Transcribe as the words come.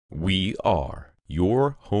We are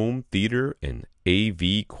your home theater and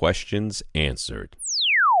AV questions answered.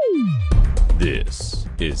 This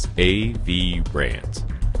is AVRant.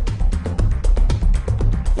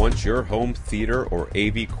 Want your home theater or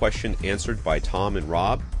AV question answered by Tom and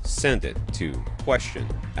Rob? Send it to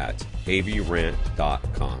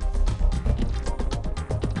question@avrant.com.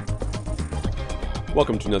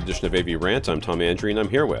 Welcome to another edition of AVRant. I'm Tom Andrew, and I'm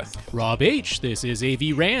here with Rob H. This is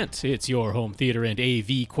AVRant. It's your home theater and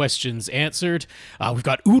AV questions answered. We've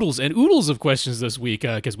got oodles and oodles of questions this week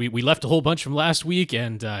because we left a whole bunch from last week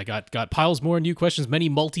and got piles more new questions, many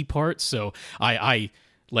multi-parts. So I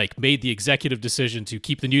made the executive decision to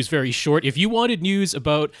keep the news very short. If you wanted news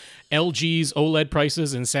about LG's OLED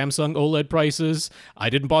prices and Samsung OLED prices, I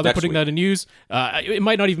didn't bother putting that in news. It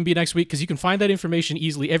might not even be next week because you can find that information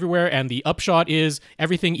easily everywhere. And the upshot is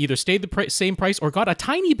everything either stayed the same price or got a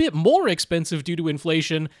tiny bit more expensive due to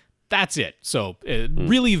inflation. That's it. So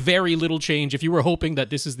really very little change. If you were hoping that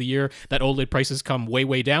this is the year that OLED prices come way,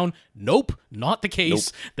 way down, nope, not the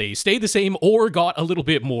case. Nope. They stayed the same or got a little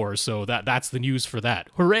bit more. So that's the news for that.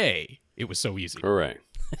 Hooray. It was so easy. Hooray.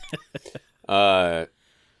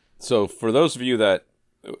 So for those of you that...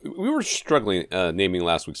 We were struggling naming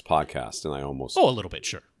last week's podcast, and I almost... Oh, a little bit,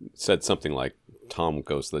 sure. Said something like, Tom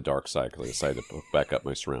goes to the dark side because I decided to back up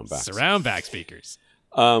my surround back. Surround back speakers.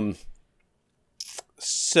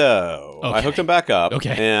 So, okay. I hooked him back up,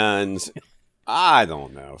 and I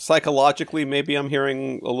don't know. Psychologically, maybe I'm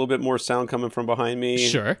hearing a little bit more sound coming from behind me.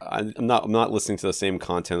 Sure. I'm not listening to the same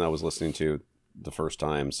content I was listening to the first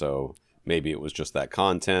time, so maybe it was just that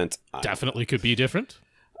content. Definitely could be different.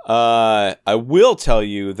 I will tell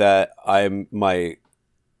you that my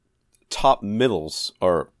top middles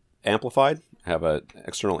are amplified. I have an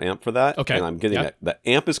external amp for that. Okay. And I'm getting the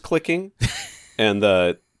amp is clicking, and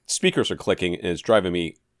the speakers are clicking, and it's driving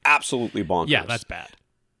me absolutely bonkers. Yeah, that's bad.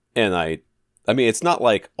 And I mean, it's not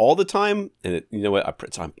like all the time, and you know what?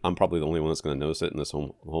 I'm probably the only one that's going to notice it in this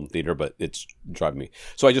home theater, but it's driving me.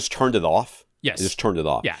 So I just turned it off. Yes. I just turned it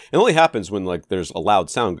off. Yeah. It only happens when like there's louder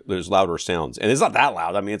sounds, and it's not that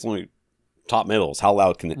loud. I mean, it's only top middles. How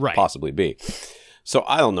loud can it possibly be? So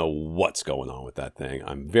I don't know what's going on with that thing.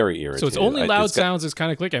 I'm very irritated. So it's only loud sounds. It's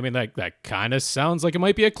kind of click. I mean, that kind of sounds like it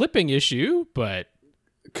might be a clipping issue, but.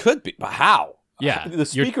 Could be, but how? Yeah. The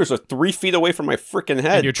speakers are 3 feet away from my freaking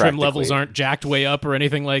head. And your trim levels aren't jacked way up or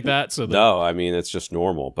anything like that. So no, I mean, it's just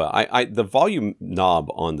normal. But the volume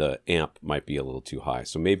knob on the amp might be a little too high.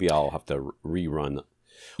 So maybe I'll have to rerun.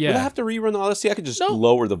 Yeah. Would I have to rerun Odyssey? I could just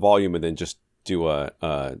lower the volume and then just do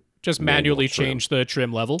a just manually change the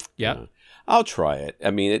trim level. Yeah. I'll try it. I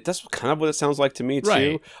mean, that's kind of what it sounds like to me, too.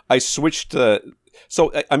 Right. I switched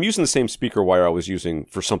so I'm using the same speaker wire I was using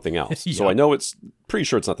for something else. So I know pretty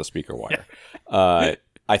sure it's not the speaker wire. I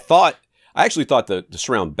actually thought the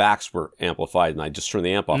surround backs were amplified, and I just turned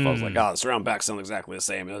the amp off. I was like, the surround backs sound exactly the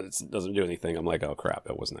same. It doesn't do anything. I'm like, oh, crap.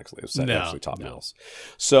 That wasn't actually. It was actually top middles.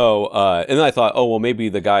 So, and then I thought, oh, well, maybe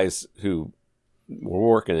the guys who were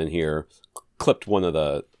working in here clipped one of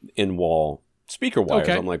the in-wall speaker wires.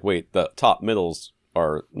 I'm like, wait, the top middles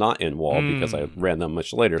are not in wall because I ran them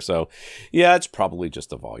much later. So, yeah, it's probably just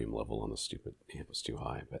the volume level on the stupid amp was too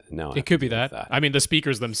high. But no, it could be that. I mean, the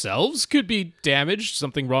speakers themselves could be damaged.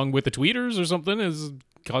 Something wrong with the tweeters or something is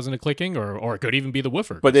causing a clicking, or it could even be the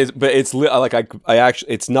woofer. But it's like I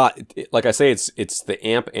actually it's not like I say it's the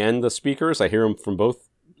amp and the speakers. I hear them from both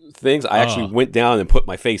things. I actually went down and put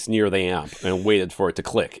my face near the amp and waited for it to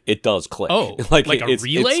click. It does click. Oh, like a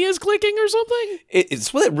relay is clicking or something?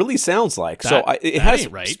 It's what it really sounds like. It has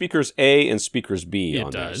speakers A and speakers B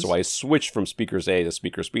on there. So I switched from speakers A to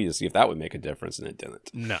speakers B to see if that would make a difference, and it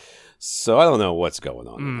didn't. No. So I don't know what's going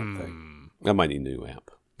on in that thing. I might need a new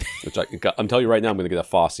amp. Which I'm telling you right now, I'm going to get a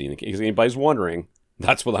Fosse. In case anybody's wondering,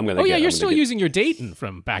 that's what I'm going to get. Oh, yeah, you're still using your Dayton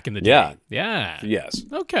from back in the day. Yeah. Yes.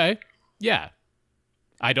 Okay. Yeah.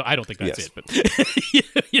 I don't think that's it, but you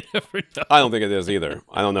never know. I don't think it is either.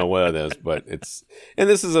 I don't know what it is, but it's... And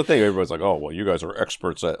this is the thing. Everybody's like, oh, well, you guys are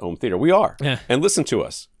experts at home theater. We are. Yeah. And listen to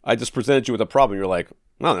us. I just presented you with a problem. You're like,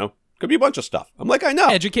 I don't know. Could be a bunch of stuff. I'm like, I know.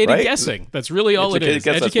 Educated guessing. That's really all it is.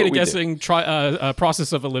 Educated guessing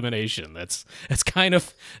process of elimination. That's kind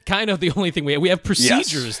of the only thing we have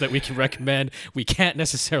procedures that we can recommend. We can't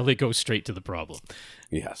necessarily go straight to the problem.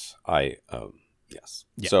 Yes. Yes.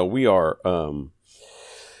 Yeah. So we are...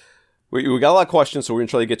 We got a lot of questions, so we're going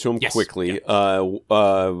to try to get to them quickly. Is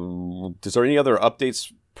there any other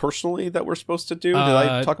updates personally that we're supposed to do? Did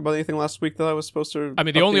I talk about anything last week that I was supposed to? I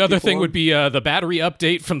mean, the only other thing would be the battery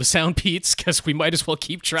update from the Sound Peats, because we might as well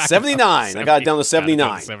keep track. 79. I got it down to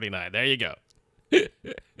 79. 79. There you go.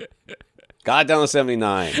 Got it down to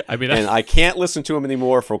 79. I mean, and I can't listen to them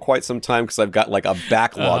anymore for quite some time because I've got like a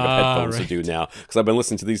backlog of headphones to do now because I've been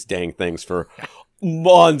listening to these dang things for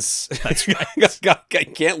months. That's right. I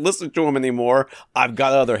can't listen to them anymore. I've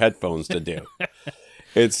got other headphones to do.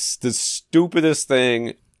 It's the stupidest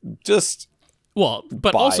thing. Just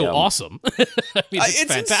but also awesome. I mean, it's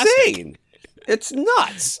fantastic. Insane. It's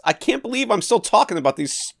nuts. I can't believe I'm still talking about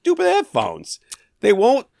these stupid headphones. They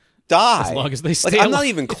won't die as long as they stay. Like, I'm not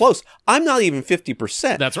even close. I'm not even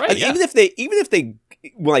 50%. That's right. Yeah. Even if they,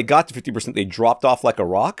 when I got to 50%, they dropped off like a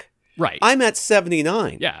rock. Right. I'm at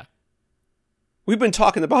 79. Yeah. We've been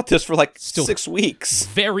talking about this for like 6 weeks.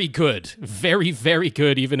 Very good. Very, very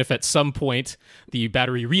good, even if at some point the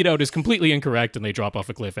battery readout is completely incorrect and they drop off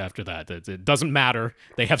a cliff after that. It doesn't matter.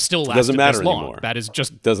 They have still lasted this long. Anymore. That is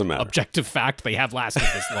just doesn't matter. Objective fact. They have lasted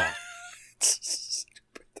this long.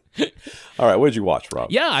 All right, what did you watch,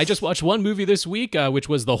 Rob? Yeah, I just watched one movie this week, which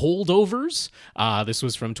was The Holdovers. This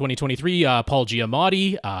was from 2023. Paul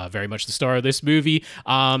Giamatti, very much the star of this movie.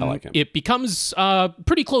 I like him. It becomes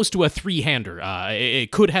pretty close to a three-hander.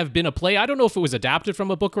 It could have been a play. I don't know if it was adapted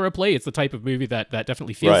from a book or a play. It's the type of movie that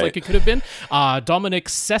definitely feels like it could have been. Dominic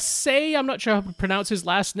Sesse, I'm not sure how to pronounce his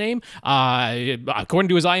last name. According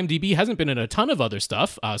to his IMDb, hasn't been in a ton of other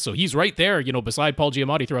stuff. So he's right there, beside Paul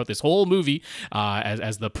Giamatti throughout this whole movie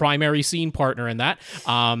as the primary scene partner in that.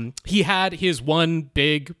 He had his one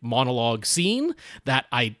big monologue scene that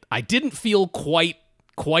I didn't feel quite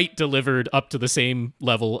delivered up to the same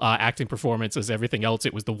level acting performance as everything else.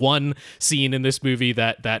 It was the one scene in this movie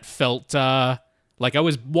that felt like I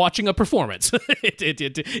was watching a performance.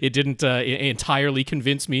 It didn't entirely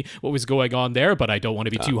convince me what was going on there, but I don't want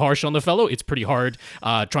to be too harsh on the fellow. It's pretty hard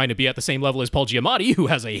trying to be at the same level as Paul Giamatti, who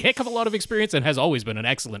has a heck of a lot of experience and has always been an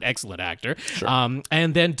excellent actor. Sure.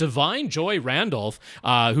 And then Divine Joy Randolph,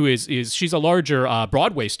 who she's a larger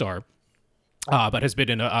Broadway star. But has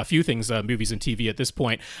been in a few things, movies and TV at this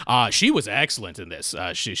point. She was excellent in this.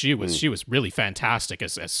 She was really fantastic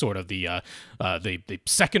as sort of the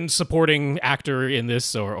second supporting actor in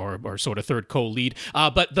this, or sort of third co-lead.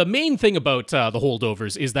 But the main thing about The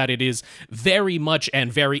Holdovers is that it is very much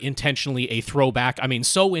and very intentionally a throwback. I mean,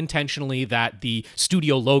 so intentionally that the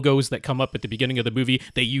studio logos that come up at the beginning of the movie,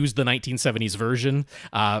 they use the 1970s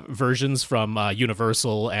versions from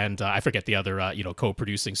Universal and I forget the other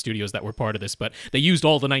co-producing studios that were part of this. But they used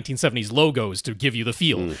all the 1970s logos to give you the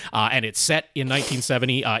feel. And it's set in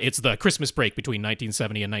 1970. It's the Christmas break between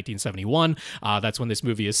 1970 and 1971. That's when this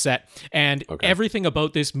movie is set. And everything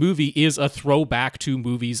about this movie is a throwback to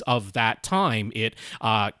movies of that time. It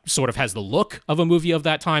sort of has the look of a movie of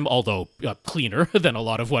that time, although cleaner than a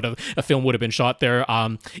lot of what a film would have been shot there.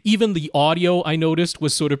 Even the audio, I noticed,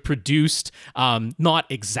 was sort of produced not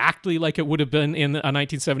exactly like it would have been in a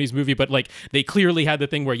 1970s movie, but like they clearly had the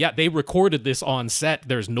thing where, they recorded this on set.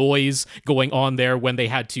 There's noise going on there when they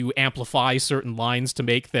had to amplify certain lines to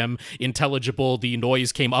make them intelligible. The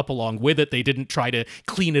noise came up along with it. They didn't try to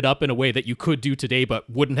clean it up in a way that you could do today, but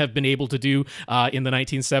wouldn't have been able to do in the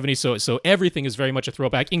 1970s. So everything is very much a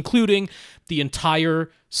throwback, including the entire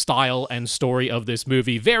style and story of this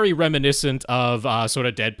movie. Very reminiscent of sort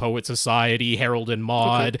of Dead Poet Society, Harold and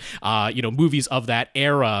Maude, movies of that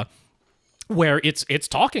era, where it's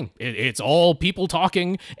talking. It's all people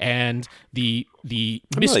talking, and the mystery.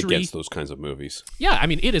 I'm really against those kinds of movies. Yeah, I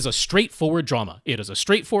mean, it is a straightforward drama. It is a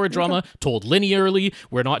straightforward drama told linearly.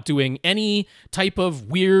 We're not doing any type of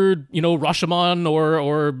weird, Rashomon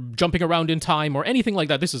or jumping around in time or anything like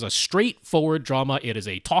that. This is a straightforward drama. It is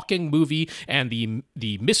a talking movie, and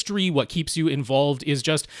the mystery, what keeps you involved, is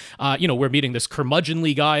just, we're meeting this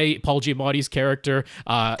curmudgeonly guy, Paul Giamatti's character,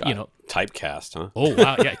 Typecast, huh? Oh,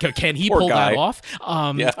 wow. Yeah. Can he pull that off?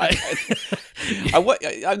 Yeah.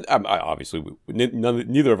 I obviously,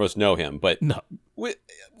 neither of us know him, but no.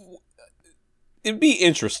 It'd be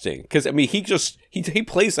interesting because he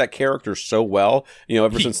plays that character so well.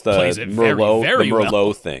 Ever since the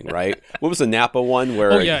Merlot thing, right? What was the Napa one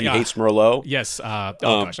where he hates Merlot? Yes. I'm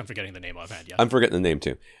forgetting the name offhand. Yeah, I'm forgetting the name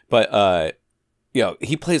too. But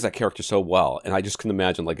he plays that character so well, and I just can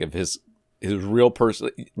imagine like if his real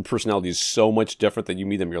personality is so much different that you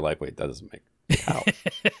meet him, you're like, wait, that doesn't make how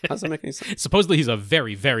does that make any sense? Supposedly he's a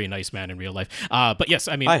very, very nice man in real life. But yes,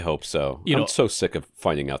 I mean, I hope so. I'm so sick of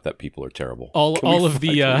finding out that people are terrible. All of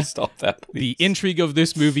the stop that, please? The intrigue of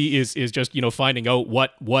this movie is just finding out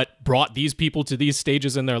what brought these people to these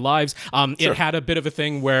stages in their lives. It had a bit of a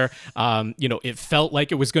thing where it felt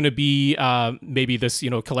like it was going to be maybe this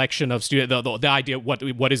collection of students. The idea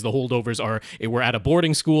what is the Holdovers are. We're at a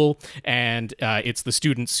boarding school, and it's the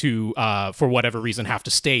students who for whatever reason have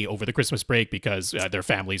to stay over the Christmas break because their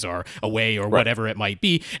families are away or whatever it might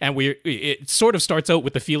be. And it sort of starts out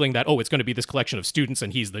with the feeling that, oh, it's going to be this collection of students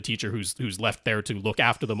and he's the teacher who's left there to look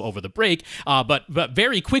after them over the break. But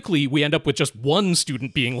very quickly, we end up with just one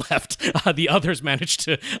student being left. The others manage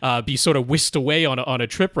to be sort of whisked away on a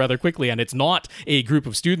trip rather quickly. And it's not a group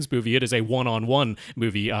of students movie. It is a one-on-one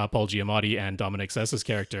movie. Paul Giamatti and Dominic Sessa's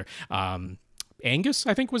character. Angus,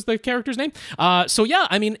 I think was the character's name. So yeah,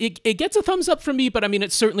 I mean, it gets a thumbs up from me, but I mean,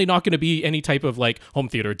 it's certainly not going to be any type of like home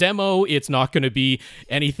theater demo. It's not going to be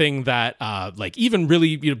anything that like even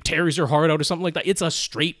really tears your heart out or something like that. It's a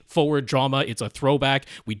straightforward drama. It's a throwback.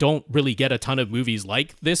 We don't really get a ton of movies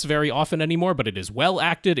like this very often anymore, but it is well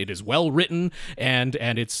acted. It is well written, and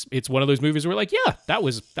it's one of those movies where we're like, yeah, that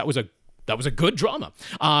was a good drama.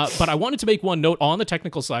 But I wanted to make one note on the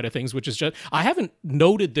technical side of things, which is just, I haven't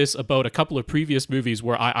noted this about a couple of previous movies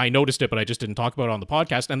where I noticed it, but I just didn't talk about it on the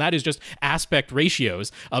podcast. And that is just aspect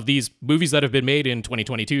ratios of these movies that have been made in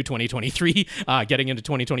 2022, 2023, getting into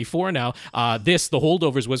 2024 now. The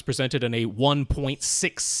Holdovers was presented in a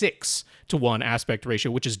 1.66 to 1 aspect ratio,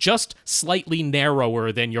 which is just slightly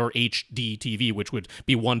narrower than your HD TV, which would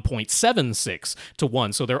be 1.76 to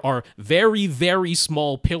 1. So there are very, very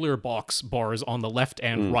small pillar box bars on the left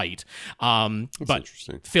and right, but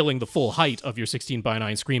filling the full height of your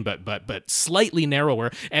 16:9 screen, but slightly narrower.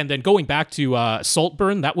 And then going back to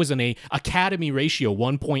Saltburn, that was in a Academy ratio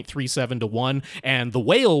 1.37 to 1, and The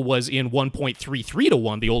Whale was in 1.33 to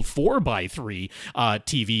 1, the old 4:3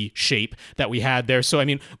 TV shape that we had there. So I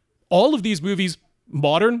mean, all of these movies,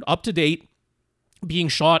 modern, up to date, being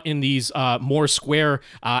shot in these more square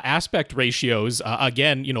aspect ratios.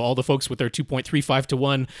 Again, all the folks with their 2.35 to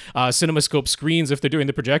 1 CinemaScope screens, if they're doing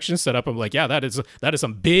the projection setup, I'm like, yeah, that is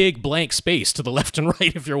some big blank space to the left and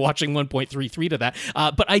right if you're watching 1.33 to that.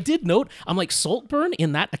 But I did note, I'm like, Saltburn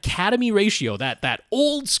in that Academy ratio, that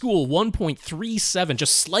old school 1.37,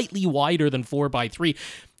 just slightly wider than 4:3,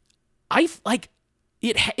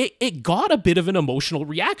 It got a bit of an emotional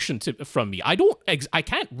reaction from me. I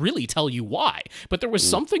can't really tell you why, but there was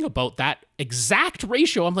something about that exact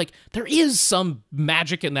ratio. I'm like, there is some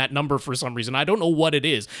magic in that number for some reason. I don't know what it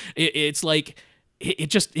is. It's like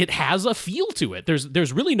it has a feel to it.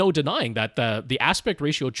 There's really no denying that the aspect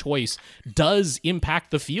ratio choice does impact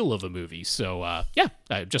the feel of a movie. So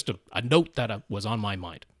just a note that was on my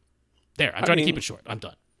mind. There, I'm trying to keep it short. I'm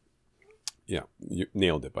done. Yeah, you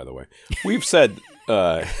nailed it, by the way. We've said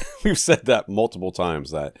that multiple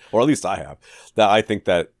times, that, or at least I have, that I think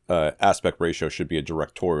that aspect ratio should be a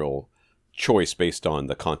directorial choice based on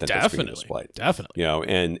the content that's being displayed. Definitely.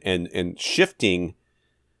 And shifting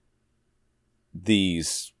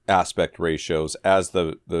these aspect ratios as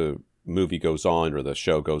the movie goes on or the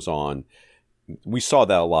show goes on. We saw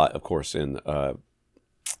that a lot, of course, in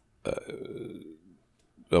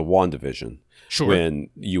WandaVision. Sure. When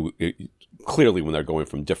clearly when they're going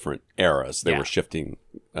from different eras, they were shifting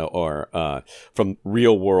from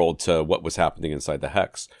real world to what was happening inside the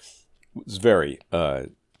hex. It was very,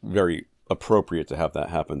 very appropriate to have that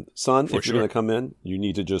happen. Son, if you're going to come in, you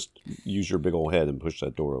need to just use your big old head and push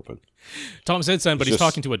that door open. Tom said son, but he's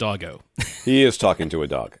talking to a doggo. He is talking to a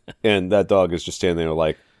dog. And that dog is just standing there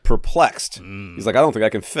like perplexed. He's like, I don't think I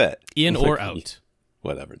can fit. In or out.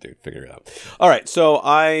 Whatever, dude. Figure it out. All right. So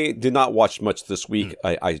I did not watch much this week.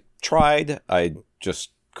 I tried. I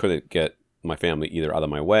just couldn't get my family either out of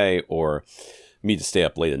my way or me to stay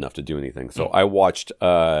up late enough to do anything. So I watched,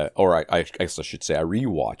 or I guess I should say I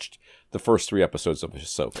rewatched the first 3 episodes of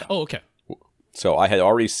Ahsoka. Oh, okay. So I had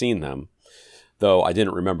already seen them, though I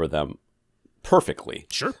didn't remember them perfectly.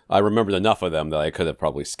 Sure. I remembered enough of them that I could have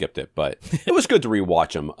probably skipped it, but it was good to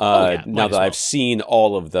rewatch them. Now that I've seen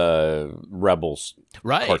all of the Rebels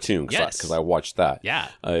cartoons, because I watched that. Yeah.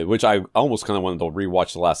 Which I almost kind of wanted to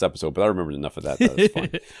rewatch the last episode, but I remembered enough of that it's fun.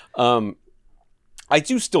 I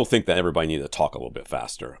do still think that everybody needed to talk a little bit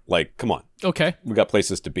faster. Like, come on. Okay. We got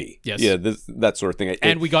places to be. Yes. Yeah, that sort of thing.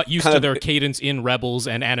 And we got used to their cadence in Rebels,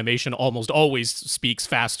 and animation almost always speaks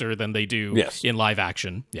faster than they do in live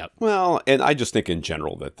action. Yep. Well, and I just think in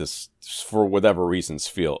general that this, for whatever reasons,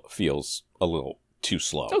 feels a little too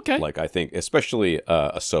slow. Okay. Like, I think, especially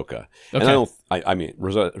Ahsoka. Okay. And I mean,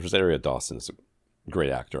 Rosario Dawson is a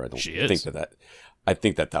great actor. I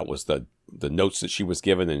think that was the notes that she was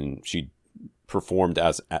given, and she performed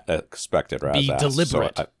as expected, or as be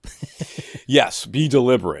deliberate. So yes, be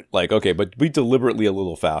deliberate. Like, okay, but be deliberately a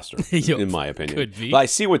little faster, in my opinion. Could be. But I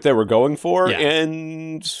see what they were going for,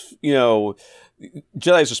 and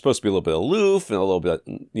Jedi's are supposed to be a little bit aloof and a little bit,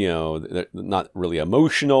 they're not really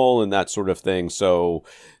emotional and that sort of thing. So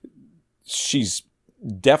she's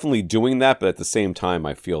definitely doing that, but at the same time,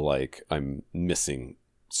 I feel like I'm missing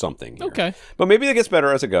something here. Okay. But maybe it gets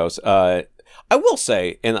better as it goes. I will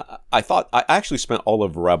say, and I thought I actually spent all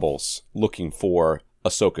of Rebels looking for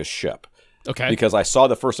Ahsoka's ship. Okay. Because I saw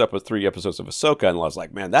the first 3 episodes of Ahsoka and I was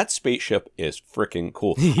like, man, that spaceship is freaking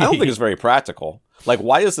cool. I don't think it's very practical. Like,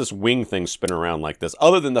 why does this wing thing spin around like this?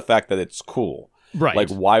 Other than the fact that it's cool. Right. Like,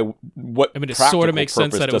 why? What? I mean, it sort of makes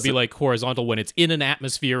sense that it would be like horizontal when it's in an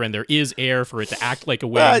atmosphere and there is air for it to act like a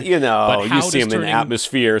wing. You know, you see them in turning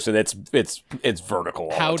atmospheres and it's vertical all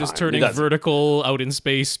the time. How does turning vertical out in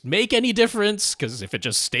space make any difference? Because if it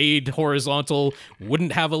just stayed horizontal,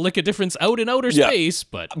 wouldn't have a lick of difference out in outer space.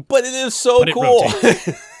 But it is so cool.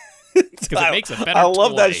 Because it makes a better I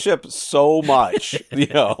love toy. that ship so much. You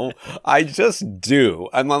know, I just do.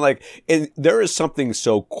 I'm like, and there is something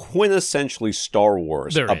so quintessentially Star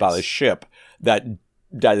Wars about a ship that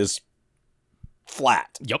is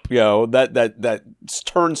flat. Yep. You know, that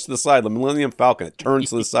turns to the side. The Millennium Falcon, it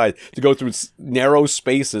turns to the side to go through narrow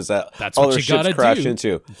spaces that That's other what you ships gotta crash do.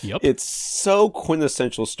 into. Yep. It's so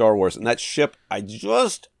quintessential Star Wars, and that ship, I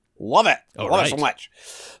just love it. I love it so much.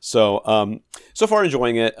 So, so far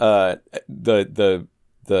enjoying it. The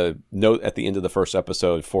note at the end of the first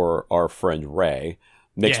episode for our friend Ray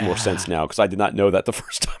makes more sense now, because I did not know that the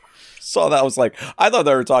first time I saw that. I was like, I thought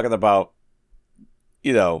they were talking about,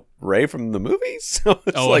 you know, Ray from the movies. So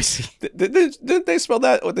it's I see. Did they spell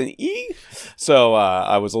that with an E? So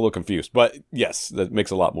I was a little confused, but yes, that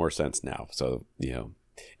makes a lot more sense now. So, you know,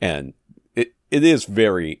 and it is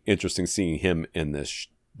very interesting seeing him in this.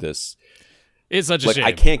 It's such a shame.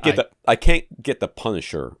 I can't get the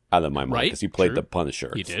Punisher out of my mind, because he played the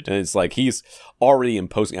Punisher. He did, and it's like he's already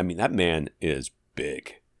imposing. I mean, that man is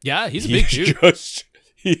big. Yeah, he's a big dude.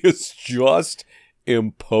 He is just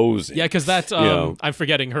imposing. Yeah, because that I'm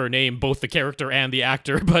forgetting her name, both the character and the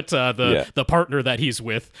actor, but the partner that he's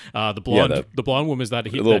with, the blonde woman that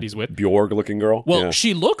he's with, Bjorg looking girl. Well,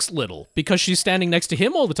 she looks little because she's standing next to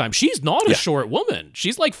him all the time. She's not a short woman.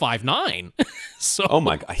 She's like 5'9". So, oh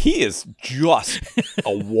my god, he is just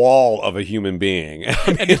a wall of a human being. I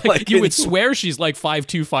mean, and you would swear she's like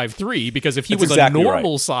 5'2", 5'3", because if he was a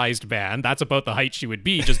normal-sized man, that's about the height she would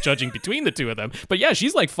be, just judging between the two of them. But yeah,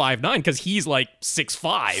 she's like 5'9", because he's like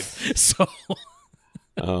 6'5". So,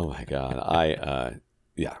 oh my god,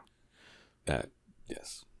 yes,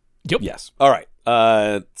 yep, yes. All right.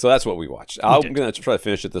 So that's what we watched. I'm going to try to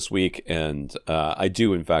finish it this week, and I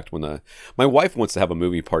do, in fact, when my wife wants to have a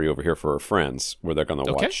movie party over here for her friends, where they're going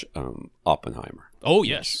to watch Oppenheimer. Oh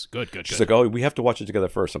yes, good. She's like, "Oh, we have to watch it together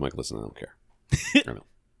first." I'm like, "Listen, I don't care.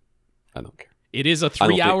 I don't care. It is a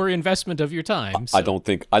 3-hour investment of your time. So. I don't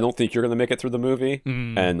think you're going to make it through the movie,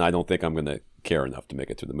 and I don't think I'm going to care enough to make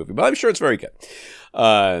it through the movie. But I'm sure it's very good.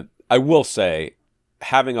 I will say,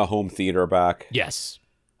 having a home theater back. Yes.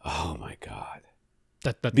 Oh my god.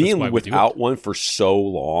 Being without one for so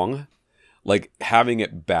long, like having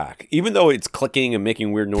it back, even though it's clicking and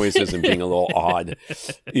making weird noises and being a little odd,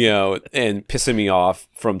 you know, and pissing me off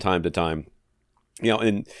from time to time, you know,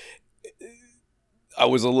 and I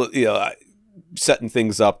was a little, you know, setting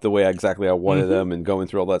things up the way exactly I wanted them and going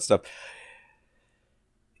through all that stuff.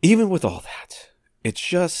 Even with all that, it's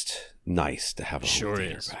just nice to have a home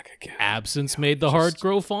theater back again. Absence made the heart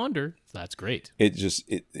grow fonder. That's great. It just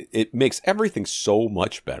it makes everything so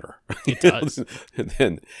much better. It does.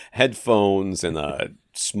 Than headphones and a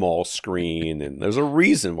small screen, and there's a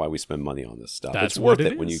reason why we spend money on this stuff. That's it's worth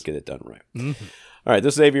it when you get it done right. All right,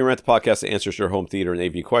 this is AVRant, the podcast that answers your home theater and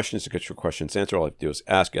AV questions. To get your questions answered, all you have to do is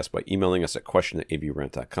ask us by emailing us at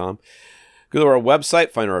question@avrant.com. Go to our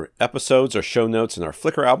website, find our episodes, our show notes, and our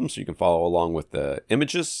Flickr album, so you can follow along with the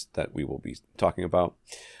images that we will be talking about.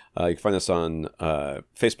 You can find us on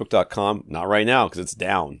Facebook.com. Not right now, because it's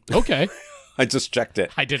down. Okay. I just checked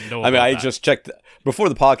it. I didn't know I about mean, I that. just checked. Before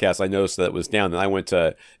the podcast, I noticed that it was down, and I went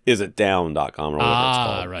to isitdown.com or whatever it's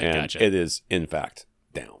called. Right, and gotcha. it is, in fact,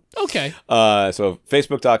 down. Okay. So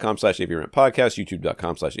Facebook.com/AVRant podcast,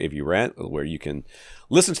 YouTube.com/AVRant, where you can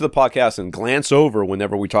listen to the podcast and glance over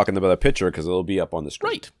whenever we're talking about a picture, because it'll be up on the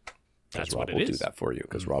screen. Right. That's Rob what it will is. do that for you,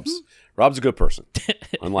 because Rob's a good person,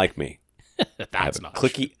 unlike me. That's not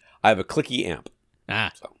I have a clicky amp.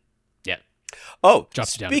 So. Yeah. Oh,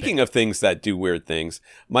 Drops you down speaking of things that do weird things,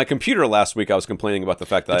 my computer last week, I was complaining about the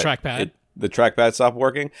fact that the trackpad stopped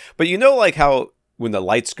working. But you know, like how when the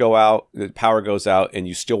lights go out, the power goes out, and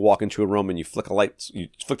you still walk into a room and you flick the light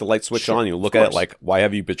switch on, and you look at it like, why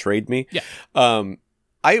have you betrayed me? Yeah.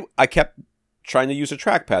 I kept trying to use a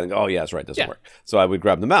trackpad and go, oh yeah, that's right, it doesn't work. So I would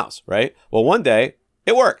grab the mouse, right? Well, one day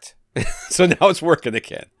it worked. So now it's working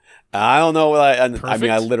again. I don't know what I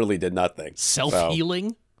mean, I literally did nothing.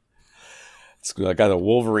 Self-healing? So I got a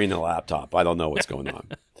Wolverine in a laptop. I don't know what's going on.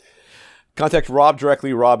 Contact Rob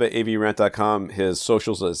directly, rob at avrant.com. His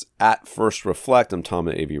socials is at First Reflect. I'm Tom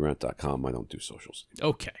at avrant.com. I don't do socials.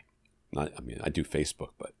 Okay. I do Facebook,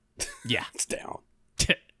 but yeah, it's down.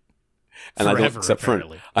 And forever, I don't, except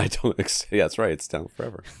apparently. Yeah, that's right. It's down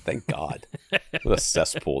forever. Thank God. What a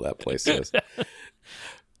cesspool that place is.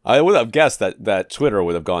 I would have guessed that Twitter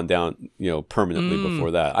would have gone down, permanently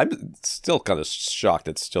before that. I'm still kind of shocked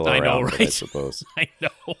it's still around. I know, right? I suppose. I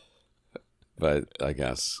know. But I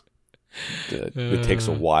guess it takes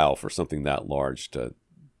a while for something that large to.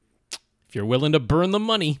 If you're willing to burn the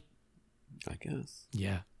money. I guess.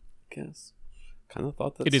 Yeah. Kind of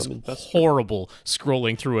thought that it is horrible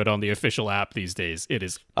scrolling through it on the official app these days. It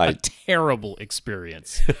is a terrible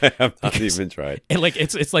experience. I have not even tried. And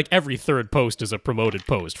it's like every third post is a promoted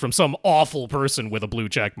post from some awful person with a blue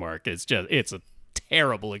check mark. It's a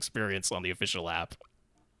terrible experience on the official app.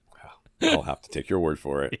 I'll have to take your word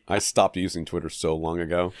for it. I stopped using Twitter so long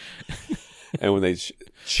ago. And when they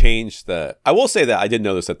changed I will say that I did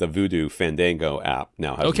notice that the Voodoo Fandango app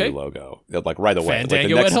now has a new logo. Like right away.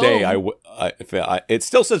 Fandango like the next at day, it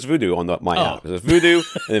still says Voodoo on my app. It's Voodoo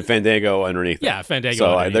and then Fandango underneath. Yeah, Fandango.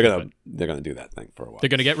 So they're gonna do that thing for a while. They're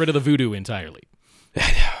gonna get rid of the Voodoo entirely,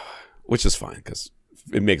 which is fine because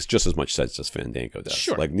it makes just as much sense as Fandango does.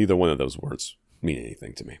 Sure. Like neither one of those words mean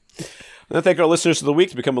anything to me. And I thank our listeners of the week.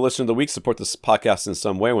 To become a listener of the week, support this podcast in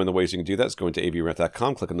some way. One of the ways you can do that is going to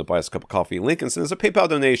avrant.com, click on the Buy Us a Cup of Coffee link, and send us a PayPal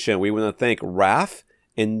donation. We want to thank Raph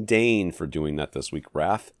and Dane for doing that this week.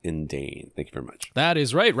 Raph and Dane. Thank you very much. That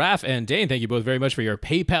is right. Raph and Dane, thank you both very much for your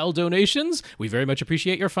PayPal donations. We very much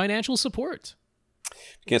appreciate your financial support.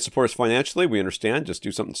 If you can't support us financially, we understand. Just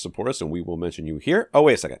do something to support us, and we will mention you here. Oh,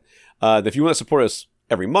 wait a second. If you want to support us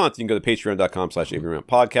every month, you can go to patreon.com/AVRant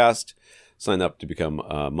podcast. Sign up to become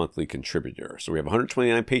a monthly contributor. So we have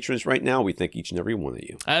 129 patrons right now. We thank each and every one of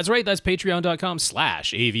you. That's right. That's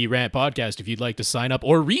patreon.com/AVRant podcast if you'd like to sign up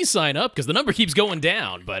or re-sign up because the number keeps going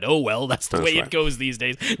down. But oh well, that's the way it goes these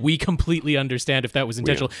days. We completely understand if that was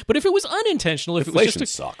intentional. But if it was unintentional, if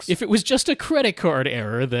it was just a credit card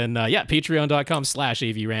error, then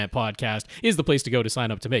patreon.com/AVRant podcast is the place to go to sign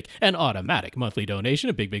up to make an automatic monthly donation.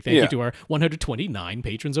 A big thank you to our 129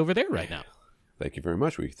 patrons over there right now. Thank you very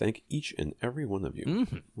much. We thank each and every one of you.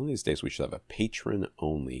 Mm-hmm. One of these days, we should have a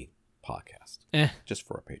patron-only podcast. Just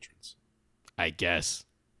for our patrons. I guess.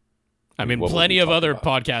 I mean, plenty of other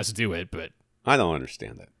podcasts do it, but... I don't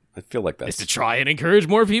understand it. I feel like that's... It's to try and encourage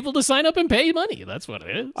more people to sign up and pay money. That's what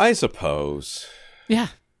it is. I suppose. Yeah.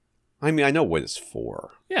 I mean, I know what it's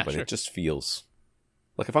for. Yeah, but it just feels...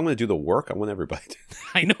 Like, if I'm going to do the work, I want everybody to...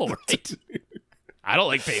 I know, right? I don't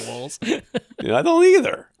like paywalls. I don't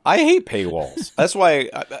either. I hate paywalls. That's why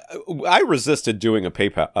I resisted doing a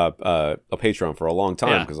Patreon for a long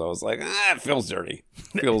time because I was like, it feels dirty.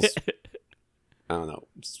 It feels, I don't know,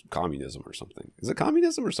 communism or something. Is it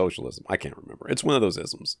communism or socialism? I can't remember. It's one of those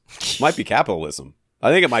isms. Might be capitalism.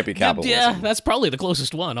 I think it might be capitalism. Yeah, that's probably the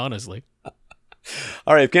closest one, honestly.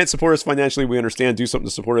 All right, if you can't support us financially, we understand. Do something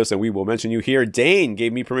to support us, and we will mention you here. Dane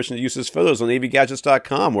gave me permission to use his photos on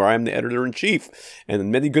avgadgets.com, where I am the editor-in-chief,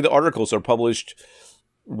 and many good articles are published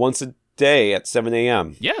once a day at 7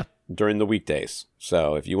 a.m. Yeah. During the weekdays.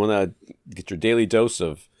 So if you want to get your daily dose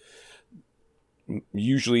of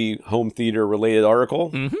usually home theater-related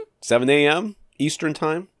article, 7 a.m. Eastern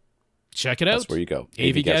Time, check it out. That's where you go.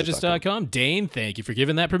 avgadgets.com. Dane, thank you for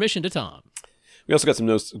giving that permission to Tom. We also got some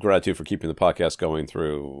notes of gratitude for keeping the podcast going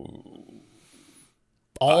through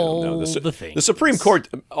all the things. The Supreme Court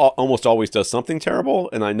almost always does something terrible,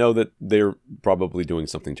 and I know that they're probably doing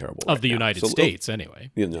something terrible of the United States, anyway.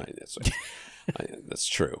 The United States. That's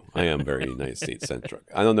true. I am very United States centric.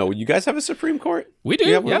 I don't know. You guys have a Supreme Court? We do.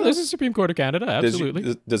 Yeah, there's a Supreme Court of Canada.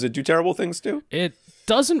 Absolutely. Does it do terrible things too? It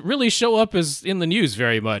doesn't really show up as in the news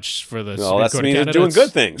very much for the Supreme Court of Canada. It's doing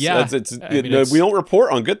good things. Yeah, we don't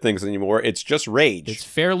report on good things anymore. It's just rage. It's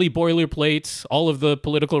fairly boilerplate. All of the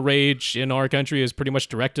political rage in our country is pretty much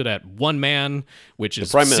directed at one man, which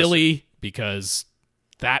is silly because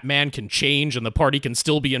that man can change and the party can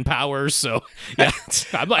still be in power. So yeah,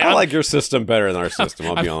 I like your system better than our system.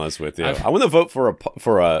 I'll be honest with you. I want to vote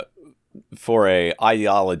for a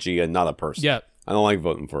ideology and not a person. Yeah. I don't like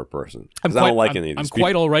voting for a person because I don't like any of these people. I'm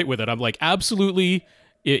quite all right with it. I'm like, absolutely,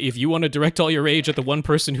 if you want to direct all your rage at the one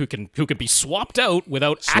person who can be swapped out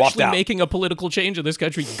without making a political change in this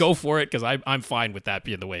country, go for it, because I'm fine with that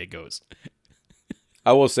being the way it goes.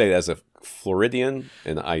 I will say, as a Floridian,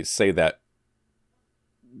 and I say that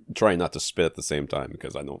trying not to spit at the same time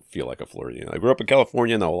because I don't feel like a Floridian. I grew up in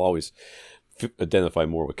California, and I will always identify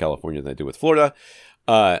more with California than I do with Florida.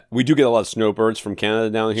 We do get a lot of snowbirds from Canada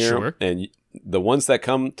down here. Sure. And the ones that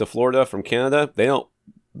come to Florida from Canada, they don't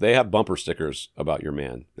they have bumper stickers about your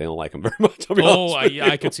man. They don't like him very much.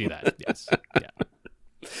 I could see that. Yes. Yeah.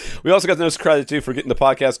 We also got the most credit too for getting the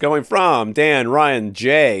podcast going from Dan, Ryan,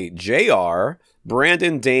 Jay, JR,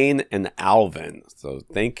 Brandon, Dane, and Alvin. So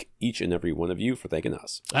thank each and every one of you for thanking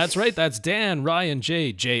us. That's right. That's Dan, Ryan,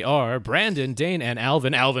 Jay, JR, Brandon, Dane, and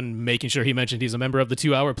Alvin. Alvin making sure he mentioned he's a member of the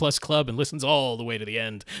 2 Hour Plus Club and listens all the way to the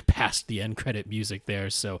end, past the end credit music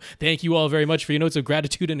there. So thank you all very much for your notes of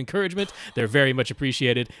gratitude and encouragement. They're very much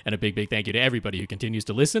appreciated. And a big, big thank you to everybody who continues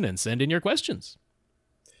to listen and send in your questions.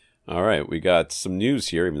 All right, we got some news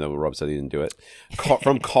here, even though Rob said he didn't do it.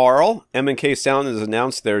 From Carl, M&K Sound has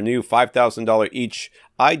announced their new $5,000 each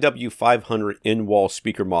IW500 in-wall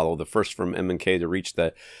speaker model, the first from M&K to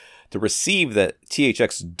receive the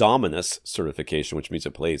THX Dominus certification, which means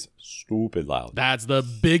it plays stupid loud. That's the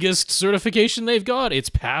biggest certification they've got.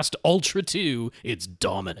 It's past Ultra 2. It's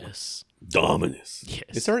Dominus. Dominus. Yes.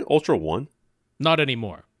 Is there an Ultra 1? Not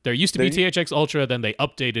anymore. There used to be THX Ultra, then they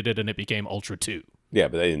updated it and it became Ultra 2. Yeah,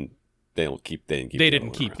 but they didn't keep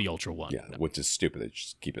the Ultra 1. Yeah, no. Which is stupid. They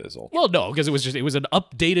just keep it as Ultra. Well, no, because it was an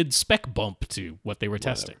updated spec bump to what they were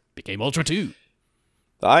testing. Became Ultra 2.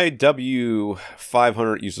 The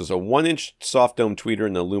IW500 uses a 1-inch soft dome tweeter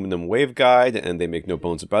and an aluminum waveguide, and they make no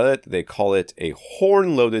bones about it. They call it a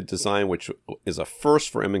horn-loaded design, which is a first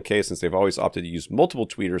for M&K since they've always opted to use multiple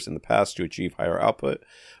tweeters in the past to achieve higher output,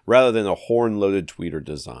 rather than a horn-loaded tweeter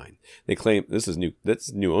design. They claim this is new.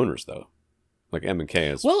 That's new owners though. Like M&K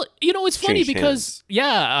is. Well, it's funny because,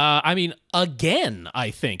 again,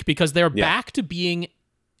 I think, because they're back to being,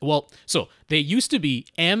 so they used to be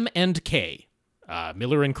M&K,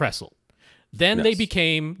 Miller and Kressel. Then they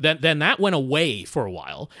became, then that went away for a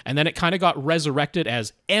while, and then it kind of got resurrected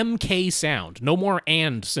as M&K Sound. No more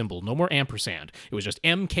and symbol, no more ampersand. It was just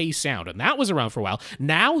M&K Sound, and that was around for a while.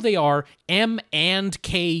 Now they are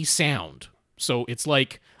M&K Sound. So it's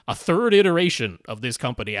like a third iteration of this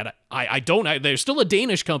company, and they're still a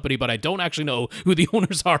Danish company, but I don't actually know who the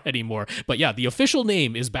owners are anymore. But yeah, the official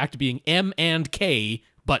name is back to being M&K,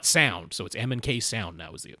 but Sound. So it's M&K Sound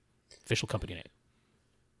now is the official company name.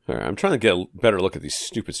 All right, I'm trying to get a better look at these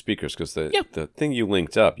stupid speakers because the thing you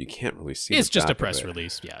linked up, you can't really see. It's just a press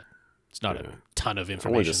release. Yeah, it's not a ton of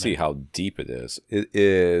information. I wanted to see how deep it is. It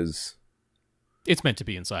is. It's meant to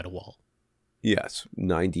be inside a wall. Yes,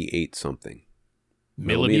 98 something.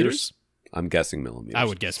 Millimeters? I'm guessing millimeters. I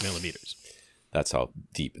would guess millimeters. That's how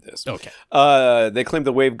deep it is. Okay. They claim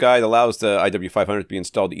the waveguide allows the IW500 to be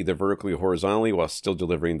installed either vertically or horizontally while still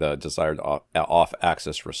delivering the desired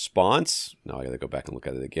off-axis response. Now I got to go back and look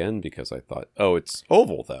at it again because I thought, it's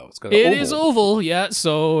oval though. It is oval, yeah.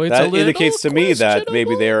 So it's that a little indicates to me that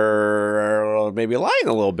maybe they're lying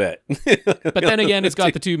a little bit. But then again, it's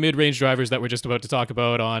got the two mid-range drivers that we're just about to talk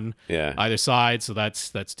about on either side. So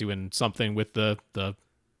that's doing something with the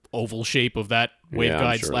oval shape of that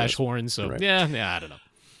waveguide / horn. So yeah, I don't know.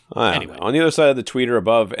 Anyway. On the other side of the tweeter,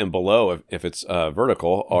 above and below, if it's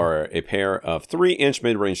vertical, are a pair of 3-inch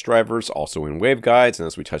mid-range drivers, also in waveguides. And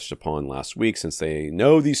as we touched upon last week, since they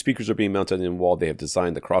know these speakers are being mounted in wall, they have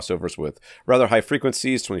designed the crossovers with rather high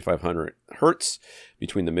frequencies, 2500 hertz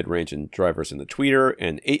between the mid-range and drivers in the tweeter,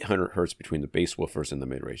 and 800 hertz between the bass woofers and the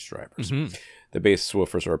mid-range drivers. Mm-hmm. The bass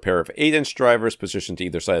woofers are a pair of 8-inch drivers positioned to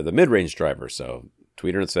either side of the mid-range driver. So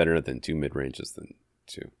tweeter in the center, then two mid-ranges, then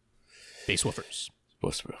two bass woofers.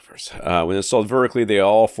 When installed vertically, they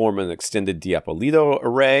all form an extended Diapolito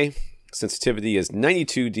array. Sensitivity is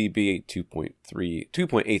 92 dB,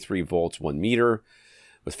 2.83 volts, 1 meter.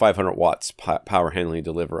 With 500 watts power handling,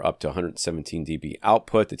 deliver up to 117 dB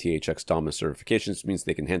output. The THX Dominus certifications means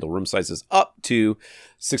they can handle room sizes up to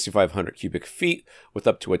 6,500 cubic feet with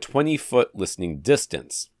up to a 20-foot listening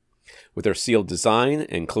distance. With their sealed design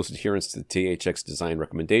and close adherence to the THX design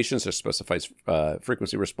recommendations, their specified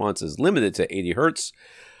frequency response is limited to 80 hertz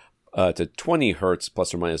to 20 hertz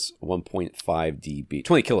plus or minus 1.5 dB.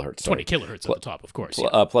 20 kilohertz. Sorry. 20 kilohertz at the top, of course.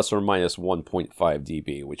 Plus or minus 1.5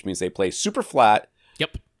 dB, which means they play super flat.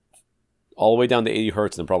 Yep. All the way down to 80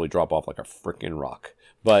 hertz and then probably drop off like a freaking rock.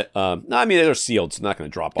 But, they're sealed, so it's not going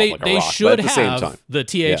to drop off like a rock. They should at the same time, the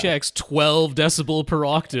THX 12 decibel per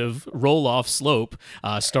octave roll-off slope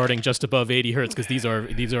starting just above 80 hertz because these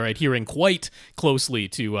are adhering quite closely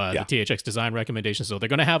to the THX design recommendations. So they're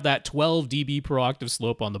going to have that 12 dB per octave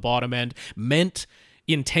slope on the bottom end, meant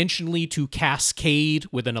intentionally to cascade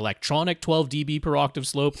with an electronic 12 dB per octave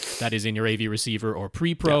slope that is in your AV receiver or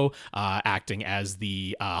pre-pro, acting as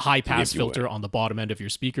the high pass filter on the bottom end of your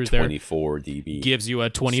speakers. 24 dB. Gives you a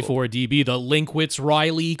 24 dB. The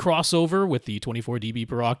Linkwitz-Riley crossover with the 24 dB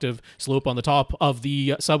per octave slope on the top of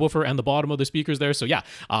the subwoofer and the bottom of the speakers there. So yeah,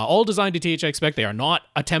 all designed to THX spec. They are not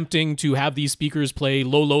attempting to have these speakers play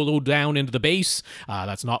low down into the bass.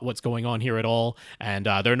 That's not what's going on here at all. And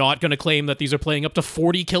they're not going to claim that these are playing up to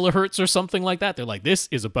 40 kilohertz or something like that. They're like, this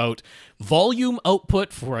is about volume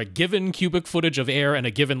output for a given cubic footage of air and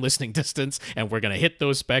a given listening distance, and we're going to hit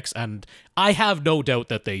those specs. And I have no doubt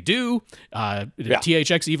that they do.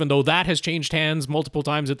 THX, even though that has changed hands multiple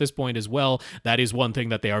times at this point as well, that is one thing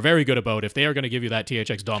that they are very good about. If they are going to give you that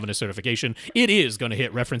THX Dominus certification, it is going to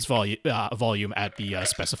hit reference volume at the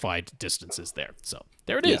specified distances there. So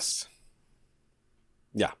there it is.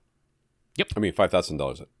 Yeah. Yep. I mean,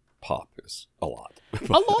 $5,000 a pop is a lot.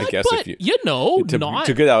 A lot, I guess, but if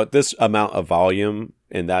to get out this amount of volume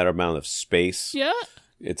and that amount of space,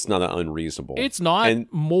 it's not unreasonable. It's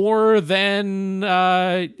not more than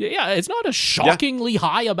it's not a shockingly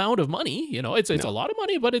high amount of money. You know, it's a lot of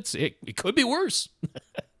money, but it could be worse.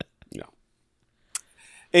 Yeah.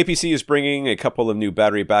 APC is bringing a couple of new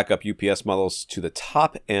battery backup UPS models to the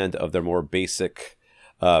top end of their more basic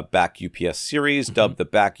back UPS series, dubbed the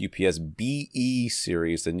back UPS BE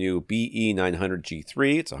series. The new BE 900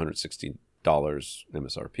 G3, it's $160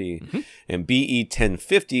 MSRP, and BE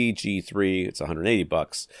 1050 G3, it's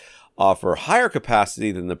 $180, offer higher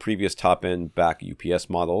capacity than the previous top end back UPS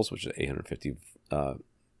models, which is 850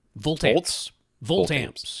 volt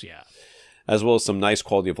amps, yeah, as well as some nice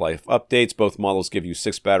quality of life updates. Both models give you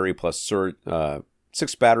 6 battery plus surge,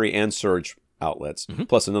 6 battery and surge outlets,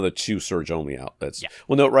 plus another 2 surge-only outlets.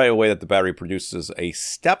 We'll note right away that the battery produces a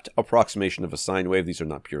stepped approximation of a sine wave. These are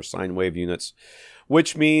not pure sine wave units,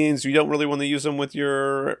 which means you don't really want to use them with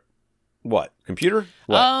your computer?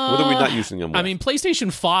 What are we not using them with? I mean,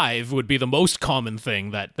 PlayStation 5 would be the most common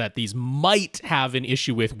thing that these might have an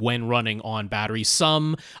issue with when running on battery.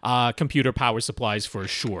 Some computer power supplies for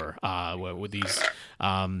sure. With these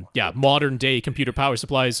modern day computer power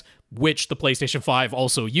supplies, which the PlayStation 5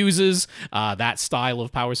 also uses, that style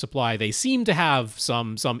of power supply, they seem to have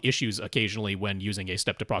some issues occasionally when using a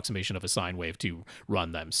stepped approximation of a sine wave to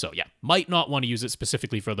run them. So yeah, might not want to use it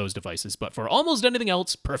specifically for those devices, but for almost anything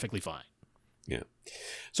else, perfectly fine. Yeah.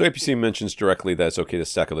 So APC mentions directly that it's okay to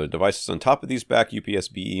stack other devices on top of these back UPS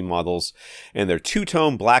BE models, and their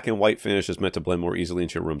two-tone black and white finish is meant to blend more easily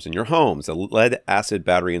into your rooms and your homes. The lead-acid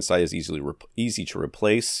battery inside is easy to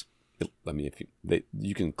replace. I mean,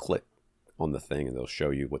 you can click on the thing and they'll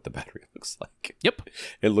show you what the battery looks like. Yep.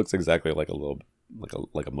 It looks exactly like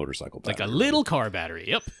a motorcycle battery. Like a little car battery.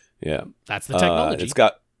 Yep. Yeah. That's the technology. It's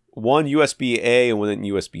got one USB-A and one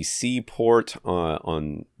USB-C port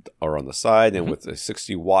on the side, and with a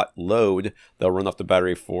 60-watt load, they'll run off the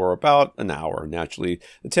battery for about an hour. Naturally,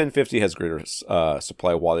 the 1050 has greater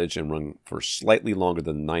supply wattage and run for slightly longer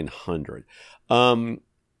than the 900.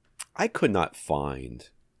 I could not find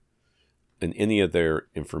in any of their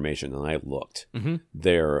information, and I looked,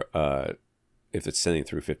 their if it's sending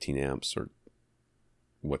through 15 amps or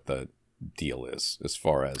what the deal is as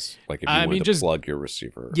far as like if you wanted to plug your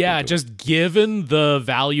receiver. Yeah, just given the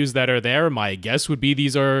values that are there, my guess would be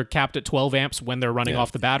these are capped at 12 amps when they're running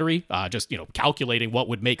off the battery. Just calculating what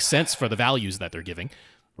would make sense for the values that they're giving.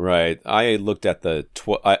 Right. I looked at the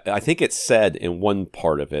I think it said in one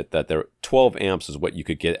part of it that 12 amps is what you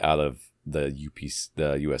could get out of the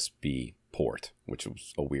USB port, which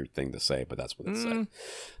was a weird thing to say, but that's what it said.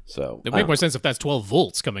 So it would make more sense if that's 12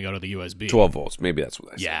 volts coming out of the USB. 12 volts, maybe that's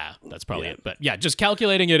what I said. Yeah, that's probably it. But yeah, just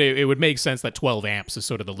calculating it would make sense that 12 amps is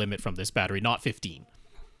sort of the limit from this battery, not 15.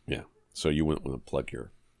 Yeah, so you wouldn't want to plug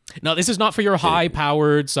your... No, this is not for your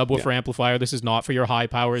high-powered subwoofer amplifier. This is not for your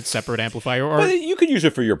high-powered separate amplifier. But you could use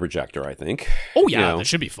it for your projector, I think. Oh yeah, that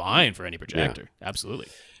should be fine for any projector. Yeah. Absolutely.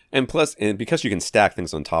 And plus, because you can stack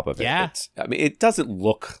things on top of it, it doesn't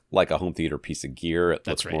look like a home theater piece of gear. It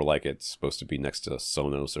looks more like it's supposed to be next to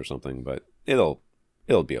Sonos or something, but it'll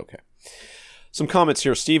be okay. Some comments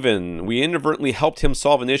here. Steven, we inadvertently helped him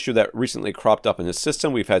solve an issue that recently cropped up in his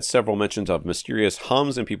system. We've had several mentions of mysterious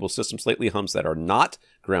hums in people's systems lately, hums that are not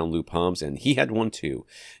ground loop hums, and he had one too.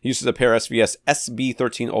 He uses a pair of SVS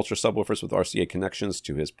SB13 Ultra subwoofers with RCA connections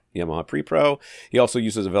to his Yamaha Pre-Pro. He also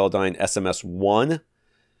uses a Velodyne SMS1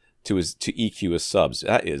 to EQ his subs.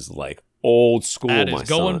 That is like old school. That is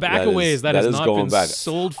going back a ways. That has not been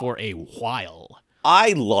sold for a while.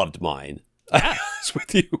 I loved mine. Yeah.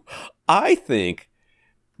 With you, I think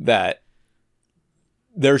that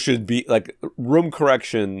there should be like room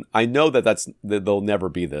correction. I know that there'll never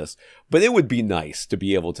be this, but it would be nice to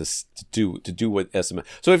be able to do what SMS.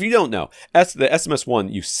 So if you don't know, the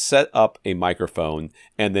SMS1, you set up a microphone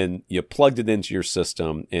and then you plugged it into your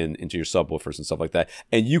system and into your subwoofers and stuff like that,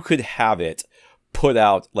 and you could have it put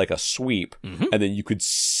out like a sweep, and then you could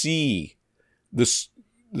see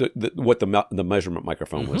what the measurement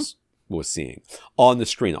microphone was seeing on the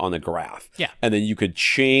screen, on the graph. Yeah. And then you could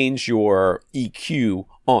change your EQ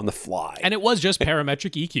on the fly. And it was just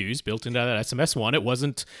parametric EQs built into that SMS1. It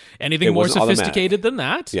wasn't anything more sophisticated than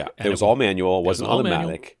that. Yeah. It was all manual. It wasn't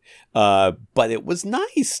automatic. But it was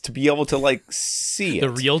nice to be able to like see it. The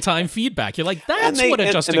real-time feedback. You're like, that's what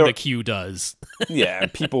adjusting the Q does. Yeah.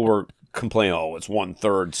 People were complaining, oh, it's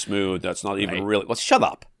 1/3 smooth. That's not even really. Well, shut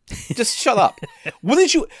up. Just shut up.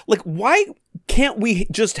 Wouldn't you like? Why can't we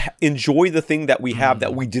just enjoy the thing that we have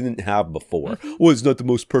that we didn't have before? Well, it's not the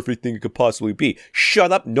most perfect thing it could possibly be.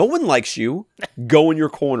 Shut up. No one likes you. Go in your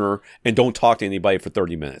corner and don't talk to anybody for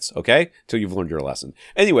 30 minutes, okay? Till you've learned your lesson.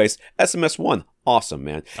 Anyways, SMS1, awesome,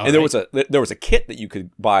 man. And there was a kit that you could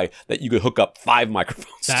buy that you could hook up 5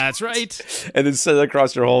 microphones. That's right. And then set it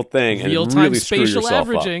across your whole thing and real-time really screw spatial yourself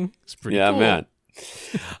averaging. up. It's pretty cool. Man.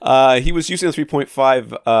 He was using a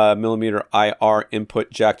 3.5 millimeter IR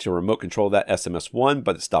input jack to remote control that SMS1,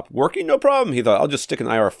 but it stopped working. No problem. He thought, I'll just stick an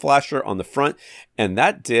IR flasher on the front, and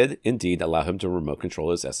that did indeed allow him to remote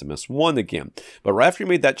control his SMS1 again. But right after he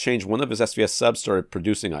made that change, one of his SVS subs started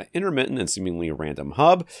producing an intermittent and seemingly random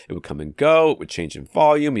hub. It would come and go. It would change in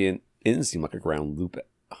volume. It didn't seem like a ground loop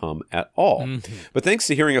hum at all. But thanks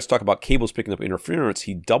to hearing us talk about cables picking up interference,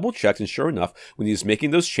 he double checked, and sure enough, when he was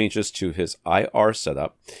making those changes to his IR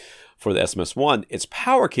setup for the SMS1, its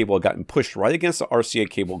power cable had gotten pushed right against the RCA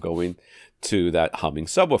cable going to that humming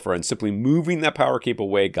subwoofer, and simply moving that power cable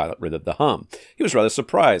away got rid of the hum. He was rather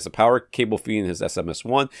surprised. The power cable feeding his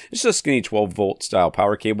SMS1 is just a skinny 12-volt style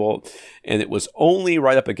power cable, and it was only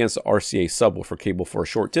right up against the RCA subwoofer cable for a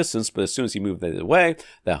short distance, but as soon as he moved it away,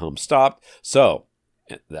 that hum stopped. So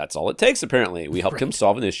that's all it takes, apparently. We helped him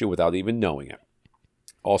solve an issue without even knowing it.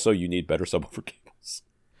 Also, you need better subwoofer cables.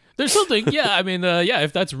 There's something, I mean,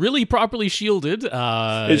 if that's really properly shielded,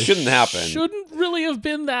 it shouldn't happen. Shouldn't really have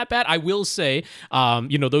been that bad. I will say,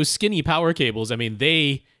 those skinny power cables, I mean,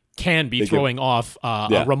 they can be throwing off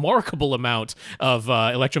a remarkable amount of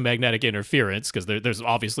electromagnetic interference, because there's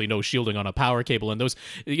obviously no shielding on a power cable. And those,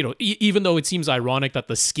 even though it seems ironic that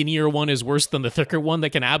the skinnier one is worse than the thicker one, that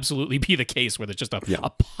can absolutely be the case, where there's just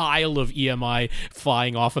a pile of EMI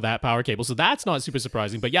flying off of that power cable. So that's not super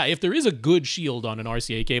surprising. But yeah, if there is a good shield on an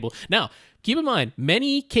RCA cable. Now, keep in mind,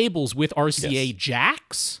 many cables with RCA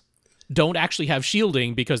jacks don't actually have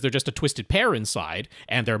shielding because they're just a twisted pair inside,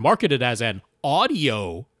 and they're marketed as an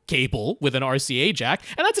audio cable with an RCA jack,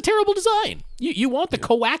 and that's a terrible design. You want the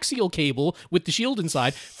coaxial cable with the shield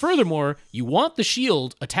inside. Furthermore, you want the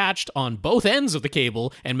shield attached on both ends of the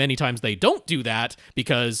cable, and many times they don't do that,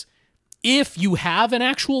 because if you have an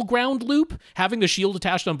actual ground loop, having the shield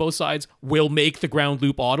attached on both sides will make the ground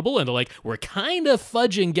loop audible, and they're like, we're kind of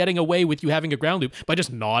fudging getting away with you having a ground loop by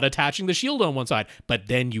just not attaching the shield on one side, but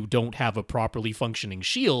then you don't have a properly functioning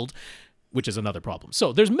shield, which is another problem.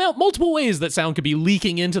 So there's multiple ways that sound could be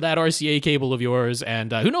leaking into that RCA cable of yours,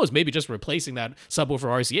 and who knows, maybe just replacing that subwoofer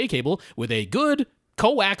RCA cable with a good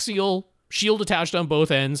coaxial shield attached on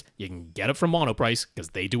both ends. You can get it from Monoprice,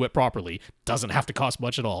 because they do it properly. Doesn't have to cost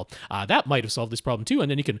much at all. That might have solved this problem too, and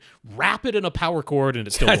then you can wrap it in a power cord and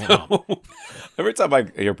it still won't hum. Every time I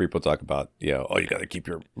hear people talk about, you got to keep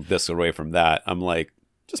this away from that, I'm like,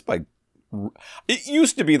 it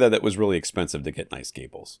used to be that it was really expensive to get nice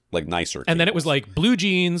cables, like nicer cables. And then it was like Blue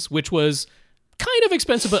Jeans, which was kind of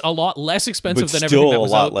expensive, but a lot less expensive than everything that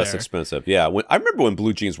was out there. Still a lot less there. expensive, yeah. I remember when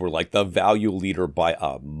Blue Jeans were like the value leader by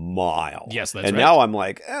a mile. Yes, that's and right. And now I'm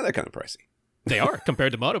like, they're kind of pricey. They are,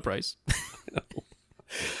 compared to Monoprice.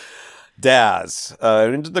 Daz.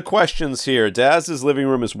 Into the questions here. Daz's living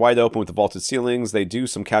room is wide open with the vaulted ceilings. They do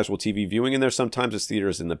some casual TV viewing in there sometimes. His theater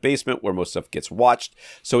is in the basement where most stuff gets watched.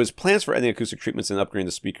 So his plans for adding acoustic treatments and upgrading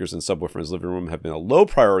the speakers and subwoofer in his living room have been a low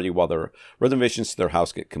priority while their renovations to their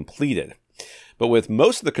house get completed. But with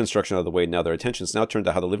most of the construction out of the way now, their attention is now turned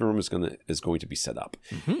to how the living room is going to be set up.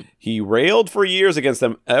 He railed for years against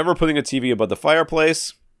them ever putting a TV above the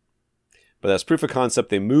fireplace. But as proof of concept,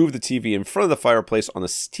 they moved the TV in front of the fireplace on a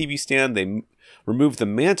TV stand. They removed the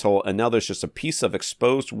mantle, and now there's just a piece of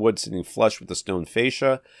exposed wood sitting flush with the stone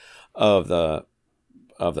fascia of the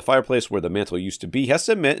fireplace where the mantle used to be. He has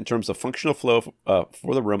to admit, in terms of functional flow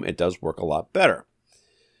for the room, it does work a lot better.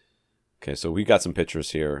 Okay, so we got some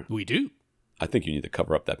pictures here. We do. I think you need to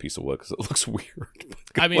cover up that piece of wood because it looks weird.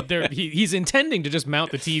 I mean, he's intending to just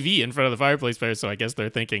mount the TV in front of the fireplace there, so I guess they're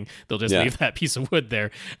thinking they'll just leave that piece of wood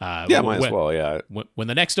there. Yeah, might as well, yeah. When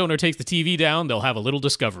the next owner takes the TV down, they'll have a little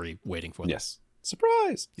discovery waiting for them. Yes.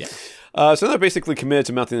 Surprise! Yeah. So they're basically committed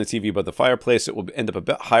to mounting the TV above the fireplace. It will end up a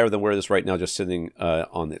bit higher than where it is right now, just sitting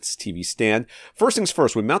on its TV stand. First things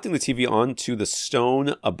first, would mounting the TV onto the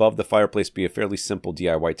stone above the fireplace be a fairly simple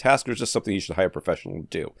DIY task, or is this something you should hire a professional to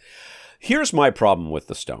do? Here's my problem with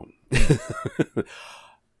the stone.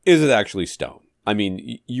 Is it actually stone? I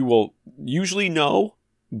mean, you will usually know,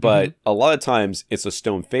 but a lot of times it's a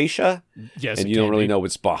stone fascia, and you don't really know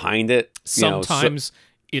what's behind it. Sometimes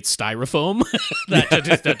it's styrofoam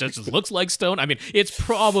that just looks like stone. I mean, it's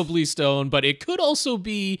probably stone, but it could also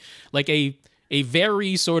be like a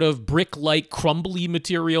very sort of brick-like crumbly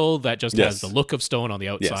material that just has the look of stone on the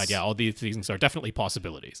outside. Yes. Yeah, all these things are definitely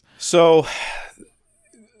possibilities. So,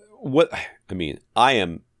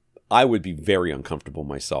 I would be very uncomfortable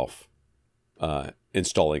myself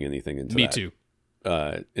installing anything into Me too.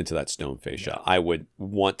 Into that stone fascia. I would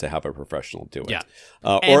want to have a professional do it. Yeah.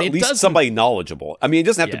 Or at least somebody knowledgeable. I mean, it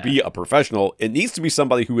doesn't have to be a professional. It needs to be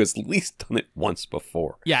somebody who has at least done it once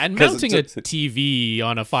before. Yeah, and mounting a TV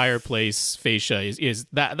on a fireplace fascia is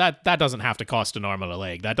that doesn't have to cost an arm and a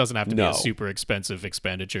leg. That doesn't have to be a super expensive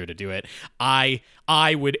expenditure to do it. I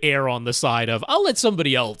would err on the side of I'll let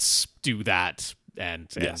somebody else do that and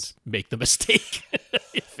make the mistake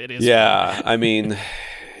if it is. Yeah, I mean,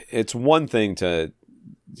 it's one thing to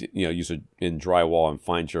use it in drywall and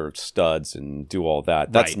find your studs and do all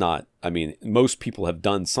that. That's not. I mean, most people have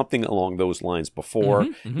done something along those lines before,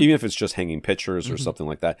 even if it's just hanging pictures or something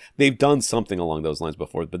like that. They've done something along those lines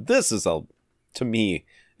before. But this is to me,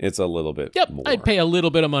 it's a little bit more. I'd pay a little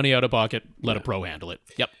bit of money out of pocket, let a pro handle it.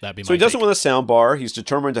 Yep, that'd be my So he doesn't want a sound bar. He's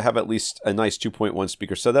determined to have at least a nice 2.1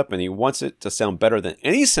 speaker setup, and he wants it to sound better than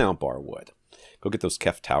any sound bar would. Go get those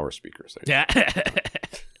Kef Tower speakers there. Yeah.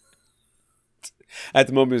 At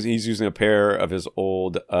the moment, he's using a pair of his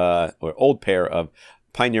old pair of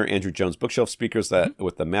Pioneer Andrew Jones bookshelf speakers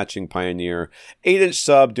with the matching Pioneer 8-inch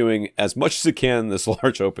sub, doing as much as it can in this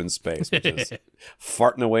large open space, which is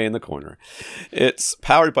farting away in the corner. It's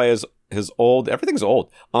powered by his old, everything's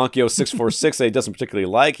old, Onkyo 646 that he doesn't particularly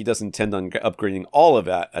like. He doesn't intend on upgrading all of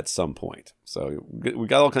that at some point. So we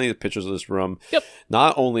got all kinds of pictures of this room. Yep.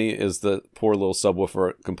 Not only is the poor little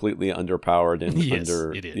subwoofer completely underpowered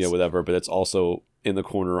and whatever, but it's also in the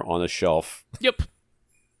corner on a shelf. Yep.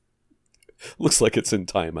 Looks like it's in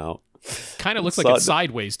timeout. Kind of looks like it's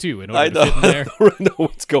sideways too. In order to fit in there. I know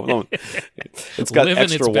what's going on. It's got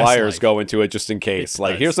extra wires going to it just in case.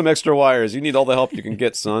 Here's some extra wires. You need all the help you can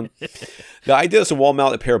get, son. The idea is to wall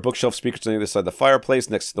mount a pair of bookshelf speakers on the other side of the fireplace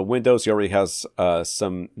next to the windows. He already has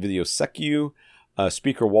some Video Secu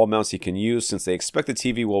speaker wall mounts he can use, since they expect the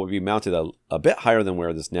TV will be mounted a bit higher than where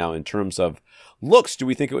it is now. In terms of looks, do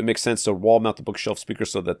we think it would make sense to wall mount the bookshelf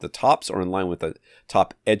speakers so that the tops are in line with the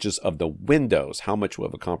top edges of the windows? How much will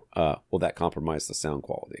that compromise the sound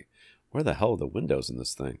quality? Where the hell are the windows in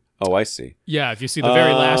this thing? Oh, I see. Yeah, if you see the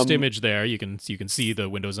very last image there, you can see the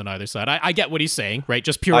windows on either side. I get what he's saying, right?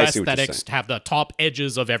 Just pure aesthetics to have the top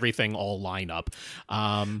edges of everything all line up.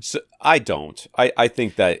 So I don't. I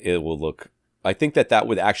think that it will look. I think that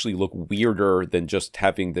would actually look weirder than just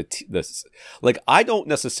having this. Like, I don't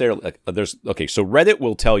necessarily so Reddit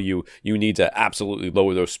will tell you need to absolutely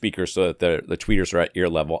lower those speakers so that the tweeters are at ear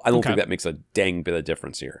level. I don't think that makes a dang bit of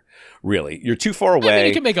difference here. Really, you're too far away. I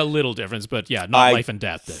mean, it can make a little difference, but not life and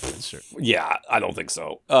death difference. Sure. Yeah, I don't think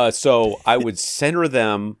so. So I would center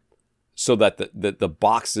them so that the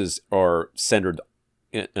boxes are centered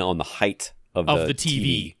on the height of the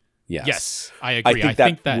TV. Yes, I agree. I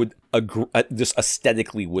think that would just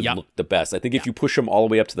aesthetically would look the best. I think if you push them all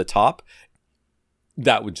the way up to the top,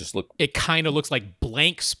 that would just look. It kind of looks like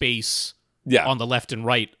blank space on the left and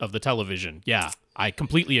right of the television. Yeah, I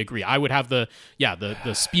completely agree. I would have the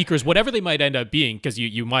speakers, whatever they might end up being, because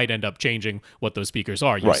you might end up changing what those speakers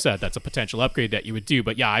are. You said that's a potential upgrade that you would do,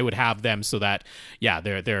 but I would have them so that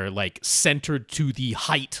they're like centered to the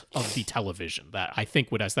height of the television. That I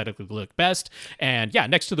think would aesthetically look best. And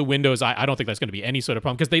next to the windows, I don't think that's going to be any sort of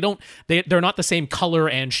problem, because they're not the same color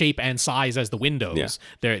and shape and size as the windows.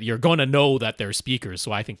 You're going to know that they're speakers,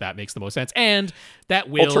 so I think that makes the most sense. And that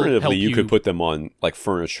will alternatively help you could put them on like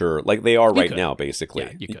furniture, like they are right now.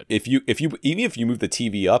 Basically, you could. If you move the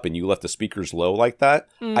TV up and you left the speakers low like that,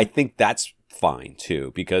 I think that's fine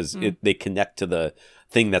too, because they connect to the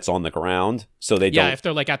thing that's on the ground, so they don't. Yeah, if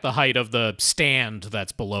they're like at the height of the stand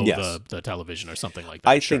that's below the television or something like that.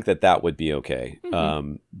 I think that would be okay.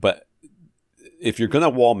 But if you're gonna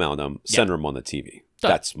wall mount them, center them on the TV.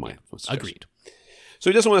 That's my suggestion. Agreed. So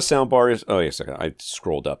he doesn't want a sound bar. Oh, wait a second. I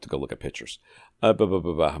scrolled up to go look at pictures. How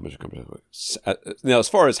much? Now, as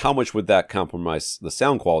far as how much would that compromise the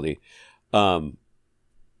sound quality,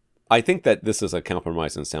 I think that this is a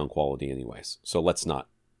compromise in sound quality, anyways. So let's not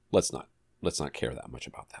care that much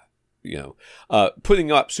about that. You know,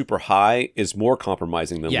 putting up super high is more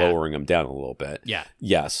compromising than lowering them down a little bit. Yeah.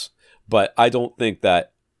 Yes, but I don't think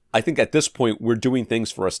that. I think at this point we're doing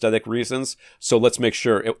things for aesthetic reasons. So let's make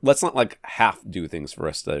sure let's not like half do things for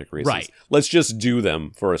aesthetic reasons. Right. Let's just do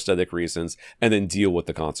them for aesthetic reasons and then deal with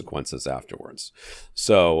the consequences afterwards.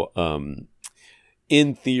 So,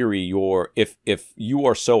 in theory, if you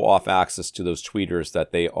are so off axis to those tweeters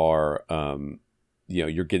that they are,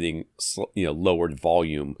 you're getting lowered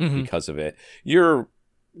volume because of it, your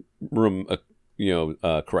room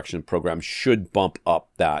correction program should bump up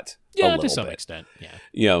that a little to some bit. extent.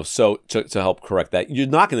 Yeah. So to help correct that, you're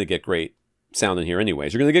not going to get great sound in here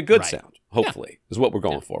anyways. You're going to get good sound. Hopefully, is what we're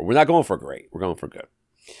going for. We're not going for great. We're going for good.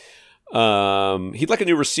 He'd like a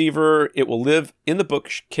new receiver. It will live in the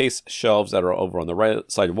bookcase shelves that are over on the right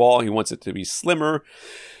side wall. He wants it to be slimmer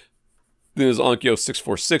than his Onkyo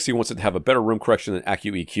 646. He wants it to have a better room correction than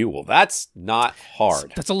AccuEQ. Well, that's not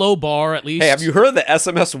hard. That's a low bar, at least. Hey, have you heard of the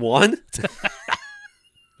SMS1?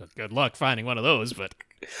 Good luck finding one of those, but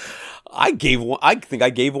I think I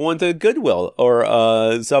gave one to Goodwill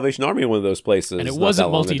or Salvation Army, one of those places. And it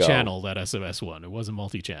wasn't multi-channel, that SMS1. It wasn't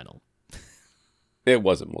multi-channel. It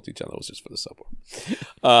wasn't multi-channel. It was just for the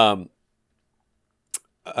subwoofer.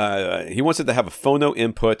 He wants it to have a phono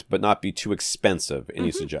input, but not be too expensive. And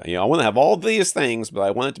he suggests, I want to have all these things, but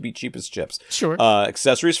I want it to be cheap as chips. Sure.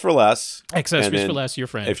 Accessories for less. Accessories for less, your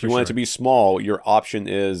friend. If you want it to be small, your option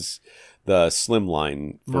is the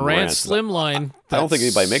Slimline. Rant Slimline. I don't think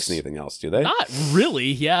anybody makes anything else, do they? Not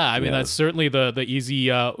really. Yeah, I mean, that's certainly the easy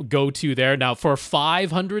go-to there. Now, for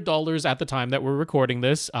 $500 at the time that we're recording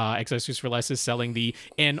this, Accessories for Less is selling the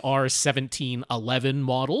NR1711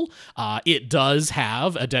 model. It does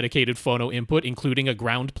have a dedicated phono input, including a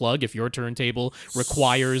ground plug if your turntable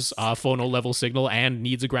requires a phono level signal and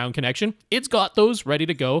needs a ground connection. It's got those ready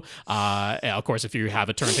to go. Of course, if you have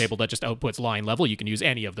a turntable that just outputs line level, you can use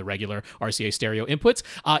any of the regular RCA stereo inputs.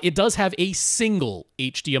 It does have a single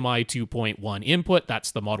HDMI 2.1 input. That's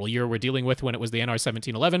the model year we're dealing with when it was the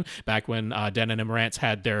NR1711, back when Dane and M&K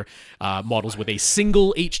had their models with a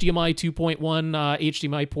single HDMI 2.1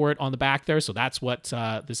 HDMI port on the back there. So that's what the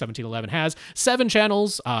 1711 has. 7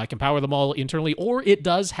 channels, can power them all internally, or it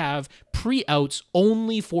does have pre-outs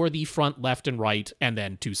only for the front, left, and right, and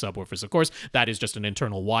then 2 subwoofers. Of course, that is just an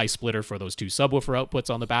internal Y splitter for those 2 subwoofer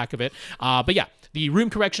outputs on the back of it. But yeah, the room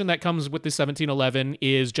correction that comes with the 1711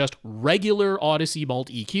 is just regular Odyssey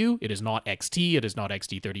Multi-EQ. It is not XT, it is not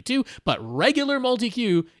XT32, but regular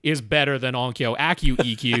Multi-EQ is better than Onkyo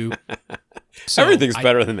AccuEQ. So everything's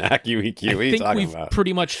better than AccuEQ. What are you talking about? We've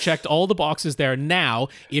pretty much checked all the boxes there. Now,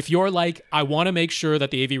 if you're like, I want to make sure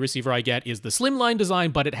that the AV receiver I get is the slimline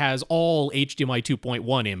design, but it has all HDMI 2.1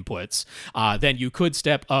 inputs, then you could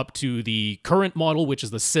step up to the current model, which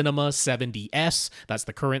is the Cinema 70S. That's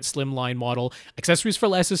the current slimline model. Accessories for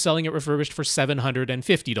Less is selling it refurbished for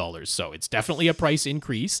 $750. So it's definitely a price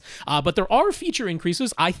increase. But there are feature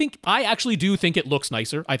increases. I actually do think it looks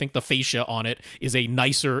nicer. I think the fascia on it is a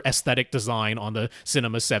nicer aesthetic design on the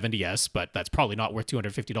Cinema 70S, but that's probably not worth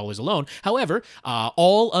 $250 alone. However,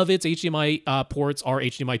 all of its HDMI ports are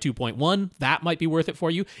HDMI 2.1. That might be worth it for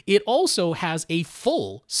you. It also has a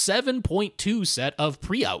full 7.2 set of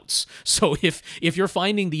pre-outs. So if you're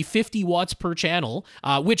finding the 50 watts per channel,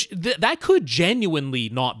 which that could genuinely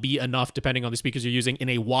not be enough depending on the speakers you're using in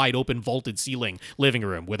a wide open vaulted ceiling living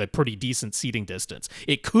room with a pretty decent seating distance.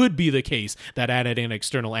 It could be the case that adding an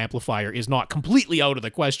external amplifier is not completely out of the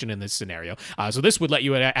question in this scenario. So this would let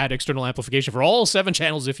you add external amplification for all 7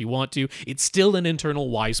 channels if you want to. It's still an internal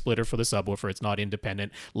Y splitter for the subwoofer. It's not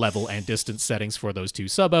independent level and distance settings for those 2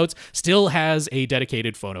 subouts. Still has a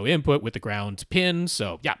dedicated phono input with the ground pin.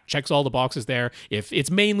 So yeah, checks all the boxes there. If it's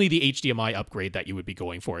mainly the HDMI upgrade that you would be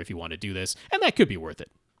going for if you want to do this, and that could be worth it.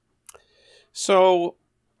 So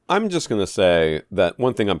I'm just going to say that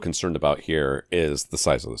one thing I'm concerned about here is the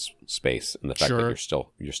size of this space and the fact that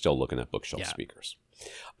you're still looking at bookshelf speakers.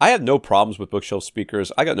 I have no problems with bookshelf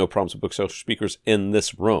speakers. I got no problems with bookshelf speakers in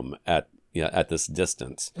this room at this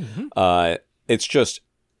distance. It's just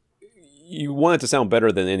you want it to sound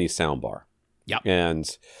better than any soundbar. Yeah,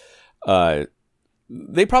 and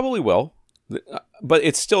they probably will, but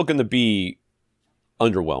it's still going to be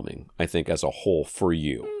underwhelming, I think, as a whole for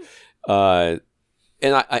you.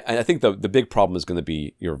 And I think the big problem is going to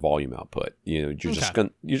be your volume output. You're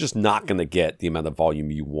just not going to get the amount of volume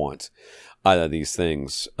you want out of these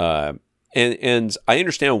things. and I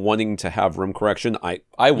understand wanting to have room correction.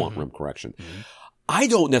 I want room correction. I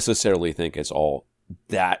don't necessarily think it's all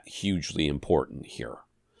that hugely important here.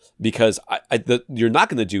 Because you're not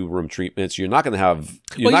going to do room treatments. You're not going to have...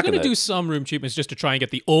 You're going to do some room treatments just to try and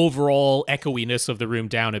get the overall echoiness of the room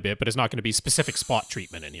down a bit, but it's not going to be specific spot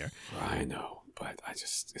treatment in here. I know, but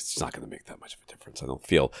it's not going to make that much of a difference, I don't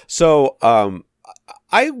feel. So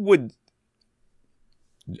I would,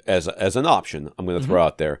 as an option, I'm going to throw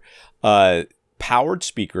out there, powered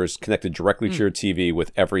speakers connected directly to your TV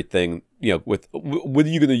with everything, what are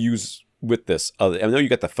you going to use with this? I know you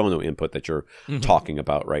got the phono input that you're talking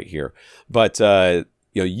about right here, but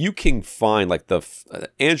you can find like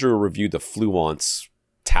Andrew reviewed the Fluence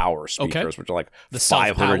Tower speakers, which are like the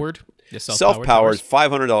self-powered, self-powered,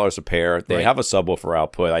 $500 a pair. They have a subwoofer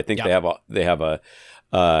output. I think they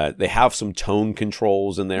have some tone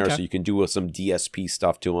controls in there, so you can do some DSP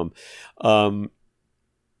stuff to them.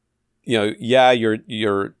 They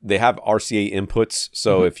have RCA inputs,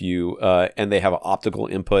 so if you and they have an optical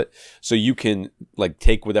input, so you can like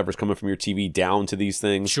take whatever's coming from your TV down to these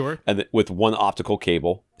things, and with one optical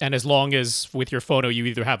cable. And as long as with your phono, you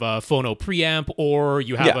either have a phono preamp or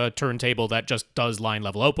you have a turntable that just does line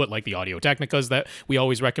level output, like the Audio Technicas that we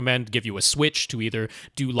always recommend, give you a switch to either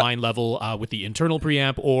do line level with the internal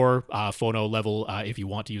preamp or phono level if you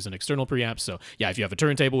want to use an external preamp. So yeah, if you have a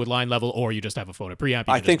turntable with line level or you just have a phono preamp,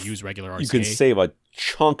 you can just use regular RCA. You can save a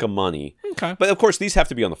chunk of money. Okay. But of course, these have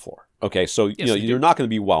to be on the floor. Okay, so you're not going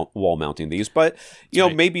to be wall mounting these, but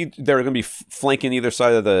maybe they're going to be flanking either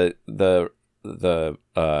side of the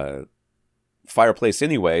fireplace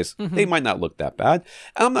anyways. They might not look that bad.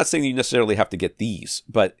 And I'm not saying you necessarily have to get these,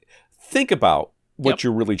 but think about what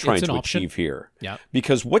you're really trying to achieve here.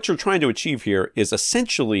 Because what you're trying to achieve here is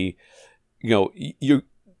essentially, you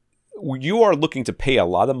are looking to pay a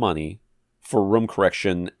lot of money for room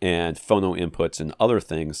correction and phono inputs and other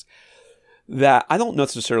things that I don't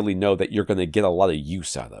necessarily know that you're going to get a lot of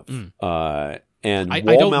use out of. And I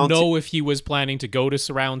don't know if he was planning to go to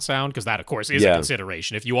surround sound, because that, of course, is a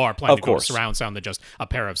consideration. If you are planning to go to surround sound, then just a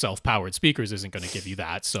pair of self-powered speakers isn't going to give you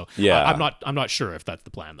that. So I'm not sure if that's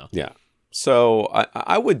the plan, though. Yeah. So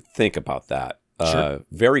I would think about that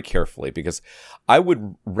very carefully, because I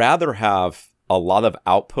would rather have a lot of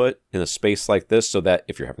output in a space like this, so that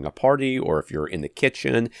if you're having a party or if you're in the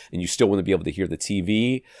kitchen and you still want to be able to hear the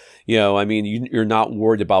TV, you're not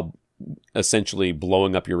worried about essentially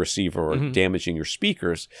blowing up your receiver or damaging your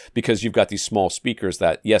speakers, because you've got these small speakers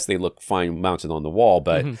that, yes, they look fine mounted on the wall,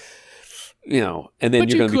 but and then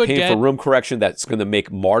you're going to be paying for room correction that's going to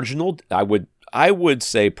make marginal, I would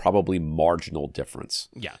say probably marginal difference.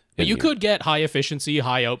 Yeah. But you could get high efficiency,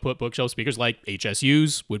 high output bookshelf speakers like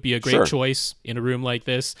HSUs would be a great choice in a room like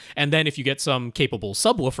this. And then if you get some capable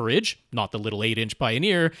subwooferage, not the little 8-inch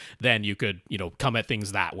Pioneer, then you could, come at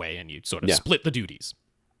things that way and you sort of split the duties.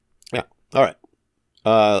 Yeah. All right.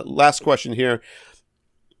 Last question here.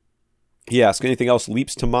 He asked, anything else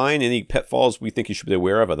leaps to mind? Any pitfalls we think you should be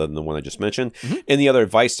aware of other than the one I just mentioned? Any other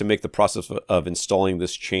advice to make the process of installing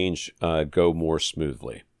this change go more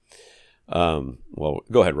smoothly? Well,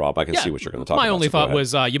 go ahead, Rob. I can see what you're going to talk about. My only thought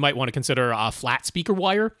was you might want to consider a flat speaker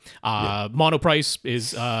wire. Monoprice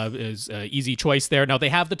is easy choice there. Now, they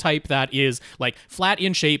have the type that is like flat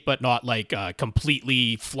in shape, but not like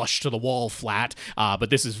completely flush to the wall flat. But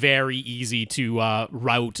this is very easy to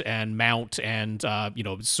route and mount and,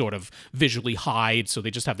 sort of visually hide. So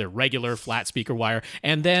they just have their regular flat speaker wire.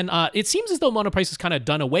 And then it seems as though Monoprice has kind of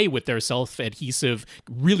done away with their self-adhesive,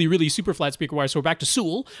 really, really super flat speaker wire. So we're back to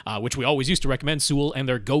Sewell, which we always used to recommend, Sewell and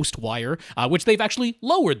their Ghost wire, which they've actually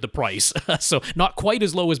lowered the price. So not quite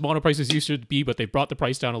as low as Monoprices used to be, but they've brought the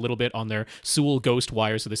price down a little bit on their Sewell Ghost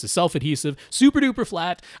wire. So this is self-adhesive, super duper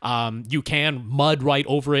flat. You can mud right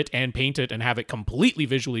over it and paint it and have it completely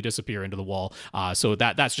visually disappear into the wall. So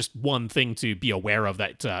that's just one thing to be aware of,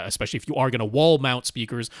 that especially if you are going to wall mount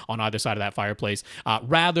speakers on either side of that fireplace,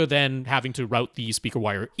 rather than having to route the speaker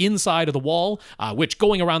wire inside of the wall, which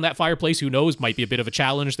going around that fireplace, who knows, might be a bit of a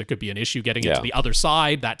challenge. There could be an issue getting it to the other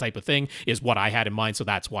side, that type of thing is what I had in mind. So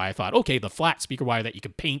that's why I thought, okay, the flat speaker wire that you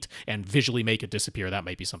could paint and visually make it disappear, that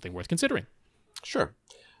might be something worth considering. Sure.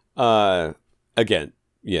 Again,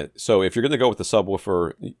 so if you're going to go with the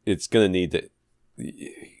subwoofer, it's going to need to,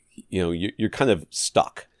 you're kind of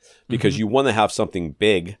stuck, because you want to have something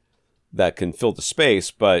big that can fill the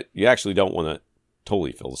space, but you actually don't want to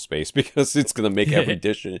totally fill the space because it's going to make every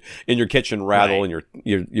dish in your kitchen rattle and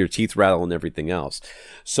your teeth rattle and everything else.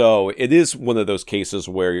 So it is one of those cases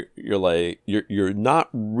where you're like you're not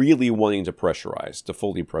really wanting to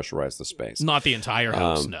fully pressurize the space. Not the entire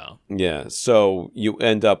house, no. Yeah. So you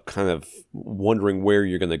end up kind of wondering where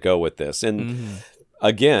you're going to go with this. And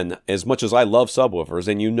again, as much as I love subwoofers,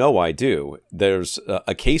 and I do, there's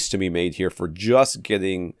a case to be made here for just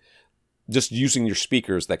using your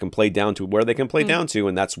speakers that can play down to where they can play down to,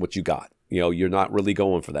 and that's what you got. You're not really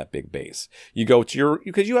going for that big bass. You go to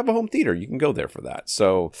because you have a home theater, you can go there for that.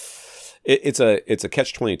 So it's a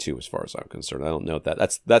catch-22 as far as I'm concerned. I don't know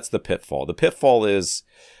that. That's the pitfall. The pitfall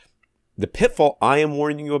I am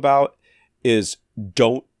warning you about is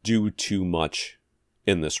don't do too much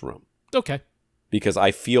in this room. Okay. Because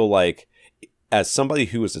I feel like as somebody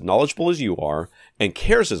who is as knowledgeable as you are and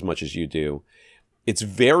cares as much as you do, it's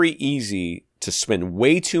very easy to spend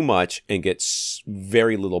way too much and get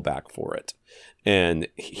very little back for it. And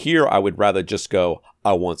here I would rather just go,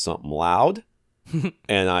 I want something loud.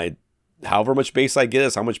 And however much bass I get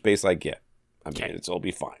is how much bass I get. I mean, it'll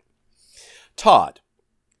be fine. Todd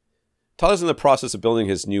is in the process of building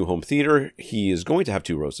his new home theater. He is going to have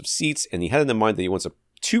 2 rows of seats, and he had in mind that he wants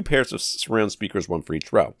 2 pairs of surround speakers, 1 for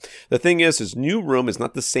each row. The thing is, his new room is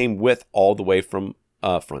not the same width all the way from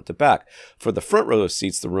front to back. For the front row of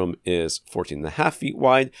seats, the room is 14.5 feet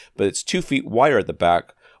wide, but it's 2 feet wider at the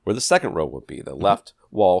back where the second row would be. The left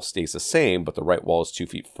wall stays the same, but the right wall is 2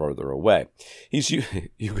 feet further away.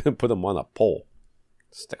 You're going to put him on a pole.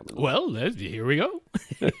 Well, here we go.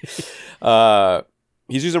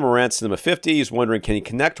 He's using a Rant Cinema 50. He's wondering, can he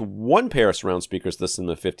connect 1 pair of surround speakers to the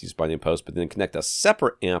Cinema 50's binding post, but then connect a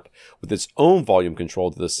separate amp with its own volume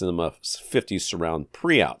control to the Cinema 50's surround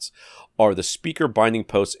pre-outs? Are the speaker binding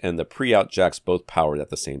posts and the pre-out jacks both powered at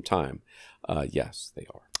the same time? Yes, they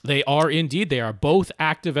are. They are indeed. They are both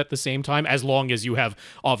active at the same time, as long as you have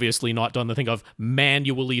obviously not done the thing of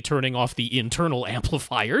manually turning off the internal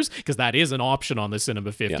amplifiers, because that is an option on the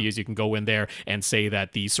Cinema 50, as you can go in there and say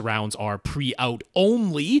that the surrounds are pre-out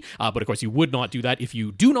only. But of course, you would not do that. If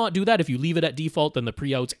you do not do that, if you leave it at default, then the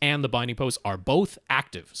pre-outs and the binding posts are both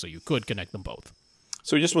active, so you could connect them both.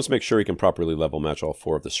 So he just wants to make sure he can properly level match all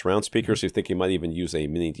 4 of the surround speakers. So you think he might even use a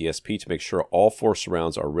mini DSP to make sure all 4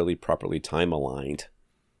 surrounds are really properly time aligned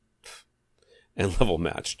and level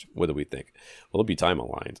matched. What do we think? Well, it'll be time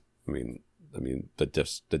aligned. I mean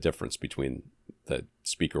the difference between the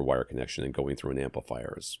speaker wire connection and going through an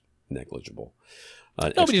amplifier is negligible.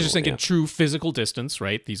 Nobody's just thinking true physical distance,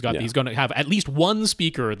 right? He's going to have at least 1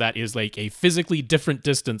 speaker that is like a physically different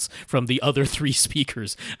distance from the other 3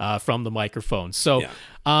 speakers from the microphone. So,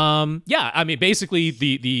 I mean, basically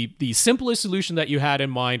the simplest solution that you had in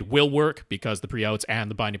mind will work because the pre-outs and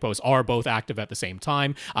the binding posts are both active at the same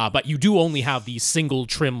time. But you do only have the single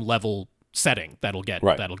trim level setting that'll get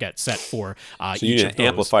set for so you need an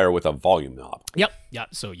amplifier with a volume knob. Yep.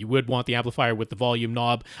 So you would want the amplifier with the volume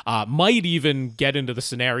knob. Might even get into the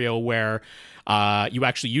scenario where you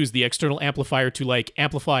actually use the external amplifier to like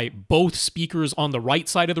amplify both speakers on the right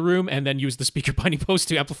side of the room, and then use the speaker binding post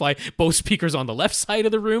to amplify both speakers on the left side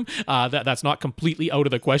of the room. That's not completely out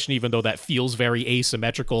of the question, even though that feels very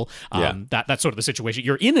asymmetrical. That's sort of the situation.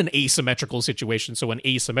 You're in an asymmetrical situation, so an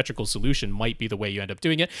asymmetrical solution might be the way you end up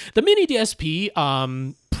doing it. The mini DSP,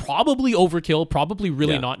 probably overkill, probably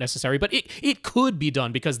really not necessary, but it could be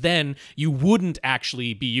done, because then you wouldn't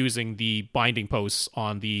actually be using the binding posts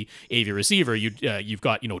on the AV receiver. You've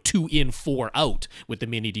got 2 in 4 out with the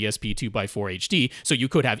mini DSP 2x4 HD, so you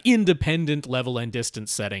could have independent level and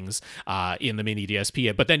distance settings in the mini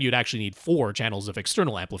DSP, but then you'd actually need 4 channels of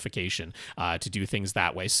external amplification to do things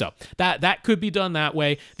that way. So that could be done that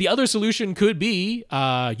way. The other solution could be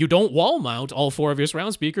you don't wall mount all 4 of your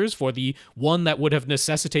surround speakers. For the one that would have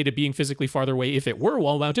necessitated being physically farther away if it were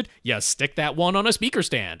wall mounted, you stick that one on a speaker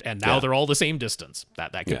stand, and now they're all the same distance.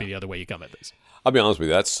 That could be the other way you come at this. I'll be honest with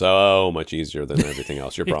you, that's so much easier than everything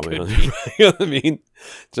else you're probably on. You know what I mean?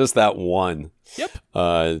 Just that one. Yep.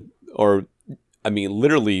 Or, I mean,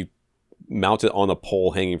 literally mount it on a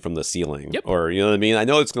pole hanging from the ceiling. Yep. Or, you know what I mean? I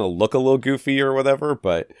know it's going to look a little goofy or whatever,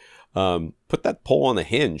 but put that pole on a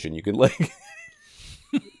hinge and you can like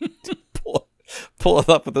pull it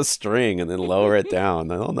up with a string and then lower it down.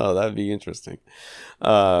 I don't know. That'd be interesting.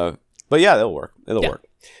 But yeah, it'll work. It'll work.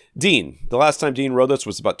 Dean, the last time Dean wrote this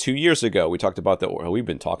was about 2 years ago. We talked about that. Well, we've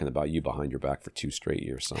been talking about you behind your back for 2 straight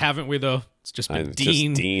years. So. Haven't we, though? It's just been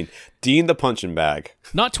Dean. Dean the punching bag.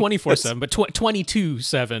 Not 24/7, but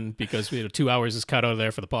 22/7, because 2 hours is cut out of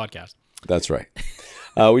there for the podcast. That's right.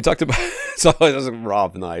 We talked about, so it wasn't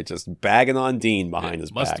Rob and I just bagging on Dean behind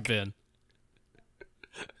his back. Must have been.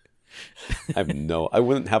 I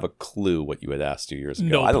wouldn't have a clue what you had asked 2 years ago.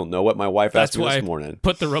 Nope. I don't know what my wife asked me That's this why morning.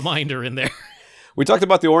 put the reminder in there. We talked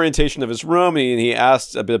about the orientation of his room, and he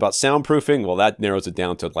asked a bit about soundproofing. Well, that narrows it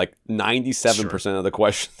down to like 97% of the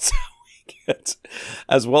questions we get,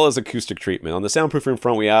 as well as acoustic treatment. On the soundproofing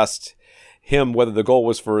front, we asked him whether the goal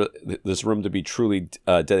was for this room to be truly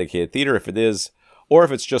dedicated theater, if it is, or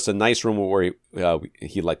if it's just a nice room where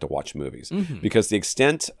he'd like to watch movies. Because the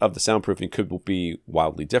extent of the soundproofing could be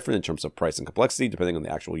wildly different in terms of price and complexity, depending on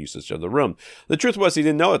the actual usage of the room. The truth was he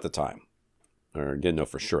didn't know at the time. Or didn't know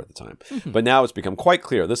for sure at the time. But now it's become quite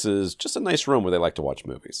clear this is just a nice room where they like to watch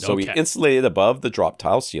movies. So he insulated above the drop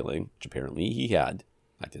tile ceiling, which apparently he had.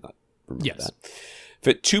 I did not remember that.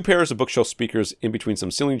 Fit 2 pairs of bookshelf speakers in between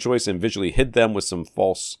some ceiling joists and visually hid them with some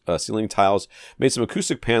false ceiling tiles. Made some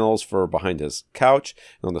acoustic panels for behind his couch.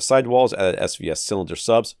 And on the side walls, added SVS cylinder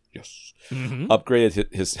subs. Yes.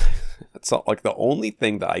 Upgraded his it's like the only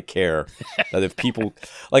thing that I care that if people...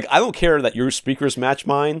 Like, I don't care that your speakers match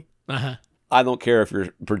mine. I don't care if your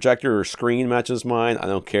projector or screen matches mine. I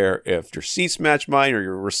don't care if your seats match mine or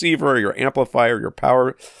your receiver or your amplifier, your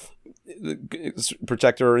power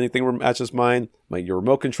protector or anything matches mine. Your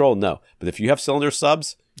remote control, no. But if you have cylinder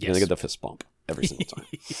subs, you're going to get the fist bump every single time.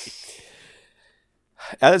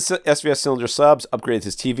 Added SVS cylinder subs, upgraded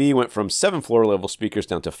his TV, went from 7 floor level speakers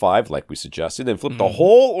down to 5, like we suggested, and flipped the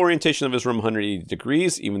whole orientation of his room 180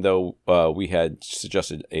 degrees, even though we had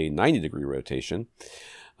suggested a 90-degree rotation.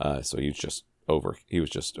 So he was just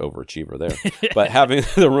overachiever there. But having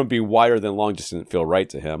the room be wider than long just didn't feel right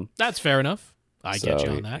to him. That's fair enough. I get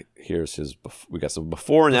you on that. Here's we got some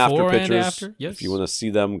before and after pictures. After, yes. If you want to see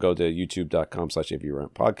them, go to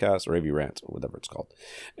youtube.com/AVRant podcast or AVRant or whatever it's called.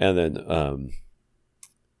 And then,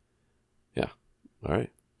 yeah. All right.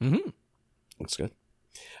 Looks good.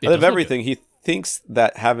 Out of everything, he thinks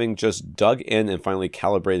that having just dug in and finally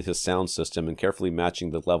calibrated his sound system and carefully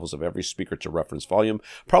matching the levels of every speaker to reference volume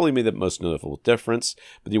probably made the most notable difference.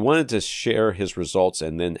 But he wanted to share his results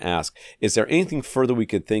and then ask, is there anything further we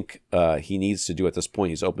could think he needs to do at this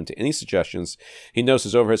point? He's open to any suggestions. He knows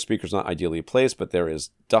his overhead speaker is not ideally placed, but there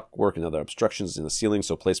is ductwork and other obstructions in the ceiling,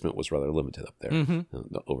 so placement was rather limited up there.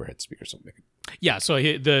 The overhead speakers don't make it. Yeah, so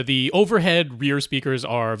the overhead rear speakers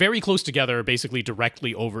are very close together, basically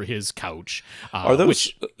directly over his couch. Are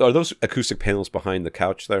those acoustic panels behind the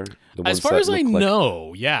couch there? The as far as I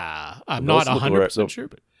know, yeah. I'm not 100% sure.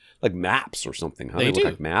 But like maps or something. Huh? They look do.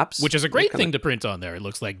 like maps. Which is a great thing to print on there. It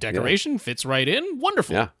looks like decoration, fits right in.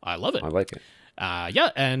 Wonderful. Yeah. I love it. I like it. I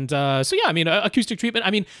mean, acoustic treatment,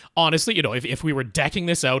 I mean, honestly, if we were decking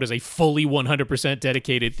this out as a fully 100%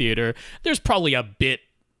 dedicated theater, there's probably a bit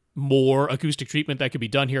more acoustic treatment that could be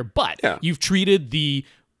done here, but you've treated the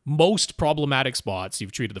most problematic spots.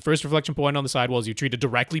 You've treated the first reflection point on the sidewalls. You've treated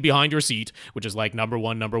directly behind your seat, which is like number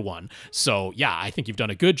one. So yeah, I think you've done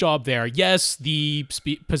a good job there. Yes, the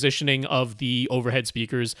positioning of the overhead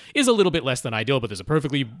speakers is a little bit less than ideal, but there's a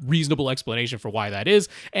perfectly reasonable explanation for why that is.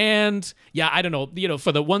 And yeah, I don't know,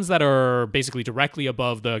 for the ones that are basically directly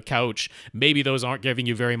above the couch, maybe those aren't giving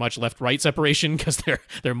you very much left-right separation because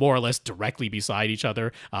they're more or less directly beside each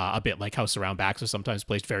other, a bit like how surround backs are sometimes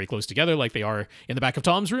placed very close together, like they are in the back of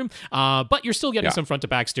Tom's room, but you're still getting some front to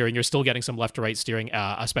back steering. You're still getting some left to right steering,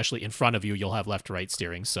 especially in front of you. You'll have left to right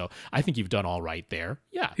steering. So I think you've done all right there.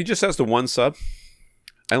 Yeah. He just has the one sub.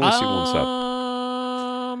 I only see one sub.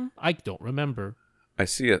 I don't remember. I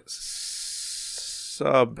see a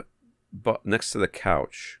sub next to the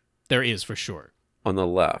couch. There is for sure on the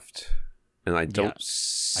left, and I don't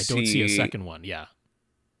see a second one. Yeah.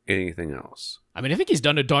 Anything else? I mean, I think he's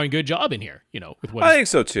done a darn good job in here, with what I think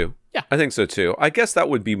so too. Yeah. I think so too. I guess that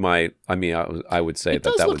would be my, I would say that would be the thing. It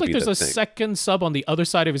does look like there's a second sub on the other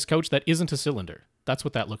side of his couch that isn't a cylinder. That's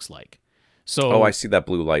what that looks like. So I see that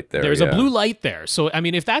blue light there. There's a blue light there. So I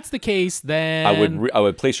mean, if that's the case, then I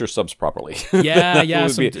would place your subs properly. Yeah,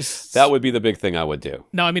 that would be the big thing I would do.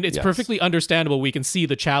 No, I mean it's perfectly understandable. We can see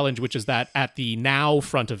the challenge, which is that at the now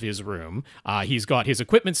front of his room, he's got his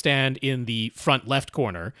equipment stand in the front left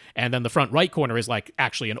corner, and then the front right corner is like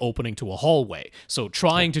actually an opening to a hallway. So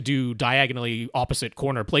trying to do diagonally opposite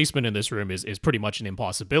corner placement in this room is pretty much an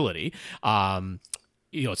impossibility.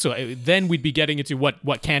 So then we'd be getting into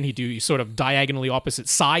what can he do? Sort of diagonally opposite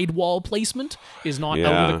side wall placement is not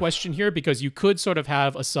out of the question here, because you could sort of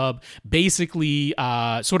have a sub basically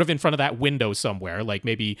sort of in front of that window somewhere, like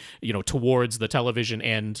maybe towards the television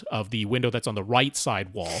end of the window that's on the right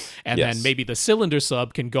side wall, and then maybe the cylinder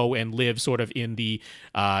sub can go and live sort of in the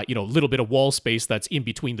little bit of wall space that's in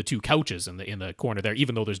between the two couches in the corner there.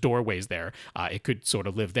 Even though there's doorways there, it could sort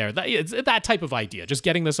of live there. It's that type of idea, just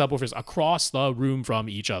getting the subwoofers across the room from from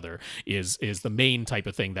each other is the main type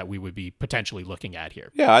of thing that we would be potentially looking at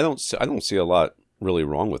here. Yeah, I don't see a lot really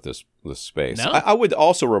wrong with this space. No? I would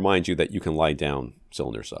also remind you that you can lie down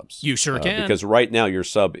cylinder subs. You sure can. Because right now your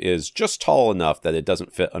sub is just tall enough that it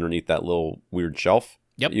doesn't fit underneath that little weird shelf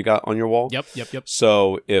that you got on your wall. Yep.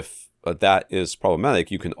 So if that is problematic,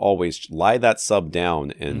 you can always lie that sub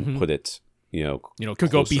down and put it,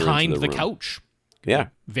 could go behind the couch. Yeah.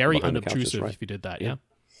 Very unobtrusive if you did that. Yeah.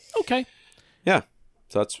 Okay. Yeah.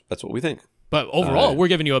 So that's what we think. But overall, we're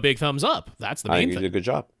giving you a big thumbs up. That's the main thing. You did a good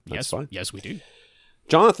job. That's fine. Yes, we do.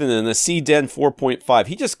 Jonathan in the CDEN 4.5,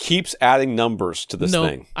 he just keeps adding numbers to this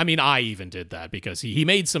thing. I mean, I even did that because he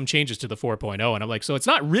made some changes to the 4.0, and I'm like, so it's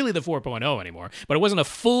not really the 4.0 anymore, but it wasn't a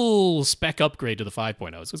full spec upgrade to the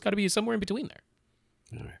 5.0, so it's got to be somewhere in between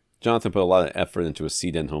there. All right. Jonathan put a lot of effort into a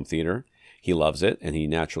CDEN home theater. He loves it, and he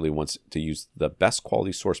naturally wants to use the best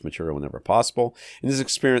quality source material whenever possible. In his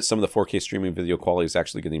experience, some of the 4K streaming video quality is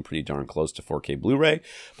actually getting pretty darn close to 4K Blu-ray,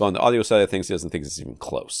 but on the audio side of things, he doesn't think it's even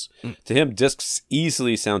close. To him, discs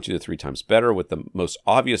easily sound 2 to 3 times better, with the most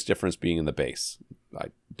obvious difference being in the bass. I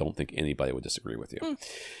don't think anybody would disagree with you.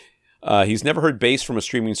 He's never heard bass from a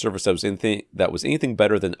streaming service that was anything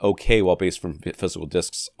better than okay, while bass from physical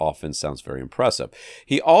discs often sounds very impressive.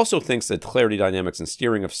 He also thinks that clarity, dynamics, and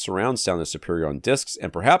steering of surround sound is superior on discs,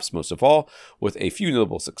 and perhaps most of all, with a few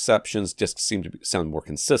notable exceptions, discs seem to sound more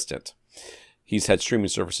consistent. He's had streaming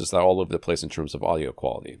services that are all over the place in terms of audio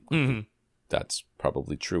quality. That's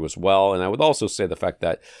probably true as well. And I would also say the fact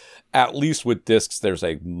that at least with discs, there's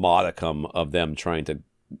a modicum of them trying to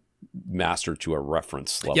master to a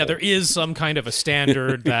reference level. Yeah, there is some kind of a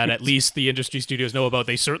standard that at least the industry studios know about.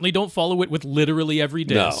 They certainly don't follow it with literally every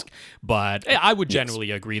disc, but I would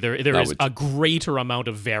generally agree. There is a greater amount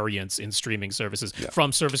of variance in streaming services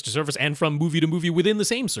from service to service and from movie to movie within the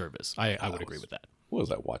same service. I would agree with that. What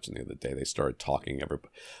was I watching the other day? They started talking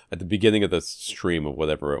at the beginning of the stream of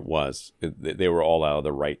whatever it was. They were all out of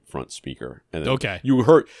the right front speaker, and then you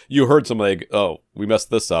heard somebody go, "Oh, we messed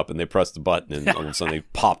this up," and they pressed the button, and all of a sudden they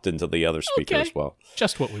popped into the other speaker as well.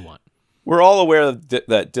 Just what we want. We're all aware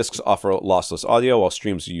that discs offer lossless audio while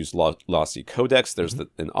streams use lossy codecs. There's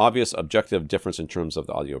an obvious objective difference in terms of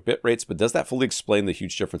the audio bit rates, but does that fully explain the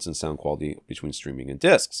huge difference in sound quality between streaming and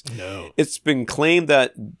discs? No. It's been claimed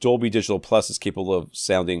that Dolby Digital Plus is capable of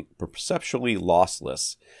sounding perceptually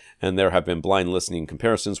lossless, and there have been blind listening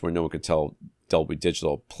comparisons where no one could tell Dolby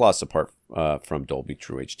Digital Plus apart from Dolby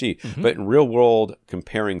True HD. But in real world,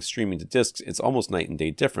 comparing streaming to discs, it's almost night and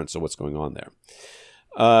day difference. So what's going on there?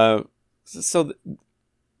 So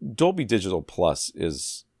Dolby Digital Plus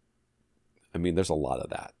is, I mean, there's a lot of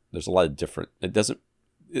that. There's a lot of different,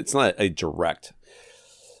 it's not a direct,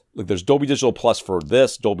 like there's Dolby Digital Plus for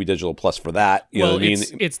this, Dolby Digital Plus for that. You know what I mean?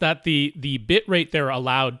 It's that the bit rate they're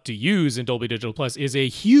allowed to use in Dolby Digital Plus is a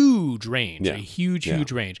huge range, a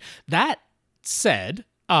huge range. That said,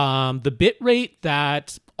 the bit rate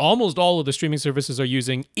that almost all of the streaming services are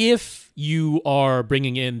using, if you are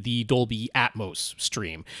bringing in the Dolby Atmos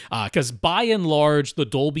stream, because by and large, the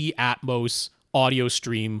Dolby Atmos audio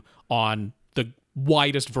stream on the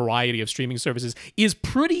widest variety of streaming services is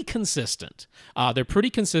pretty consistent. They're pretty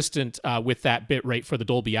consistent with that bit rate for the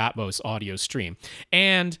Dolby Atmos audio stream.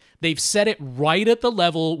 And they've set it right at the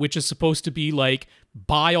level which is supposed to be like,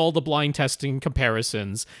 by all the blind testing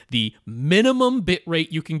comparisons, the minimum bit rate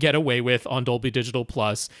you can get away with on Dolby Digital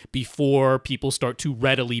Plus before people start to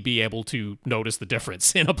readily be able to notice the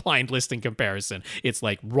difference in a blind listing comparison. It's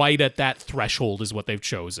like right at that threshold is what they've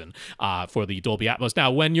chosen for the Dolby Atmos. Now,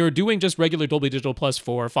 when you're doing just regular Dolby Digital Plus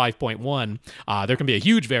for 5.1, there can be a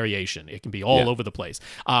huge variation. It can be all over the place.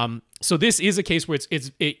 So this is a case where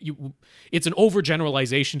it's an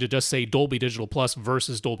overgeneralization to just say Dolby Digital Plus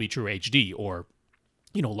versus Dolby True HD, or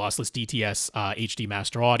lossless DTS, HD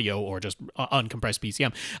Master Audio, or just uncompressed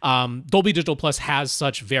PCM. Dolby Digital Plus has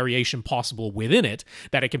such variation possible within it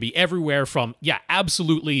that it can be everywhere from,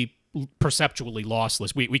 absolutely perceptually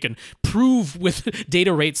lossless. We can prove with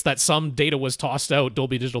data rates that some data was tossed out.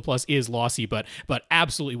 Dolby Digital Plus is lossy, but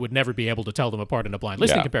absolutely would never be able to tell them apart in a blind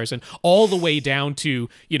listening comparison, all the way down to,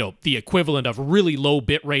 the equivalent of really low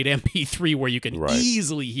bitrate MP3 where you can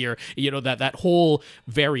easily hear, that whole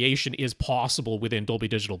variation is possible within Dolby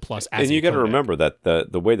Digital Plus. And you got to remember that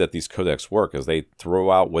the way that these codecs work is they throw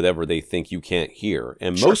out whatever they think you can't hear.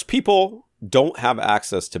 And most people don't have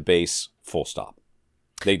access to bass full stop.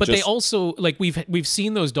 But they also, like, we've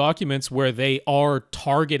seen those documents where they are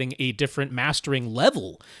targeting a different mastering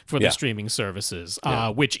level for the streaming services,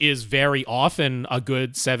 which is very often a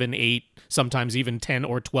good 7, 8, sometimes even 10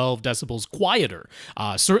 or 12 decibels quieter.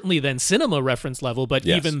 Certainly than cinema reference level, but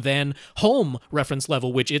even then home reference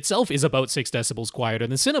level, which itself is about 6 decibels quieter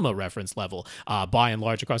than cinema reference level, by and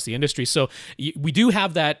large across the industry. So we do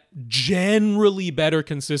have that generally better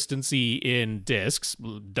consistency in discs.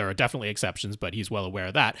 There are definitely exceptions, but he's well aware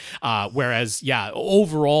of that. Whereas,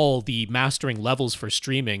 overall, the mastering levels for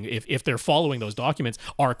streaming, if they're following those documents,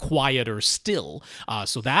 are quieter still.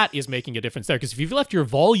 So that is making a difference there. Because if you've left your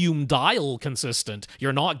volume dial consistent,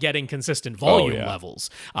 you're not getting consistent volume levels.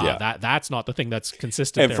 That's not the thing that's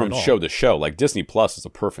consistent. And from show to show, like Disney Plus is a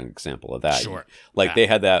perfect example of that. Sure. Like they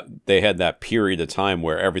had that period of time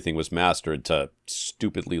where everything was mastered to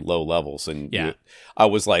stupidly low levels, and I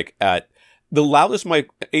was like at the loudest my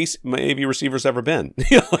AV receiver's ever been.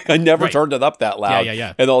 Like I never turned it up that loud.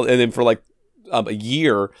 And then for like a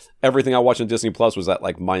year, everything I watched on Disney Plus was at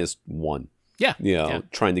like -1.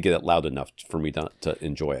 Trying to get it loud enough for me to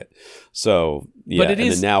enjoy it. So but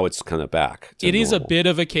then now it's kind of back. It is a bit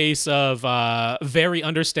of a case of very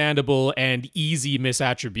understandable and easy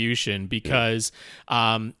misattribution because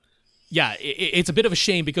it's a bit of a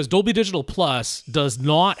shame because Dolby Digital Plus does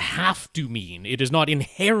not have to mean, it does not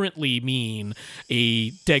inherently mean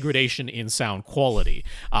a degradation in sound quality.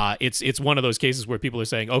 It's one of those cases where people are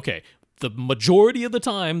saying, okay, the majority of the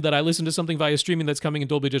time that I listen to something via streaming that's coming in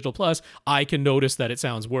Dolby Digital Plus, I can notice that it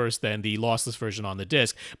sounds worse than the lossless version on the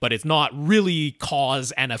disc, but it's not really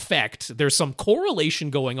cause and effect. There's some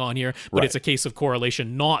correlation going on here, but it's a case of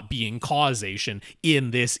correlation not being causation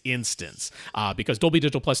in this instance, because Dolby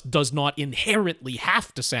Digital Plus does not inherently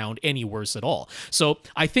have to sound any worse at all. So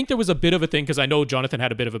I think there was a bit of a thing, because I know Jonathan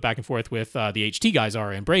had a bit of a back and forth with the HT guys,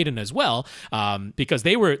 Ara and Braden as well, because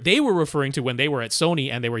they were referring to when they were at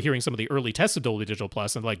Sony and they were hearing some of the early tests of Dolby Digital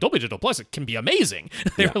Plus, and like, Dolby Digital Plus, it can be amazing.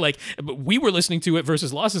 They were like, we were listening to it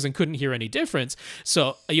versus losses and couldn't hear any difference.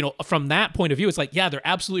 So, from that point of view, it's like, yeah, they're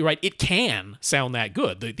absolutely right. It can sound that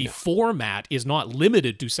good. The format is not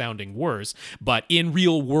limited to sounding worse, but in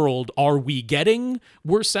real world, are we getting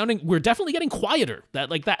worse sounding? We're definitely getting quieter.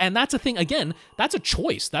 And that's a thing, again, that's a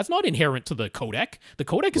choice. That's not inherent to the codec. The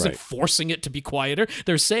codec isn't forcing it to be quieter.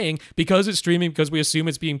 They're saying, because it's streaming, because we assume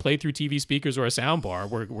it's being played through TV speakers or a soundbar,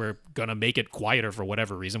 we're gonna make it quieter for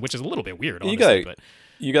whatever reason, which is a little bit weird, honestly.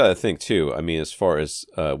 You gotta think too. I mean, as far as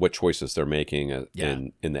what choices they're making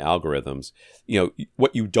in the algorithms,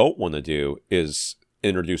 what you don't want to do is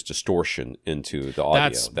introduce distortion into the audio.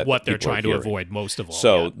 That's what they're trying to avoid most of all.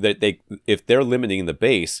 So that if they're limiting the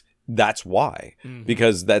bass, that's why,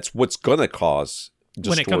 because that's what's gonna cause distortion.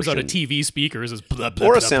 When it comes out of TV speakers, is blah, blah,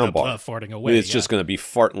 or a blah, soundbar blah, blah, farting away. It's just going to be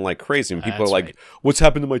farting like crazy, and people are like, "What's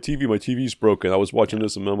happened to my TV? My TV's broken. I was watching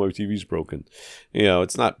this, and now my TV's broken."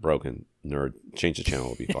 It's not broken. Nerd, change the channel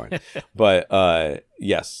will be fine. But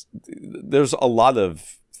yes, there's a lot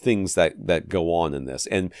of things that go on in this,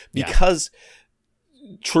 and because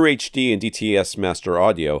True HD and DTS Master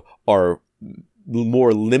Audio are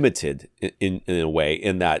more limited in a way,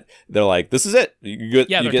 in that they're like, this is it. You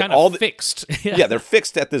get kind all of fixed. They're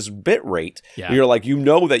fixed at this bit rate. You're like,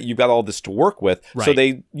 that you've got all this to work with, so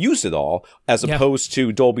they use it all, as opposed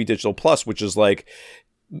to Dolby Digital Plus, which is like,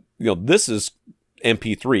 this is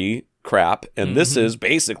MP3 crap, and this is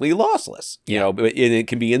basically lossless. And it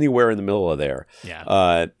can be anywhere in the middle of there.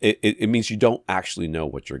 It means you don't actually know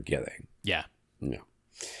what you're getting.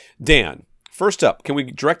 Dan, first up, can we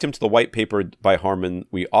direct him to the white paper by Harman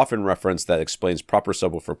we often reference that explains proper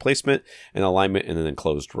subwoofer placement and alignment in an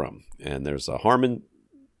enclosed room? And there's a Harman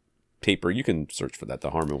paper. You can search for that,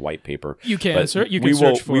 the Harman white paper. You can, sir. You can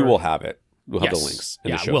search for... We will have it. We'll have the links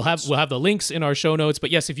in the show notes. We'll have the links in our show notes.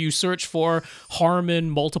 But yes, if you search for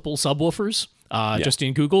Harman multiple subwoofers, just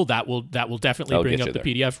in Google, that will definitely bring up the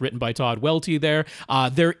PDF written by Todd Welty there.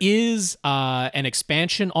 There is an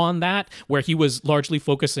expansion on that where he was largely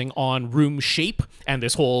focusing on room shape and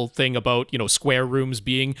this whole thing about, square rooms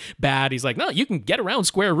being bad. He's like, no, you can get around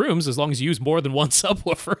square rooms as long as you use more than one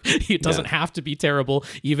subwoofer. It doesn't have to be terrible,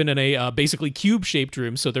 even in a basically cube-shaped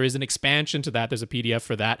room. So there is an expansion to that. There's a PDF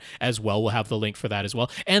for that as well. We'll have the link for that as well.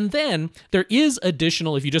 And then there is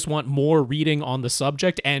additional, if you just want more reading on the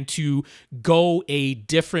subject and to go a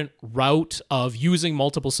different route of using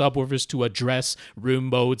multiple subwoofers to address room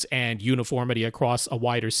modes and uniformity across a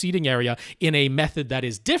wider seating area in a method that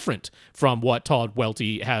is different from what Todd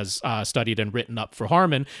Welty has studied and written up for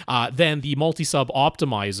Harman, then the multi-sub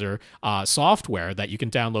optimizer software that you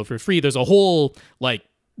can download for free. There's a whole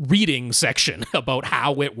reading section about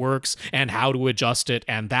how it works and how to adjust it,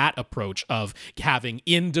 and that approach of having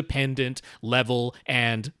independent level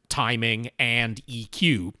and timing and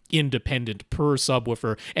EQ independent per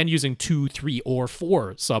subwoofer, and using 2, 3, or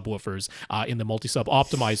 4 subwoofers in the multi-sub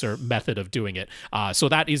optimizer method of doing it. So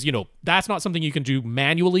that is, that's not something you can do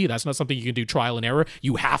manually. That's not something you can do trial and error.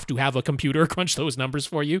 You have to have a computer crunch those numbers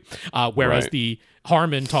for you. Whereas the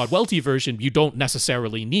Harman Todd Welty version, you don't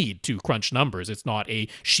necessarily need to crunch numbers. It's not a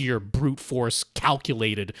sheer brute force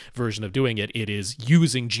calculated version of doing it. It is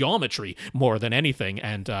using geometry more than anything,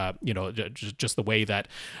 and just the way that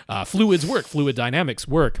fluids work, fluid dynamics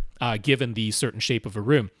work, given the certain shape of a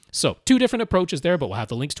room. So 2 different approaches there, but we'll have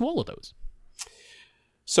the links to all of those.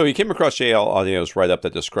 So he came across JL Audio's write-up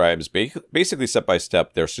that describes basically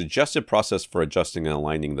step-by-step their suggested process for adjusting and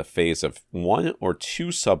aligning the phase of 1 or 2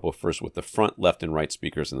 subwoofers with the front, left, and right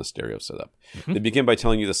speakers in the stereo setup. They begin by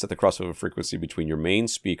telling you to set the crossover frequency between your main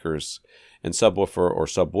speakers and subwoofer or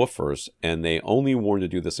subwoofers, and they only warn to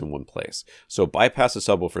do this in one place. So bypass the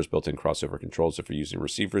subwoofer's built-in crossover controls if you're using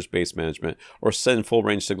receivers bass management, or send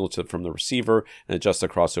full-range signal from the receiver and adjust the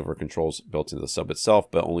crossover controls built into the sub itself,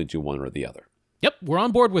 but only do one or the other. Yep, we're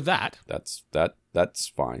on board with that. That's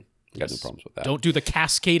fine. Got no problems with that. Don't do the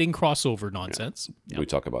cascading crossover nonsense. Yeah. Yep. We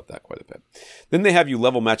talk about that quite a bit. Then they have you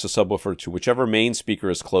level match the subwoofer to whichever main speaker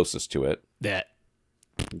is closest to it. That.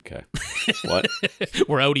 Okay. What?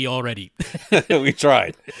 We're outie already. We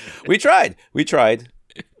tried. We tried.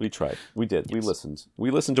 We did. Yes. We listened.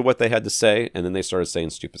 We listened to what they had to say, and then they started saying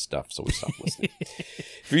stupid stuff, so we stopped listening.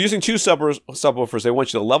 If you're using 2 subwoofers, they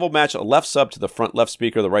want you to level match a left sub to the front left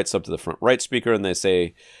speaker, the right sub to the front right speaker, and they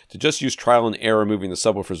say to just use trial and error, moving the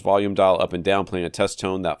subwoofer's volume dial up and down, playing a test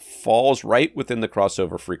tone that falls right within the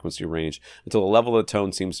crossover frequency range until the level of the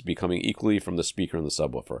tone seems to be coming equally from the speaker and the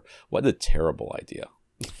subwoofer. What a terrible idea.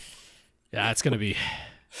 Yeah, it's going to be...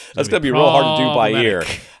 That's gonna be real hard to do by ear.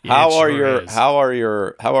 How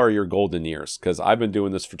are your golden ears? Because I've been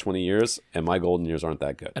doing this for 20 years, and my golden ears aren't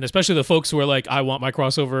that good. And especially the folks who are like, I want my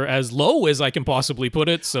crossover as low as I can possibly put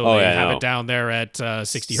it, so they have it down there at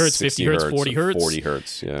 60 hertz, 50 hertz, 40 hertz. 40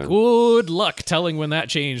 hertz, yeah. Good luck telling when that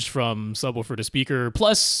changed from subwoofer to speaker.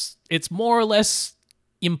 Plus, it's more or less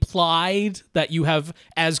implied that you have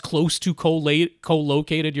as close to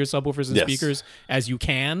co-located your subwoofers and speakers as you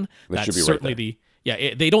can. That should be certainly right there.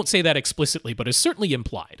 They don't say that explicitly, but it's certainly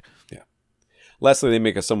implied. Yeah. Lastly, they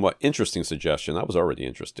make a somewhat interesting suggestion. I was already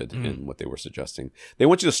interested in what they were suggesting. They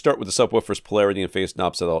want you to start with the subwoofer's polarity and phase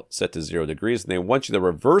knob set to 0 degrees, and they want you to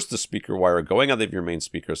reverse the speaker wire going out of your main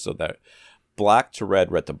speaker so that black to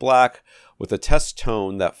red, red to black, with a test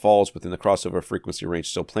tone that falls within the crossover frequency range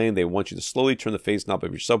still playing. They want you to slowly turn the phase knob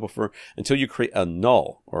of your subwoofer until you create a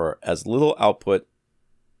null, or as little output,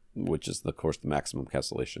 which is, of course, the maximum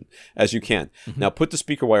cancellation, as you can. Now put the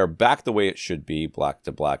speaker wire back the way it should be, black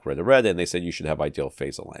to black, red to red, and they said you should have ideal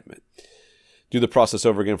phase alignment. Do the process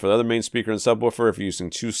over again for the other main speaker and subwoofer if you're using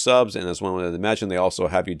 2 subs, and as one would imagine, they also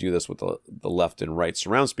have you do this with the left and right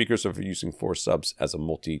surround speakers, so if you're using 4 subs as a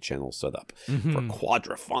multi-channel setup for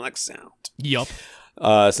quadraphonic sound. Yup.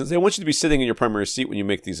 Since they want you to be sitting in your primary seat when you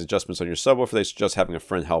make these adjustments on your subwoofer, they suggest having a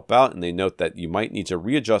friend help out, and they note that you might need to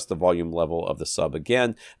readjust the volume level of the sub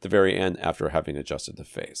again at the very end after having adjusted the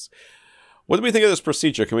phase. What do we think of this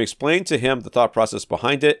procedure? Can we explain to him the thought process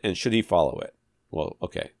behind it, and should he follow it? Well,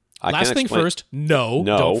 okay. Last thing first, no,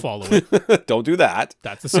 don't follow it. Don't do that.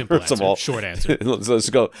 That's the simple answer. Short answer.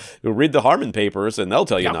 Let's go read the Harman papers, and they'll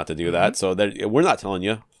tell you not to do that. So we're not telling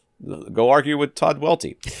you. Go argue with Todd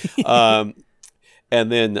Welty.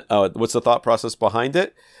 And then what's the thought process behind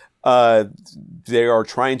it? They are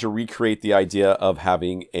trying to recreate the idea of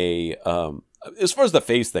having a, as far as the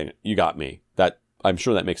phase thing, you got me. That I'm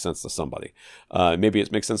sure that makes sense to somebody. Maybe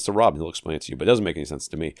it makes sense to Rob, and he'll explain it to you, but it doesn't make any sense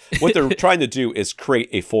to me. What they're trying to do is create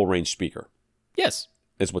a full range speaker. Yes.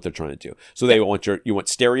 Is what they're trying to do. So they want you want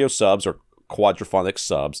stereo subs or quadraphonic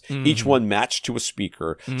subs, each one matched to a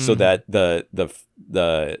speaker, so that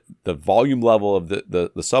the volume level of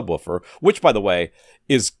the subwoofer, which by the way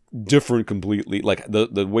is different completely, like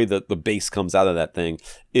the way that the bass comes out of that thing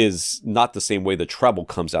is not the same way the treble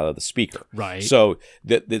comes out of the speaker. Right. So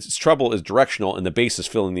this treble is directional and the bass is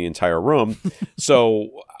filling the entire room. So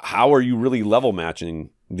how are you really level matching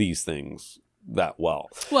these things that well?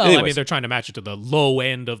 Well, anyways. I mean, they're trying to match it to the low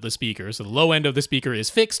end of the speaker. So the low end of the speaker is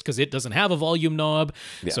fixed because it doesn't have a volume knob.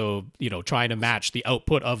 Yeah. So, trying to match the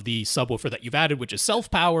output of the subwoofer that you've added, which is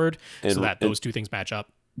self-powered, so that those two things match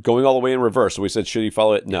up. Going all the way in reverse. So we said, should he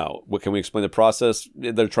follow it? No. What can we explain the process?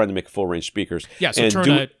 They're trying to make full range speakers. Yeah, so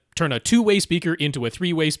turn turn a two-way speaker into a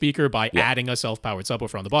three-way speaker by adding a self-powered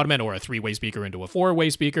subwoofer on the bottom end, or a three-way speaker into a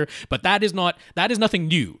four-way speaker. But that is nothing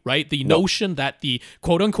new, right? The notion that the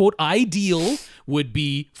quote-unquote ideal would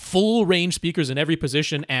be full range speakers in every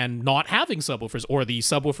position and not having subwoofers, or the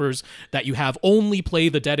subwoofers that you have only play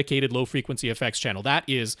the dedicated low-frequency effects channel. That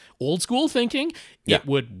is old-school thinking. It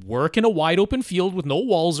would work in a wide-open field with no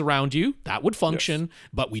walls around you. That would function.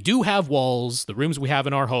 But we do have walls. The rooms we have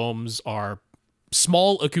in our homes are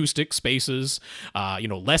small acoustic spaces,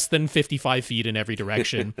 less than 55 feet in every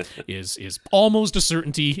direction is almost a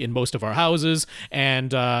certainty in most of our houses.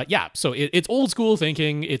 And so it's old school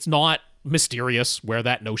thinking. It's not mysterious where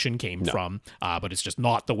that notion came from, but it's just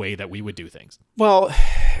not the way that we would do things. Well,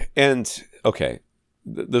 and okay,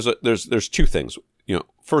 there's two things.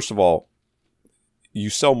 First of all, you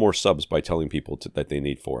sell more subs by telling people that they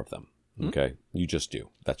need 4 of them. Okay, you just do.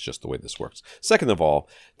 That's just the way this works. Second of all,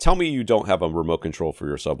 tell me you don't have a remote control for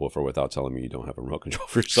your subwoofer without telling me you don't have a remote control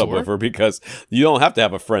for your subwoofer, because you don't have to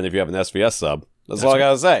have a friend if you have an SVS sub. That's all I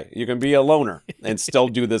gotta say. You can be a loner and still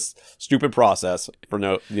do this stupid process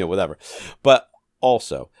for whatever. But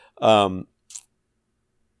also, remember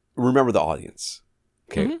the audience.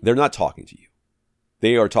 Okay, they're not talking to you.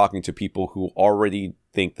 They are talking to people who already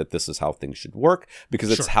think that this is how things should work,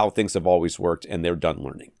 because it's how things have always worked, and they're done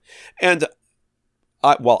learning. And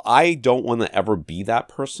while I don't want to ever be that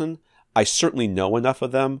person, I certainly know enough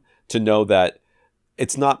of them to know that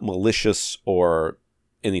it's not malicious or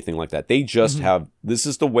anything like that. They just have, this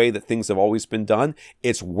is the way that things have always been done.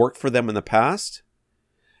 It's worked for them in the past.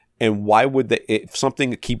 And why would they, if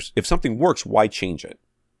something works, why change it?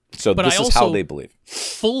 So this is how they believe.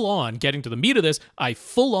 Full on, getting to the meat of this, I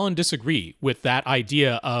full on disagree with that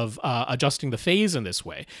idea of adjusting the phase in this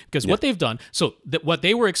way. Because what they've done, what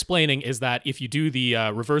they were explaining is that if you do the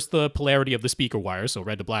reverse the polarity of the speaker wire, so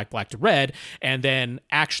red to black, black to red, and then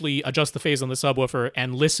actually adjust the phase on the subwoofer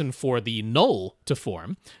and listen for the null to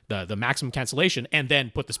form, the maximum cancellation, and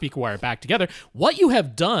then put the speaker wire back together, what you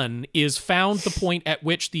have done is found the point at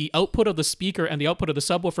which the output of the speaker and the output of the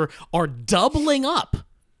subwoofer are doubling up.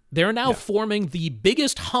 They're now forming the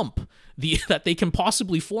biggest hump that they can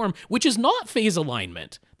possibly form, which is not phase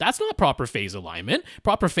alignment. That's not proper phase alignment.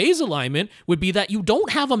 Proper phase alignment would be that you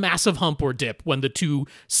don't have a massive hump or dip when the two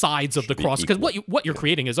sides of the cross, because what you're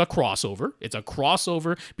creating is a crossover. It's a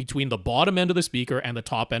crossover between the bottom end of the speaker and the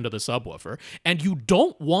top end of the subwoofer, and you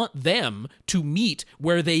don't want them to meet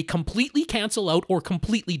where they completely cancel out or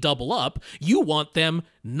completely double up. You want them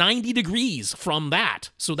 90 degrees from that,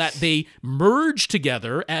 so that they merge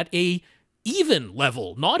together at a even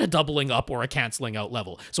level, not a doubling up or a canceling out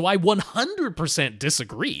level. So I 100%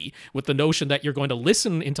 disagree with the notion that you're going to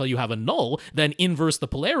listen until you have a null, then inverse the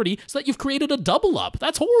polarity so that you've created a double up.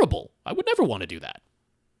 That's horrible. I would never want to do that.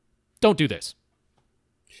 Don't do this.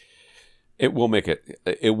 It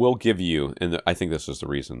will give you, and I think this is the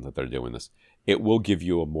reason that they're doing this, it will give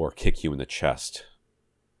you a more kick you in the chest.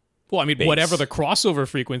 Well, I mean, whatever the crossover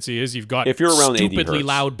frequency is, you've got if you're around stupidly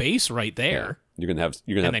loud bass right there. You're gonna have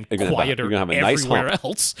a nice hump.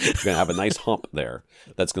 Else. You're gonna have a nice hump there.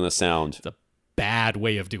 That's gonna sound. It's a bad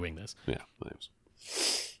way of doing this. Yeah.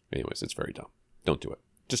 Anyways, it's very dumb. Don't do it.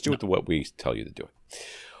 Just do it the way we tell you to do it.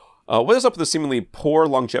 What is up with the seemingly poor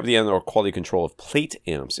longevity and or quality control of plate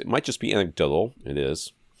amps? It might just be anecdotal. It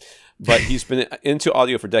is. But he's been into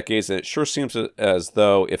audio for decades, and it sure seems as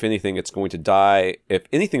though if anything is going to die in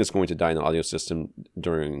an audio system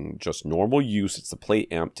during just normal use, it's the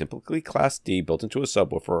plate amp, typically Class D, built into a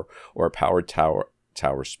subwoofer or a powered tower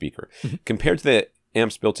speaker. Compared to the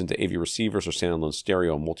amps built into AV receivers or standalone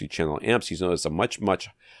stereo multi-channel amps, he's noticed a much, much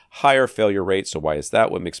higher failure rate. So why is that?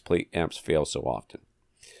 What makes plate amps fail so often?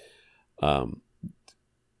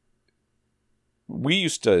 We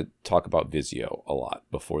used to talk about Vizio a lot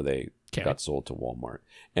before they got sold to Walmart.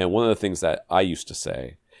 And one of the things that I used to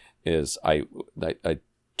say is I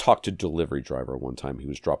talked to a delivery driver one time. He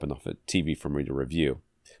was dropping off a TV for me to review.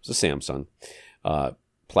 It was a Samsung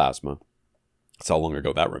Plasma. That's how long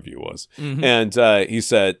ago that review was. And he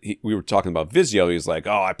said, we were talking about Vizio. He's like,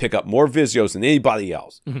 oh, I pick up more Vizios than anybody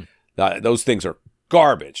else. Those things are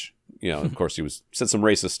garbage. Of course, he said some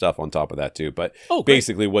racist stuff on top of that too. But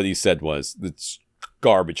basically, what he said was it's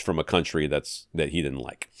garbage from a country that he didn't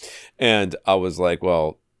like. And I was like,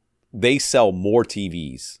 well, they sell more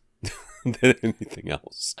TVs than anything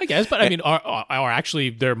else, I guess. But I mean, are actually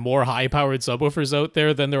there more high-powered subwoofers out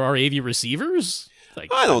there than there are AV receivers?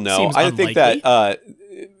 I don't know. I think that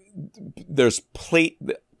there's plate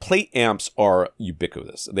amps are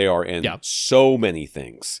ubiquitous. They are in so many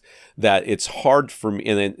things that it's hard for me.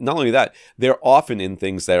 And then not only that, they're often in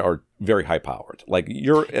things that are very high powered. Like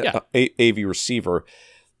your AV receiver,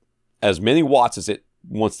 as many watts as it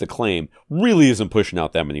wants to claim really isn't pushing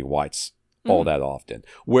out that many watts all that often.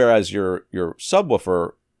 Whereas your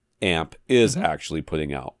subwoofer amp is actually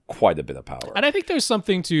putting out quite a bit of power. And I think there's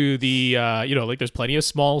something to the, like there's plenty of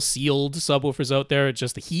small sealed subwoofers out there. It's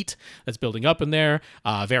just the heat that's building up in there.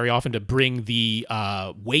 Very often to bring the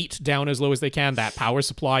weight down as low as they can, that power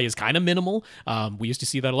supply is kind of minimal. We used to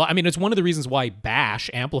see that a lot. I mean, it's one of the reasons why bash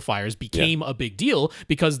amplifiers became a big deal,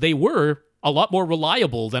 because they were a lot more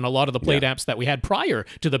reliable than a lot of the plate amps that we had prior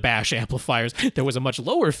to the bash amplifiers. There was a much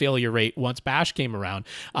lower failure rate once bash came around.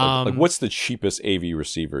 Like what's the cheapest AV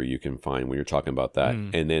receiver you can find when you're talking about that?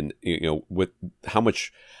 And then, with how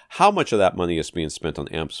much of that money is being spent on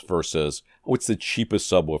amps versus what's the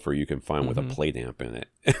cheapest subwoofer you can find with a plate amp in it?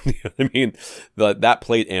 You know what I mean, that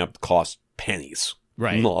plate amp costs pennies,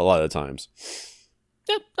 right? A lot of times.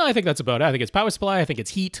 Yep, I think that's about it. I think it's power supply. I think it's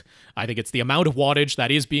heat. I think it's the amount of wattage that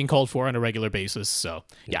is being called for on a regular basis. So,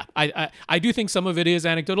 yeah, I do think some of it is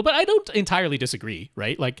anecdotal, but I don't entirely disagree,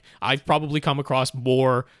 right? Like, I've probably come across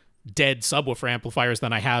more dead subwoofer amplifiers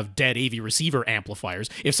than I have dead AV receiver amplifiers.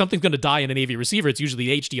 If something's going to die in an AV receiver, it's usually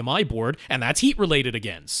the HDMI board, and that's heat related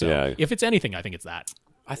again. So, if it's anything, I think it's that.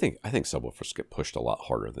 I think subwoofers get pushed a lot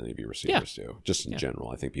harder than AV receivers do. Just in general,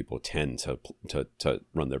 I think people tend to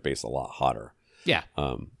run their bass a lot hotter. Yeah.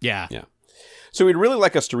 Yeah. So we'd really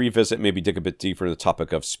like us to revisit, maybe dig a bit deeper into the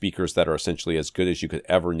topic of speakers that are essentially as good as you could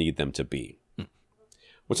ever need them to be.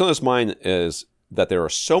 What's on this mind is that there are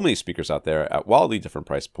so many speakers out there at wildly different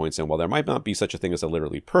price points, and while there might not be such a thing as a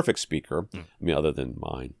literally perfect speaker, I mean, other than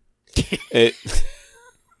mine,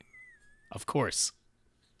 of course.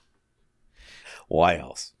 Why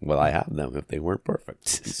else would I have them if they weren't perfect?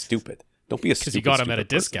 Stupid. Don't be a stupid. Because you got them at a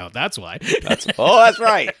person. discount. That's why. That's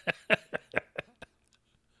right.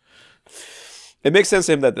 It makes sense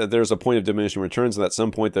to him that there's a point of diminishing returns, and at some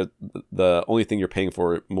point that the only thing you're paying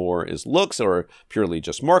for more is looks, or purely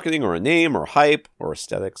just marketing, or a name, or hype, or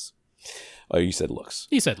aesthetics. Oh, you said looks.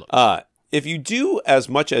 He said looks. If you do as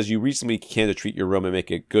much as you reasonably can to treat your room and make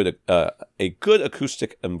it a good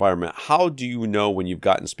acoustic environment, how do you know when you've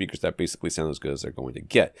gotten speakers that basically sound as good as they're going to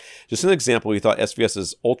get? Just an example, we thought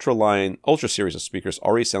SVS's Ultra series of speakers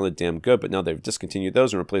already sounded damn good, but now they've discontinued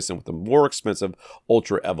those and replaced them with the more expensive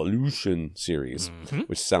Ultra Evolution series,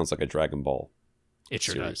 which sounds like a Dragon Ball. It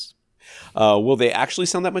sure does. Will they actually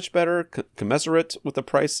sound that much better, commensurate with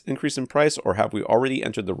the increase in price, or have we already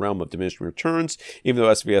entered the realm of diminishing returns, even though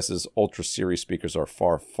SVS's Ultra Series speakers are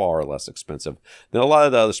far, far less expensive than a lot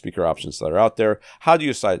of the other speaker options that are out there? How do you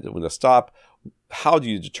decide when to stop? How do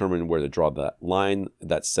you determine where to draw that line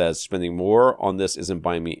that says spending more on this isn't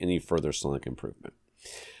buying me any further sonic improvement?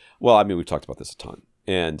 Well, I mean, we've talked about this a ton.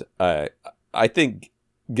 And I think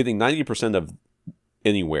getting 90% of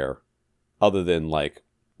anywhere other than like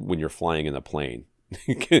when you're flying in a plane,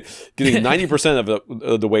 getting 90%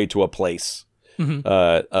 of the way to a place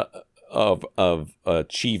of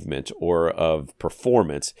achievement or of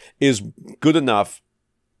performance is good enough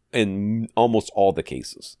in almost all the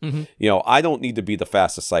cases. I don't need to be the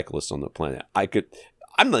fastest cyclist on the planet.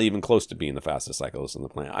 I'm not even close to being the fastest cyclist on the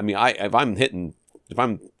planet. I mean, if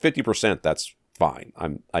I'm 50%, that's fine.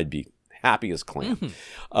 I'd be happy as clam.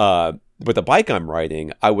 But the bike I'm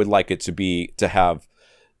riding, I would like it to have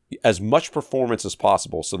as much performance as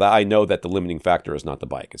possible so that I know that the limiting factor is not the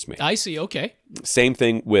bike, it's me. I see, okay. Same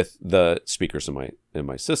thing with the speakers in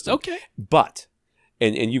my system. Okay. But,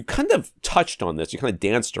 and you kind of touched on this, you kind of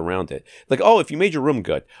danced around it. Like, oh, if you made your room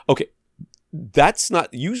good. Okay, that's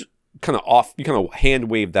not, you kind of hand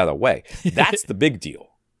wave that away. That's the big deal.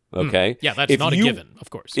 Okay. Yeah, that's not a given, of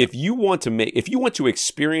course. If you want to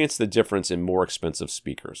experience the difference in more expensive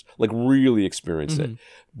speakers, like really experience it,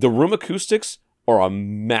 the room acoustics are a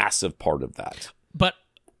massive part of that. But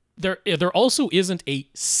there also isn't a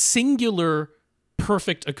singular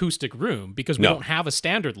perfect acoustic room because we don't have a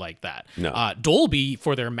standard like that. Dolby,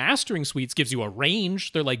 for their mastering suites, gives you a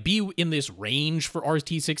range. They're like, be in this range for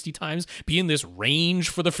RT 60 times, be in this range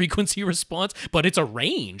for the frequency response, but it's a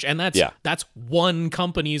range, and that's one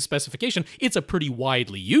company's specification. It's a pretty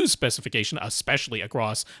widely used specification, especially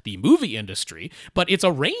across the movie industry, but it's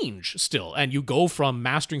a range still, and you go from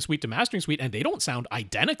mastering suite to mastering suite, and they don't sound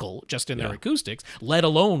identical just in their acoustics, let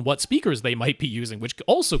alone what speakers they might be using, which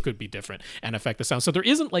also could be different and affect the sound. So there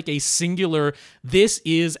isn't like a singular, this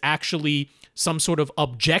is actually some sort of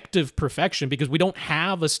objective perfection, because we don't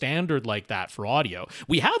have a standard like that for audio.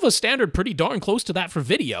 We have a standard pretty darn close to that for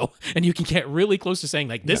video, and you can get really close to saying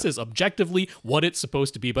like, this is objectively what it's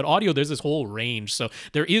supposed to be. But audio, there's this whole range. So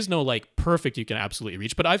there is no like perfect you can absolutely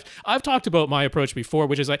reach. But I've talked about my approach before,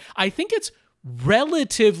 which is like, I think it's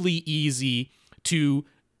relatively easy to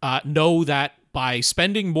know that by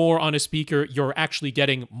spending more on a speaker, you're actually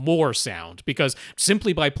getting more sound, because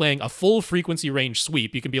simply by playing a full frequency range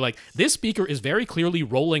sweep, you can be like, this speaker is very clearly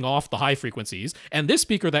rolling off the high frequencies, and this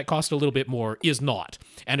speaker that cost a little bit more is not.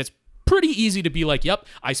 And it's pretty easy to be like, yep,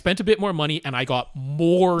 I spent a bit more money and I got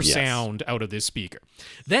more sound out of this speaker.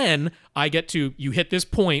 Then I get to, you hit this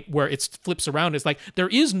point where it flips around. It's like, there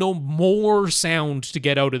is no more sound to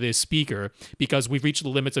get out of this speaker because we've reached the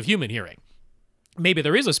limits of human hearing. Maybe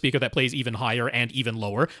there is a speaker that plays even higher and even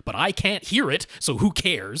lower, but I can't hear it, so who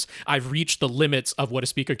cares? I've reached the limits of what a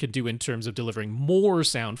speaker can do in terms of delivering more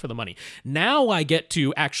sound for the money. Now I get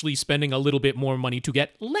to actually spending a little bit more money to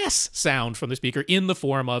get less sound from the speaker in the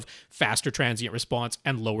form of faster transient response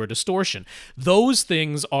and lower distortion. Those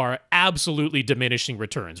things are absolutely diminishing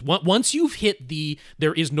returns. Once you've hit the,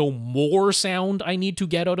 there is no more sound I need to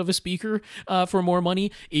get out of a speaker for more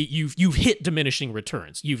money, you've hit diminishing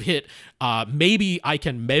returns. You've hit maybe I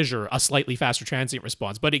can measure a slightly faster transient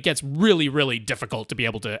response, but it gets really, really difficult to be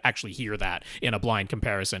able to actually hear that in a blind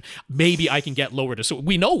comparison. Maybe I can get lower distortion.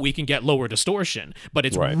 We know we can get lower distortion, but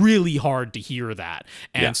it's really hard to hear that.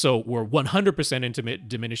 And so we're 100% into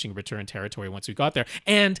diminishing return territory once we got there.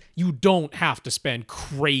 And you don't have to spend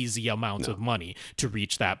crazy amounts of money to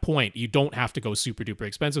reach that point. You don't have to go super duper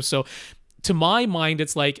expensive. So to my mind,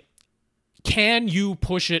 it's like, can you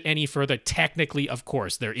push it any further? Technically, of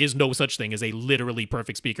course. There is no such thing as a literally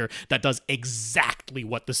perfect speaker that does exactly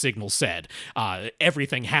what the signal said.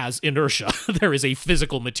 Everything has inertia. There is a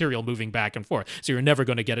physical material moving back and forth. So you're never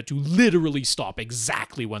going to get it to literally stop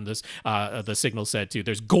exactly when this the signal said to.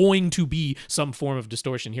 There's going to be some form of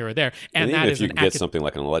distortion here or there. And that even is if you can get something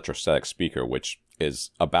like an electrostatic speaker, which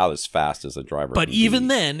is about as fast as a driver. But even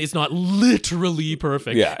then, it's not literally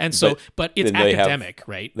perfect. Yeah, and so, but it's academic,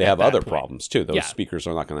 right? They have other problems too. Those speakers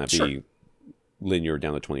are not going to be linear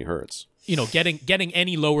down to 20 hertz. You know, getting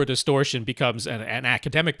any lower distortion becomes an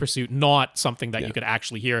academic pursuit, not something that you could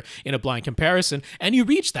actually hear in a blind comparison. And you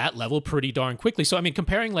reach that level pretty darn quickly. So, I mean,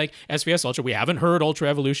 comparing like SVS Ultra, we haven't heard Ultra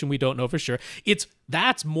Evolution. We don't know for sure.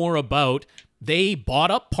 That's more about, they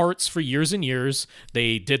bought up parts for years and years.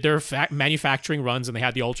 They did their manufacturing runs and they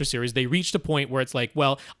had the Ultra series. They reached a point where it's like,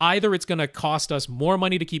 well, either it's going to cost us more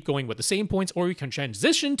money to keep going with the same points, or we can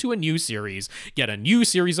transition to a new series, get a new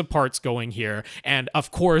series of parts going here. And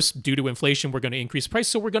of course, due to inflation, we're going to increase price.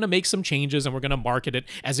 So we're going to make some changes and we're going to market it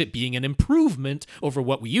as it being an improvement over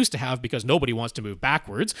what we used to have, because nobody wants to move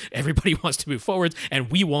backwards. Everybody wants to move forwards,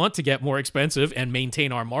 and we want to get more expensive and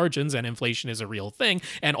maintain our margins, and inflation is a real thing.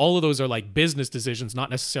 And all of those are like business decisions, not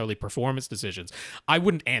necessarily performance decisions. I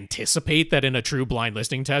wouldn't anticipate that in a true blind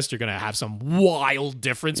listening test, you're going to have some wild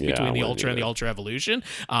difference between the Ultra and the Ultra Evolution.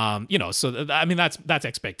 You know, so I mean, that's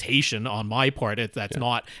expectation on my part. That's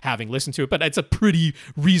not having listened to it, but it's a pretty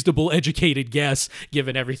reasonable, educated guess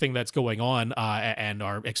given everything that's going on and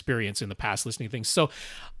our experience in the past listening to things. So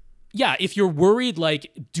yeah, if you're worried, like,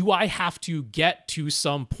 do I have to get to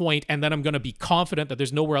some point and then I'm going to be confident that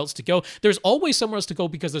there's nowhere else to go? There's always somewhere else to go,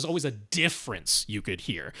 because there's always a difference you could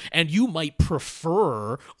hear. And you might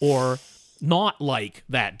prefer or not like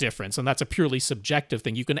that difference, and that's a purely subjective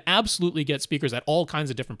thing. You can absolutely get speakers at all kinds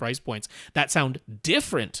of different price points that sound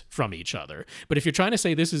different from each other. But if you're trying to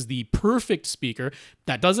say this is the perfect speaker,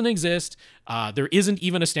 that doesn't exist. There isn't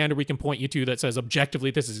even a standard we can point you to that says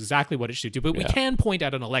objectively this is exactly what it should do. But we can point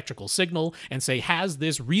at an electrical signal and say, has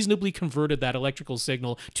this reasonably converted that electrical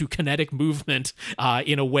signal to kinetic movement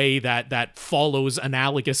in a way that follows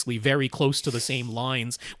analogously very close to the same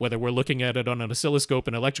lines, whether we're looking at it on an oscilloscope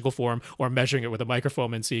in electrical form or measuring it with a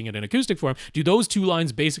microphone and seeing it in acoustic form? Do those two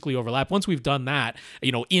lines basically overlap? Once we've done that,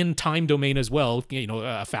 you know, in time domain as well, you know,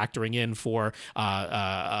 factoring in for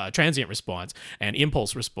transient response and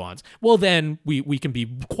impulse response, well, then we can be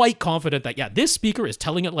quite confident that, yeah, this speaker is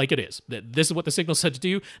telling it like it is. That this is what the signal said to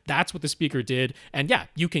do. That's what the speaker did. And yeah,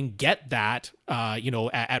 you can get that, you know,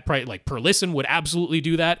 at price, like per listen would absolutely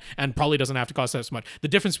do that and probably doesn't have to cost that much. The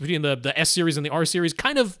difference between the S series and the R series,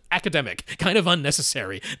 kind of academic, kind of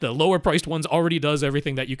unnecessary. The lower priced ones already does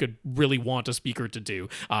everything that you could really want a speaker to do.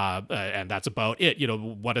 And that's about it. You know,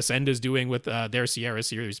 what Ascend is doing with their Sierra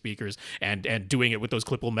series speakers and doing it with those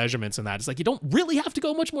clippable measurements and that. It's like, you don't really have to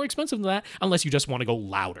go much more expensive than that unless you just want to go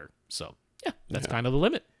louder. So yeah, that's kind of the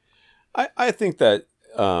limit. I think that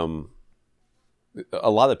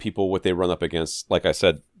a lot of people, what they run up against, like I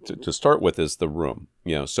said, to start with, is the room.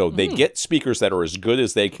 You know, so they get speakers that are as good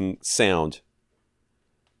as they can sound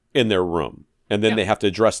in their room. And then they have to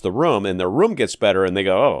address the room, and their room gets better, and they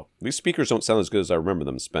go, oh, these speakers don't sound as good as I remember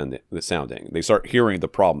them sounding. They start hearing the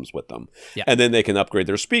problems with them. Yeah. And then they can upgrade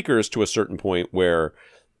their speakers to a certain point where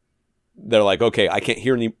they're like, okay, I can't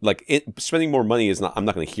hear any, like spending more money is not, I'm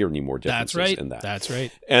not going to hear any more differences in that. That's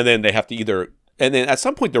right. And then they have to either, and then at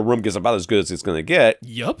some point the room gets about as good as it's going to get.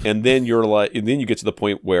 Yep. And then you're like, and then you get to the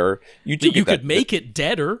point where you could make it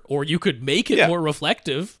deader, or you could make it more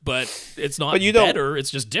reflective, but it's not better. It's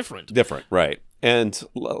just different. Different, right? And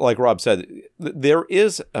like Rob said,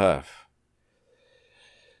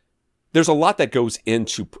 there's a lot that goes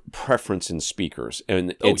into preference in speakers,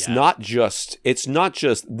 and it's not just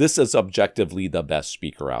this is objectively the best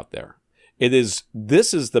speaker out there.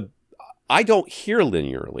 I don't hear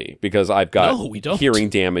linearly because I've got hearing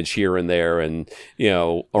damage here and there, and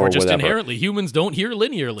or just whatever. Inherently humans don't hear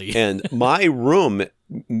linearly. And my room,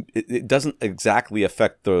 it doesn't exactly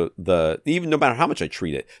affect the even no matter how much I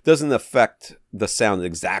treat it, doesn't affect the sound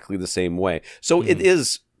exactly the same way. So it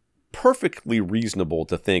is perfectly reasonable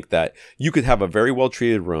to think that you could have a very well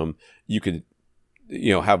treated room, you could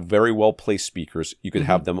have very well placed speakers, you could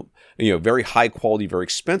have them very high quality, very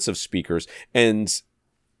expensive speakers, and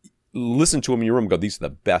listen to them in your room and go, these are the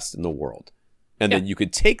best in the world. And then you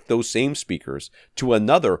could take those same speakers to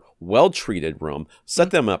another well treated room,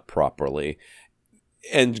 set them up properly,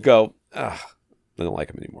 and go, I don't like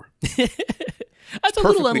them anymore. That's a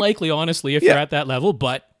little unlikely, honestly, if you're at that level,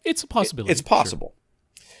 but it's a possibility. It's possible. Sure.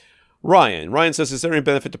 Ryan says, is there any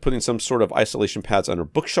benefit to putting some sort of isolation pads under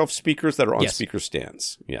bookshelf speakers that are on speaker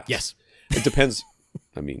stands? Yes. It depends.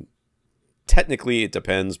 I mean, technically it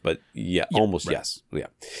depends, but almost right. Yes. Yeah.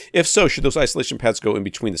 If so, should those isolation pads go in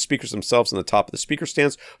between the speakers themselves and the top of the speaker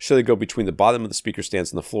stands? Or should they go between the bottom of the speaker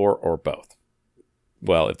stands and the floor, or both?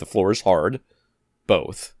 Well, if the floor is hard,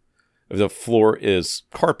 both. If the floor is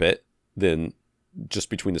carpet, then just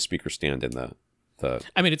between the speaker stand and the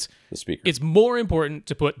speaker. It's more important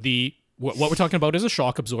to put what we're talking about is a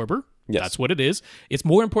shock absorber. Yes. That's what it is. It's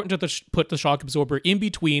more important to put the shock absorber in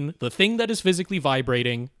between the thing that is physically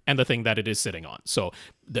vibrating and the thing that it is sitting on. So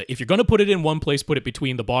if you're going to put it in one place, put it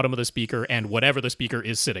between the bottom of the speaker and whatever the speaker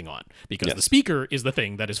is sitting on, because the speaker is the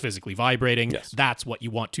thing that is physically vibrating. Yes. That's what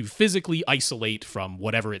you want to physically isolate from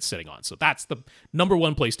whatever it's sitting on. So that's the number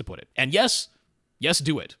one place to put it. And yes,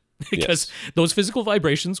 do it. Because those physical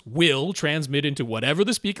vibrations will transmit into whatever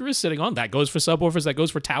the speaker is sitting on. That goes for subwoofers. That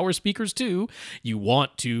goes for tower speakers too. You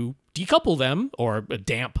want to decouple them or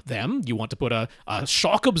damp them. You want to put a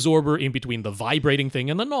shock absorber in between the vibrating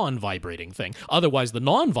thing and the non-vibrating thing. Otherwise, the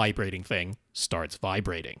non-vibrating thing starts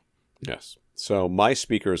vibrating. Yes. So my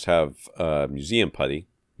speakers have museum putty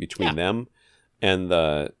between them and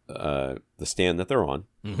the stand that they're on.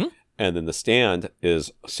 Mm-hmm. And then the stand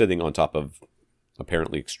is sitting on top of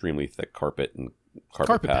apparently extremely thick carpet and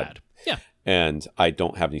carpet pad. Yeah. And I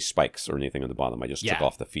don't have any spikes or anything on the bottom. I just took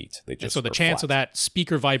off the feet. They just so the chance of that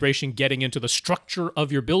speaker vibration getting into the structure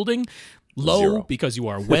of your building, low. 0. Because you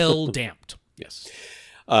are well damped. Yes.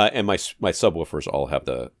 And my subwoofers all have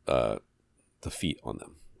the feet on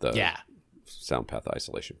them. The sound path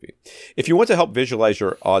isolation feet. If you want to help visualize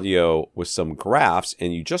your audio with some graphs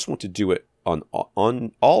and you just want to do it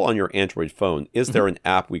on your Android phone, is there an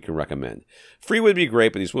app we can recommend? Free would be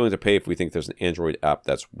great, but he's willing to pay if we think there's an Android app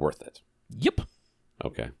that's worth it. Yep.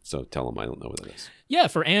 Okay, so tell him I don't know what it is. Yeah,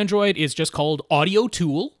 for Android, it's just called Audio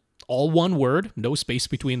Tool. All one word, no space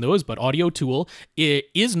between those, but Audio Tool. It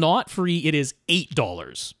is not free. It is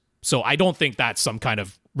 $8. So I don't think that's some kind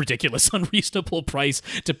of ridiculous, unreasonable price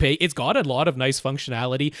to pay. It's got a lot of nice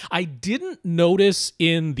functionality. I didn't notice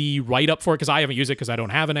in the write-up for it, because I haven't used it because I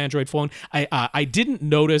don't have an Android phone, I didn't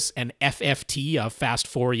notice an FFT, a fast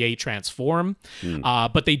Fourier transform,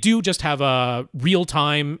 but they do just have a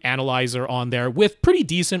real-time analyzer on there with pretty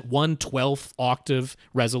decent 1/12 octave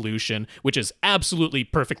resolution, which is absolutely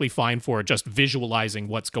perfectly fine for just visualizing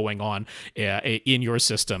what's going on in your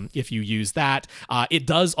system if you use that. It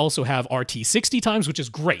does also have RT60 times, which is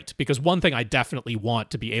great, because one thing I definitely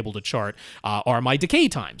want to be able to chart are my decay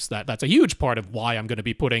times. That's a huge part of why I'm going to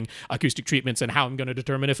be putting acoustic treatments, and how I'm going to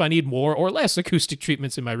determine if I need more or less acoustic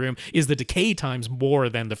treatments in my room is the decay times more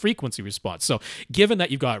than the frequency response. So given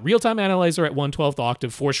that you've got real-time analyzer at 1/12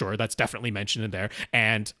 octave, for sure, that's definitely mentioned in there,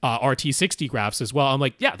 and RT60 graphs as well, I'm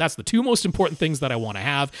like, yeah, that's the two most important things that I want to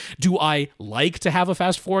have. Do I like to have a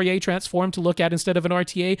fast Fourier transform to look at instead of an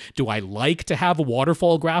RTA? Do I like to have a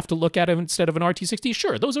waterfall graph to look at instead of an RT60? Sure.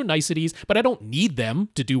 sure, those are niceties, but I don't need them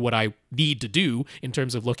to do what I need to do in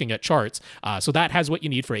terms of looking at charts. So that has what you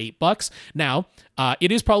need for $8. Now,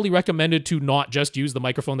 it is probably recommended to not just use the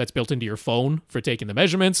microphone that's built into your phone for taking the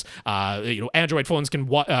measurements. Android phones can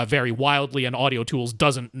vary wildly, and Audio Tools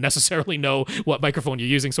doesn't necessarily know what microphone you're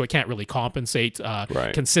using, so it can't really compensate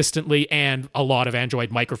consistently. And a lot of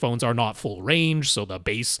Android microphones are not full range, so the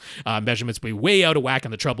bass measurements will be way out of whack,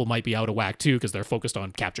 and the treble might be out of whack too, because they're focused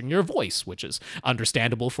on capturing your voice, which is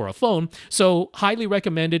understandable for a phone. So highly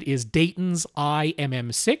recommended is Dayton's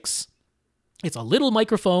IMM6. It's a little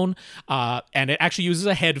microphone, and it actually uses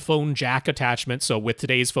a headphone jack attachment. So with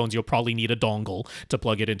today's phones, you'll probably need a dongle to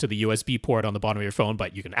plug it into the USB port on the bottom of your phone,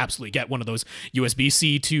 but you can absolutely get one of those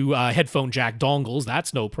USB-C to headphone jack dongles.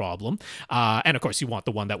 That's no problem. And of course, you want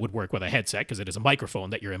the one that would work with a headset, because it is a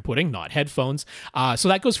microphone that you're inputting, not headphones. So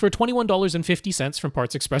that goes for $21.50 from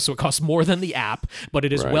Parts Express, so it costs more than the app, but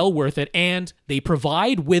it is well worth it. And they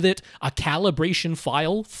provide with it a calibration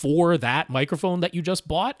file for that microphone that you just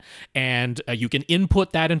bought, and you can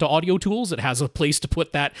input that into Audio Tools. It has a place to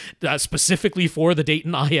put that specifically for the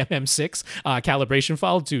Dayton IMM6 calibration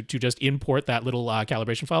file to just import that little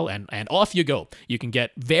calibration file, and off you go. You can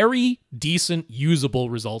get very decent usable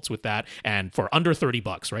results with that, and for under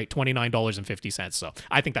 $30, right? $29.50. So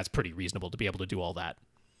I think that's pretty reasonable to be able to do all that.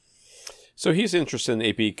 So he's interested in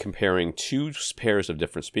AP comparing two pairs of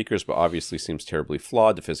different speakers, but obviously seems terribly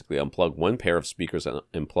flawed to physically unplug one pair of speakers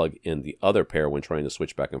and plug in the other pair when trying to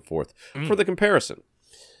switch back and forth for the comparison.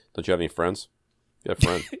 Don't you have any friends? You have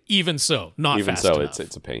friends? Even so, not Even fast so, enough.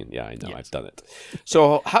 it's a pain. Yeah, I know. Yes. I've done it.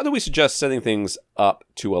 So how do we suggest setting things up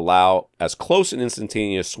to allow as close an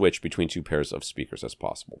instantaneous switch between two pairs of speakers as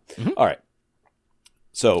possible? All right.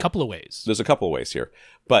 So a couple of ways. There's a couple of ways here,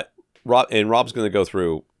 but Rob's going to go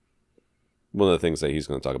through one of the things that he's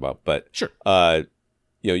going to talk about, but sure.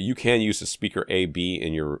 You can use the speaker AB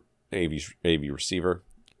in your AV receiver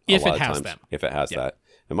if it has them. If it has that.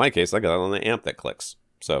 In my case, I got it on the amp that clicks.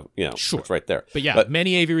 So, it's right there. But yeah,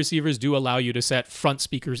 many AV receivers do allow you to set front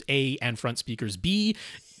speakers A and front speakers B.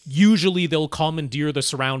 Usually they'll commandeer the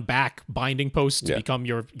surround back binding post to become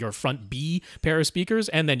your front B pair of speakers,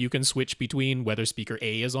 and then you can switch between whether speaker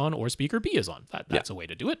A is on or speaker B is on. That's a way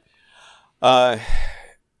to do it.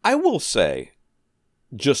 I will say,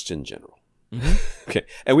 just in general. Okay,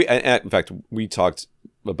 and in fact, we talked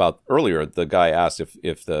about earlier. The guy asked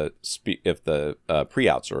if the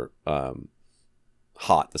pre-outs are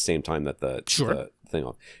hot at the same time that the thing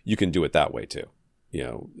on. You can do it that way too.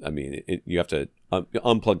 I mean, you have to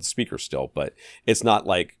unplug the speaker still, but it's not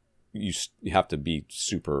like you have to be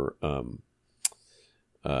super. You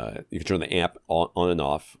can turn the amp on and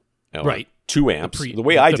off. Right. 2 amps. The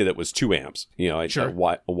way I did it was 2 amps. I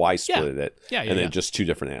Y split it, and then just 2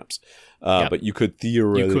 different amps. But you could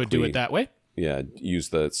theoretically do it that way. Yeah, use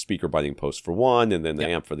the speaker binding post for one, and then the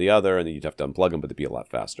amp for the other, and then you'd have to unplug them, but it'd be a lot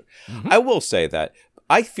faster. I will say that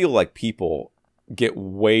I feel like people get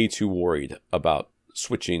way too worried about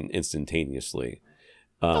switching instantaneously,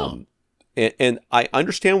 and I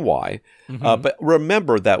understand why. But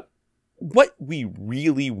remember that what we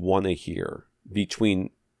really want to hear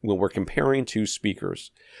when we're comparing two speakers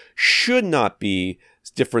should not be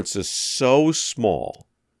differences so small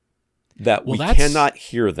that we cannot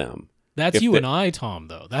hear them. That's you and I, Tom,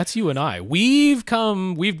 though. That's you and I. We've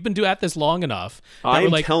been at this long enough.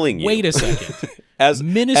 I'm telling you. Wait a second.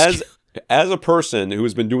 as a person who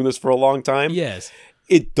has been doing this for a long time, yes,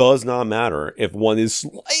 it does not matter if one is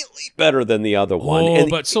slightly better than the other one.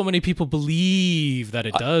 But so many people believe that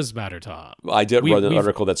it does matter, Tom. I did run an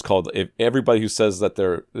article that's called "If everybody who says that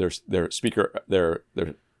their speaker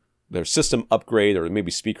their system upgrade or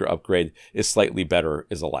maybe speaker upgrade is slightly better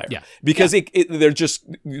is a liar." Yeah. Because they're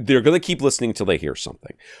going to keep listening until they hear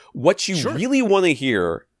something. What you really want to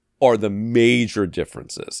hear are the major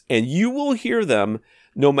differences, and you will hear them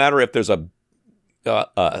no matter if there's a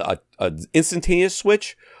instantaneous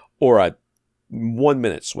switch or a 1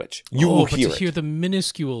 minute switch. You will hear it. To hear the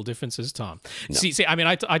minuscule differences, Tom. No. See, I mean,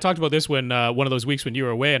 I talked about this when one of those weeks when you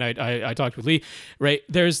were away, and I talked with Lee. Right,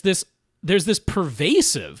 there's this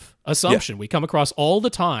pervasive assumption we come across all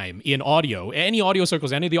the time in audio, any audio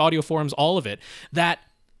circles, any of the audio forums, all of it, that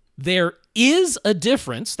there is a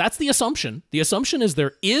difference. That's the assumption. The assumption is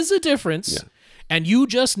there is a difference, and you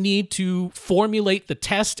just need to formulate the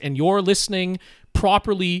test and your listening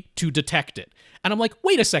properly to detect it. And I'm like,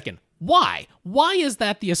 wait a second. Why? Why is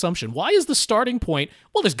that the assumption? Why is the starting point,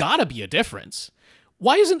 well, there's got to be a difference?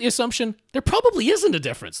 Why isn't the assumption there probably isn't a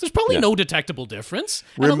difference? There's probably no detectable difference.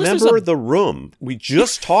 Remember the room. We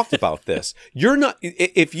just talked about this.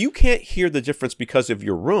 If you can't hear the difference because of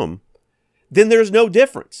your room, then there's no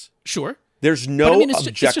difference. Sure. There's no But, I mean, it's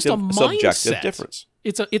just a subjective mindset. difference.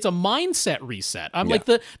 It's a mindset reset. I'm like,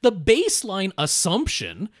 the baseline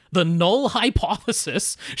assumption, the null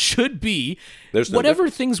hypothesis should be whatever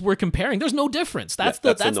things we're comparing, there's no difference. That's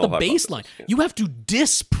the baseline. Yeah. You have to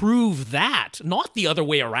disprove that, not the other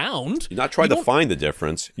way around. You're not trying to find the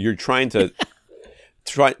difference. You're trying to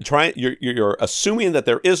you're assuming that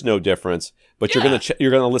there is no difference, but you're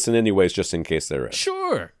gonna listen anyways just in case there is.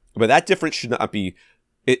 Sure. But that difference should not be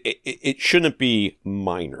it shouldn't be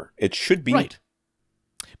minor. It should be right.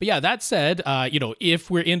 But yeah, that said, if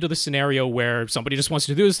we're into the scenario where somebody just wants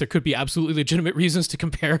to do this, there could be absolutely legitimate reasons to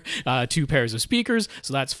compare two pairs of speakers,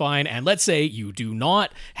 so that's fine. And let's say you do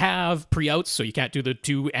not have pre-outs, so you can't do the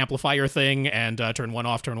two amplifier thing and turn one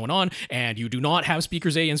off, turn one on, and you do not have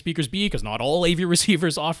speakers A and speakers B, because not all AV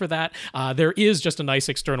receivers offer that. There is just a nice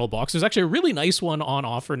external box. There's actually a really nice one on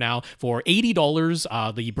offer now for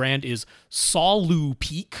 $80. The brand is Solu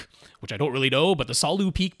Peak, which I don't really know, but the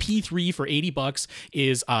Solu Peak P3 for $80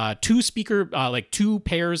 is two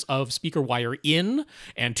pairs of speaker wire in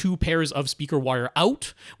and two pairs of speaker wire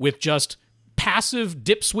out with just passive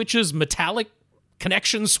dip switches, metallic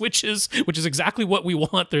connection switches, which is exactly what we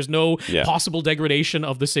want. There's no possible degradation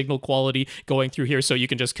of the signal quality going through here, so you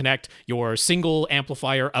can just connect your single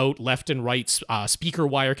amplifier out left and right speaker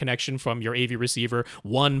wire connection from your AV receiver,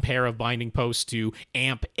 one pair of binding posts to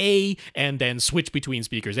amp A, and then switch between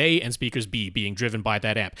speakers A and speakers B being driven by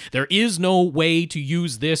that amp. There is no way to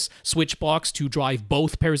use this switch box to drive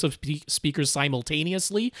both pairs of speakers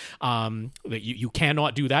simultaneously. You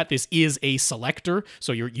cannot do that. This is a selector,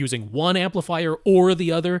 so you're using one amplifier or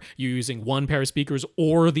the other. You're using one pair of speakers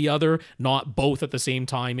or the other, not both at the same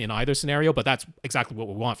time in either scenario, but that's exactly what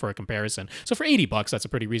we want for a comparison. So for $80, that's a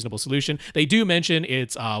pretty reasonable solution. They do mention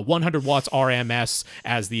it's 100 watts RMS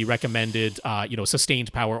as the recommended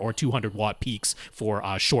sustained power, or 200 watt peaks for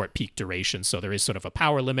short peak duration. So there is sort of a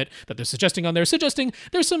power limit that they're suggesting on there, suggesting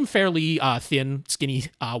there's some fairly thin, skinny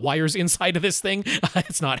wires inside of this thing.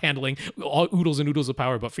 It's not handling oodles and oodles of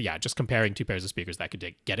power, but for just comparing two pairs of speakers, that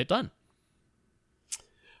could get it done.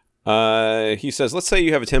 He says, let's say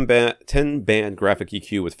you have a 10-band graphic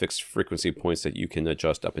EQ with fixed frequency points that you can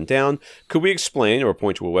adjust up and down. Could we explain or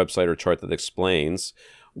point to a website or chart that explains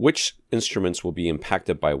which instruments will be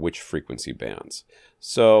impacted by which frequency bands?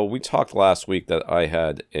 So we talked last week that I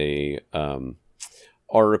had a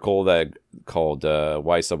article that called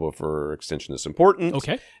Why Subwoofer Extension is Important.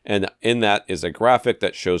 Okay. And in that is a graphic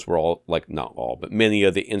that shows where all, like not all, but many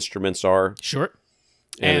of the instruments are. Sure.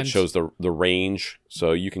 And it shows the range,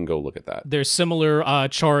 so you can go look at that. There's similar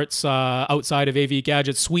charts outside of AV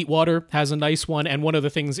Gadgets. Sweetwater has a nice one, and one of the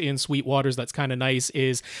things in Sweetwater's that's kind of nice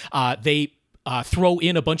is they throw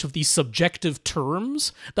in a bunch of these subjective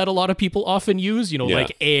terms that a lot of people often use,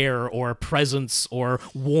 like air or presence or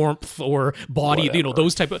warmth or body, whatever.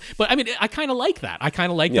 Those type of, but I mean, I kind of like that. I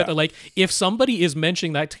kind of like that. Like, if somebody is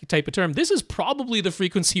mentioning that type of term, this is probably the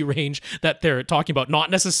frequency range that they're talking about.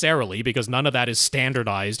 Not necessarily, because none of that is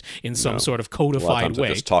standardized in some sort of codified way. A lot of times way.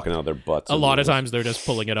 they're just talking out of their butts. A lot of times they're just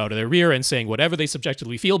pulling it out of their rear and saying whatever they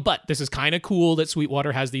subjectively feel, but this is kind of cool that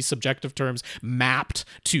Sweetwater has these subjective terms mapped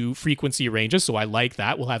to frequency range. So I like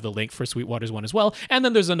that. We'll have the link for Sweetwater's one as well. And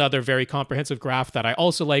then there's another very comprehensive graph that I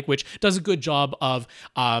also like, which does a good job of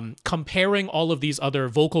comparing all of these other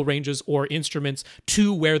vocal ranges or instruments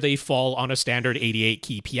to where they fall on a standard 88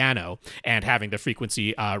 key piano, and having the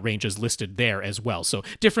frequency ranges listed there as well. So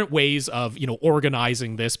different ways of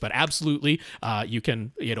organizing this, but absolutely you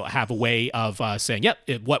can have a way of saying,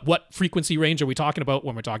 what frequency range are we talking about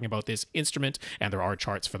when we're talking about this instrument? And there are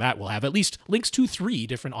charts for that. We'll have at least links to 3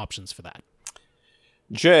 different options for that.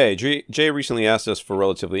 Jay recently asked us for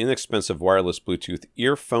relatively inexpensive wireless Bluetooth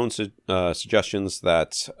earphone suggestions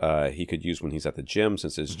that he could use when he's at the gym,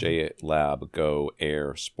 since his J Lab Go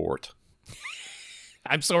Air Sport.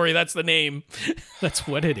 I'm sorry, that's the name. That's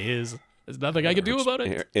what it is. There's nothing I can do about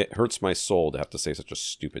it. It hurts my soul to have to say such a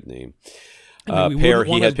stupid name. Pair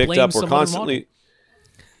he had picked up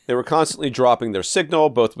They were constantly dropping their signal,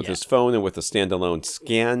 both with his phone and with a standalone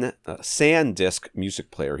SanDisk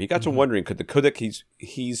music player. He got to wondering, could the codec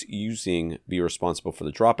he's using be responsible for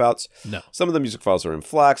the dropouts? No. Some of the music files are in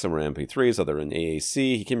FLAC, some are in MP3s, other in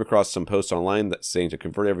AAC. He came across some posts online that saying to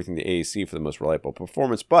convert everything to AAC for the most reliable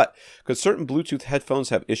performance. But could certain Bluetooth headphones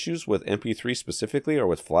have issues with MP3 specifically, or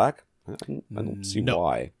with FLAC? I don't see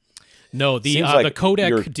why. No, the Seems like codec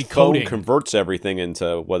your decoding phone converts everything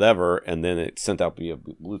into whatever, and then it's sent out via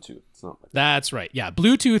Bluetooth. It's not like That's right. Yeah,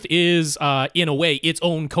 Bluetooth is, in a way, its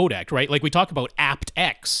own codec, right? Like we talk about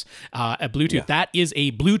aptX at Bluetooth. Yeah. That is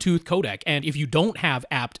a Bluetooth codec. And if you don't have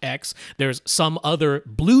aptX, there's some other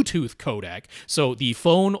Bluetooth codec. So the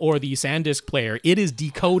phone or the SanDisk player, it is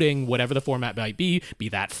decoding whatever the format might be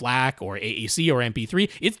that FLAC or AAC or MP3.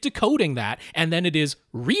 It's decoding that, and then it is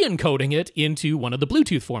re-encoding it into one of the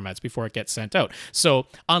Bluetooth formats before it gets sent out. So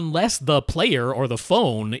unless the player or the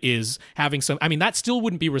phone is having some, I mean, that still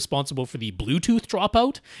wouldn't be responsible for the Bluetooth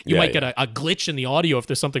dropout. You might get a glitch in the audio if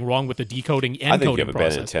there's something wrong with the decoding encoding I think you have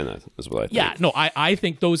process. a bad antenna, is what I think. Yeah, no, I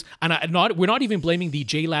think those, and we're not even blaming the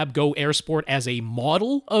JLab Go AirSport as a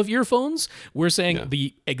model of earphones. We're saying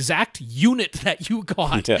the exact unit that you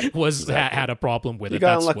got had a problem with it.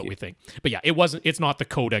 That's what we think. But yeah, it's not the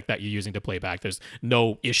codec that you're using to play back. There's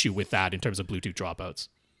no issue with that in terms of Bluetooth dropouts.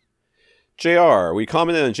 JR, we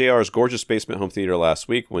commented on JR's gorgeous basement home theater last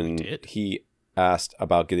week when he asked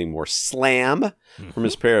about getting more slam from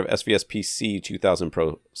his pair of SVS PC 2000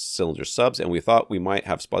 Pro cylinder subs, and we thought we might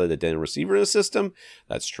have spotted a Dane receiver in the system.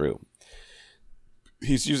 That's true.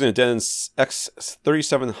 He's using a Dane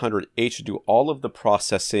X3700H to do all of the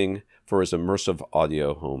processing for his immersive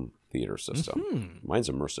audio home theater system. Mine's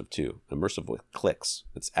immersive too. Immersive with clicks.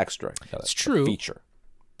 It's extra. It's true. Feature.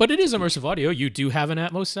 But it is immersive audio. You do have an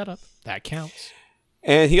Atmos setup. That counts.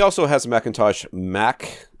 And he also has a Macintosh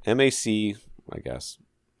MAC, I guess.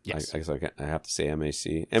 Yes. I guess I have to say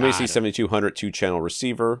MAC. MAC 7200 two-channel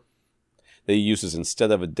receiver that he uses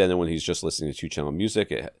instead of a Dane when he's just listening to two-channel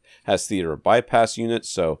music. It has theater bypass units,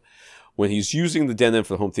 so when he's using the Dane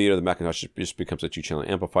for the home theater, the Macintosh just becomes a two-channel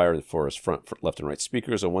amplifier for his front, left, and right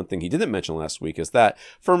speakers. And one thing he didn't mention last week is that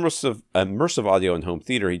for immersive audio and home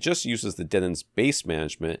theater, he just uses the Dane's bass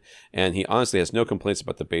management, and he honestly has no complaints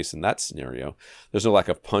about the bass in that scenario. There's no lack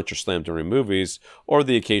of punch or slam during movies, or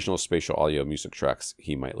the occasional spatial audio music tracks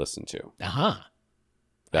he might listen to.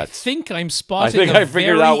 I think I'm spotting I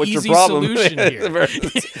figured out what your problem solution here.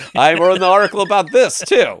 I wrote an article about this,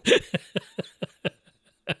 too.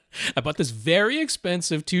 I bought this very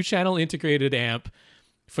expensive two-channel integrated amp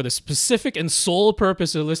for the specific and sole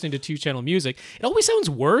purpose of listening to two-channel music. It always sounds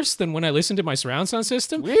worse than when I listen to my surround sound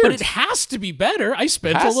system, but it has to be better. I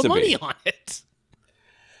spent all the money on it.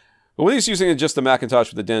 But when he's using just the Macintosh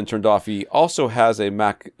with the Dane turned off, he also has a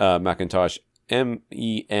Macintosh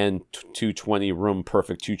MEN220 Room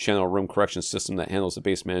Perfect two-channel room correction system that handles the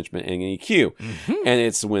bass management and EQ. And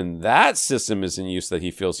it's when that system is in use that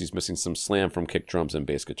he feels he's missing some slam from kick drums and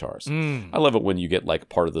bass guitars. I love it when you get like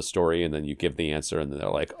part of the story and then you give the answer and then they're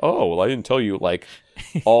like, oh, well, I didn't tell you like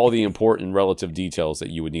all the important relative details that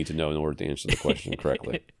you would need to know in order to answer the question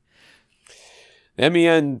correctly. The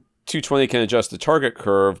MEN220 can adjust the target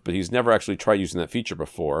curve, but he's never actually tried using that feature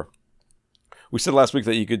before. We said last week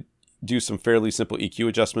that you could do some fairly simple EQ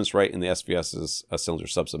adjustments right in the SVS's cylinder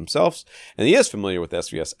subs themselves. And he is familiar with the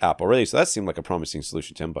SVS app already, so that seemed like a promising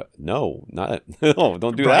solution to him. But no,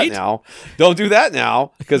 don't do that now. Don't do that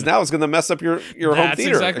now, because now it's going to mess up your home theater That's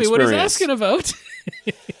exactly what he's asking about.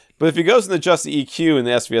 But if he goes and adjusts the EQ in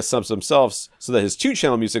the SVS subs themselves so that his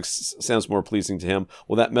two-channel music sounds more pleasing to him,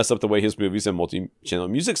 will that mess up the way his movies and multi-channel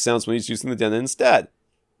music sounds when he's using the Dane instead?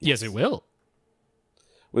 Yes, it will.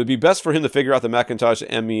 Would it be best for him to figure out the Macintosh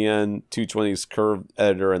MEN220's curve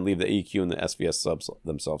editor and leave the EQ and the SVS subs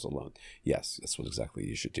themselves alone? Yes, that's what exactly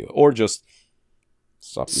you should do. Or just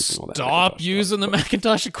stop using all that. Stop using the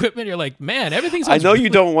Macintosh equipment. You're like, man, everything's. I know you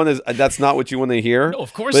don't want to. That's not what you want to hear. No,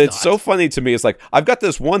 of course but not. It's so funny to me. It's like I've got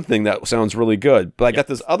this one thing that sounds really good, but I got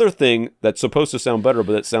this other thing that's supposed to sound better,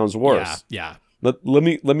 but it sounds worse. Yeah. Let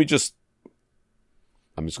me just.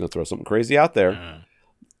 I'm just going to throw something crazy out there.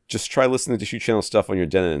 Just try listening to two-channel stuff on your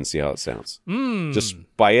Dane and see how it sounds. Just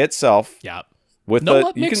by itself. Yeah. With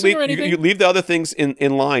no you can leave, you leave the other things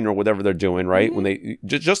in line or whatever they're doing, right? When they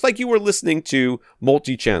just like you were listening to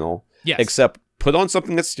multi-channel, except put on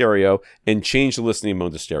something that's stereo and change the listening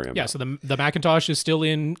mode to stereo. Yeah, so the Macintosh is still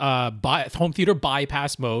in home theater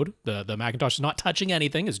bypass mode. The Macintosh is not touching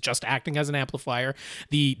anything; it's just acting as an amplifier.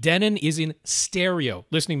 The Dane is in stereo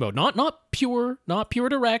listening mode, not pure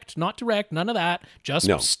direct, none of that. Just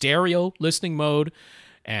stereo listening mode,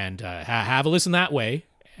 and have a listen that way,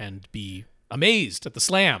 and be amazed at the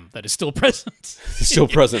slam that is still present. Still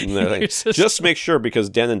present in there. Just make sure, because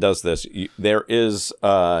Dane does this, there is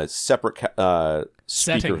separate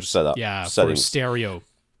speaker setup. Yeah, settings for stereo.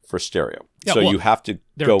 For stereo. Yeah, so well, you have to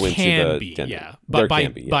there go into can the be, deadening. yeah. But There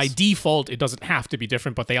can be, by yes. default, it doesn't have to be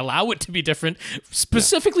different, but they allow it to be different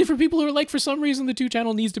specifically for people who are like, for some reason, the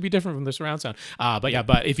 2-channel needs to be different from the surround sound.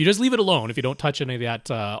 But if you just leave it alone, if you don't touch any of that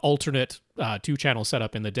alternate 2-channel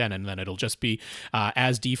setup in the Denon, then it'll just be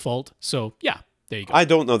as default. So yeah, there you go. I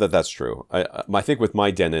don't know that that's true. I think with my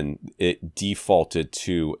Denon, it defaulted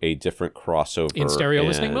to a different crossover In stereo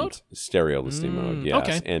listening mode? Stereo listening mode, yes.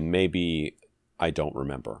 okay. And maybe I don't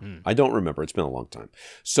remember. I don't remember. It's been a long time.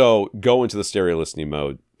 So go into the stereo listening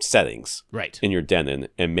mode settings Right. in your Denon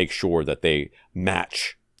and make sure that they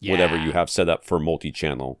match whatever you have set up for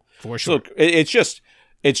multi-channel. For sure. So it's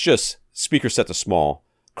just speaker set to small,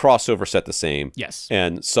 crossover set to same, Yes.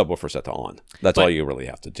 and subwoofer set to on. That's all you really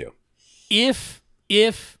have to do.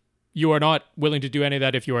 If you are not willing to do any of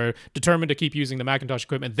that, if you are determined to keep using the Macintosh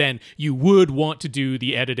equipment, then you would want to do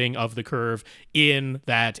the editing of the curve in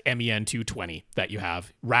that MEN 220 that you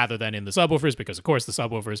have rather than in the subwoofers, because of course the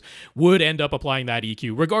subwoofers would end up applying that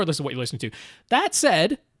EQ regardless of what you're listening to. That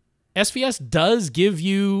said, SVS does give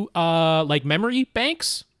you like memory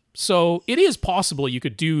banks. So it is possible you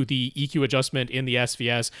could do the EQ adjustment in the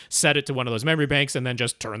SVS, set it to one of those memory banks, and then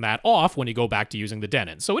just turn that off when you go back to using the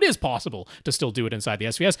Denon. So it is possible to still do it inside the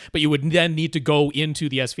SVS, but you would then need to go into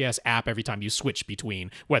the SVS app every time you switch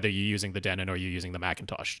between whether you're using the Denon or you're using the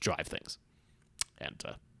Macintosh to drive things. And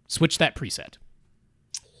switch that preset.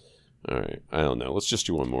 All right. I don't know. Let's just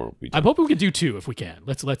do one more. I'm hoping we can do 2 if we can.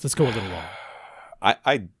 Let's go a little long.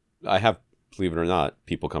 I have, believe it or not,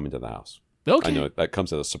 people coming to the house. Okay. I know that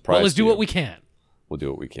comes as a surprise. Well, let's do to what you. we can. We'll do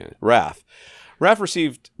what we can. Raph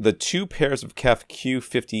received the 2 pairs of KEF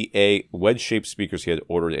Q50A wedge-shaped speakers he had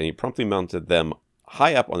ordered, and he promptly mounted them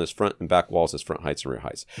high up on his front and back walls as front heights and rear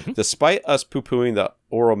heights. Despite us poo-pooing the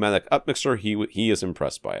Auromatic upmixer, he is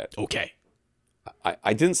impressed by it. Okay.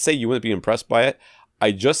 I didn't say you wouldn't be impressed by it.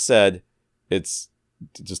 I just said it's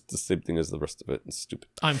just the same thing as the rest of it. It's stupid.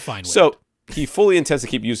 I'm fine with it. So he fully intends to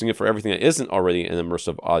keep using it for everything that isn't already an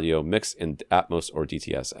immersive audio mix in Atmos or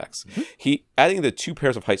DTSX. Adding the 2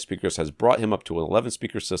 pairs of height speakers has brought him up to an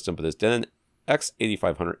 11-speaker system, but his Denon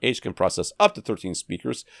X8500H can process up to 13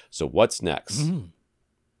 speakers. So what's next?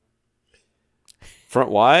 Front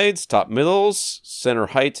wides, top middles, center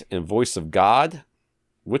height, and voice of God.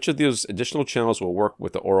 Which of those additional channels will work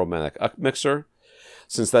with the Auromatic upmixer?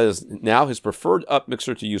 Since that is now his preferred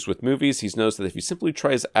upmixer to use with movies, he's noticed that if he simply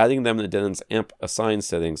tries adding them in the Denon's amp assign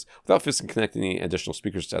settings without physically connecting any additional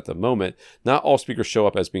speakers at the moment, not all speakers show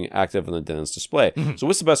up as being active on the Denon's display. So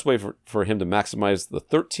what's the best way for him to maximize the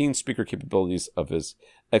 13 speaker capabilities of his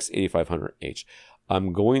X8500H?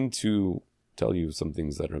 I'm going to tell you some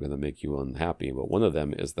things that are going to make you unhappy, but one of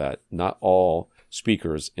them is that not all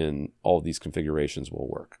speakers in all of these configurations will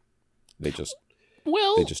work. They just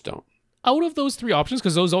don't. Out of those 3 options,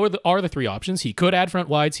 because those are the 3 options, he could add front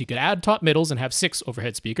wides, he could add top middles and have 6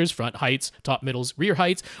 overhead speakers, front heights, top middles, rear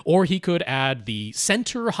heights, or he could add the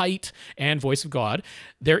center height and voice of God.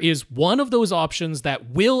 There is one of those options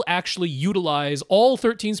that will actually utilize all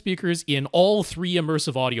 13 speakers in all 3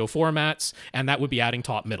 immersive audio formats, and that would be adding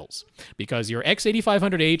top middles. Because your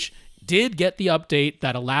X8500H did get the update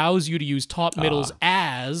that allows you to use top middles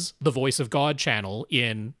as the voice of God channel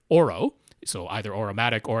in Oro. So either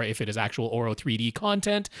Auromatic or if it is actual Oro 3D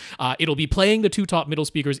content, it'll be playing the 2 top middle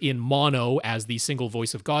speakers in mono as the single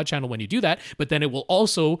voice of God channel when you do that, but then it will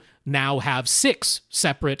also now have 6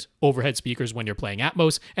 separate overhead speakers when you're playing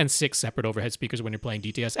Atmos and 6 separate overhead speakers when you're playing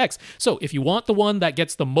DTSX. So if you want the one that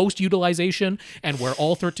gets the most utilization and where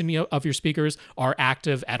all 13 of your speakers are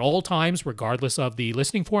active at all times, regardless of the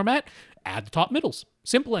listening format, add the top middles.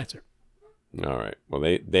 Simple answer. All right. Well,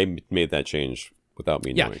 they made that change without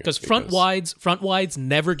me knowing. Because front wides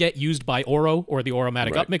never get used by Oro or the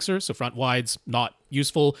Auromatic upmixer, so front wides not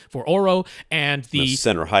useful for Oro, and the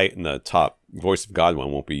center height and the top voice of God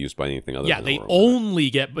one won't be used by anything other than they Oro. only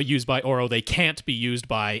get used by Oro. They can't be used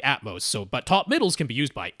by Atmos. So, but top middles can be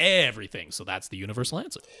used by everything. So that's the universal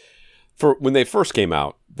answer. For when they first came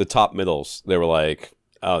out, the top middles, they were like,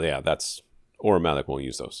 "Oh yeah, that's Auromatic won't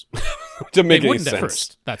use those." To make any sense. At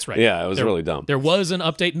first. That's right. Yeah, it was really dumb. There was an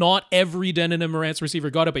update. Not every Denon and Marantz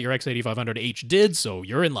receiver got it, but your X8500H did, so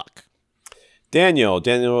you're in luck. Daniel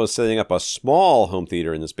is setting up a small home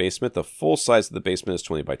theater in his basement. The full size of the basement is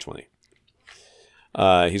 20 by 20.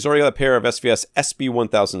 He's already got a pair of SVS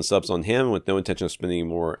SB1000 subs on him with no intention of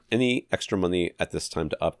spending any extra money at this time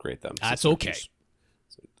to upgrade them. That's okay. It's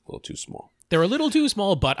a little too small. They're a little too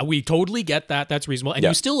small, but we totally get that. That's reasonable. And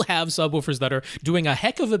you still have subwoofers that are doing a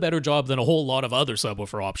heck of a better job than a whole lot of other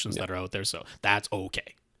subwoofer options that are out there. So that's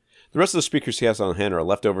okay. The rest of the speakers he has on hand are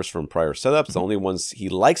leftovers from prior setups. The only ones he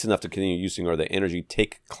likes enough to continue using are the Energy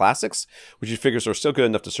Take Classics, which he figures are still good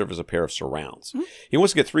enough to serve as a pair of surrounds. He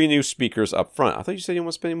wants to get 3 new speakers up front. I thought you said you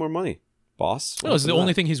want to spend any more money, boss. No, it's the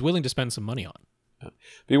only thing he's willing to spend some money on. Yeah.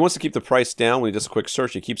 But he wants to keep the price down. When he does a quick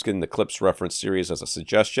search, he keeps getting the Clips reference series as a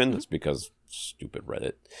suggestion. That's because stupid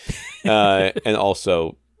Reddit. And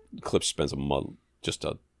also, Clips spends just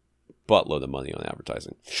a buttload of money on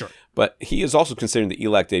advertising. Sure. But he is also considering the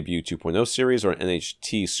ELAC Debut 2.0 series or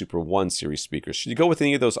NHT Super 1 series speakers. Should you go with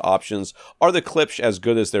any of those options? Are the Clips as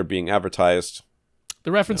good as they're being advertised?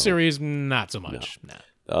 The reference series, not so much.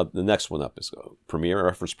 No. The next one up is Premiere,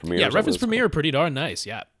 Reference Premiere. Yeah, Reference Premiere are pretty darn nice,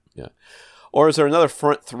 yeah. Yeah. Or is there another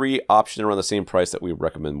front 3 option around the same price that we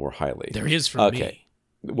recommend more highly? There is for me.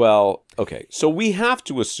 Well, okay. So we have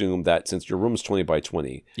to assume that since your room's 20 by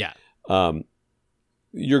 20, yeah,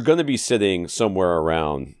 you're going to be sitting somewhere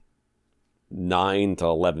around 9 to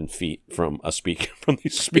 11 feet from a speaker, from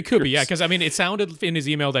these speakers. It could be, yeah, because I mean, it sounded in his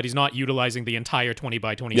email that he's not utilizing the entire 20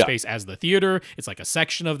 by 20 space as the theater. It's like a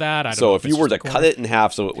section of that. I don't know if you were to cut it in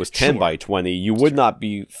half so it was 10 by 20, you would not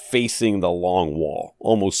be facing the long wall,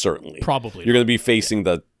 almost certainly. Probably. You're going to be facing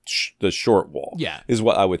the short wall, is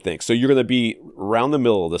what I would think. So you're going to be around the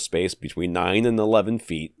middle of the space between 9 and 11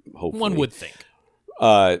 feet, hopefully. One would think.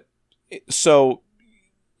 So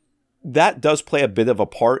that does play a bit of a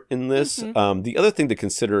part in this. The other thing to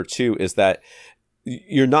consider, too, is that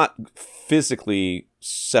you're not physically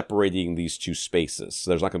separating these two spaces. So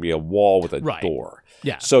there's not going to be a wall with a door.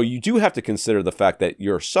 Yeah. So you do have to consider the fact that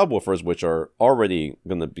your subwoofers, which are already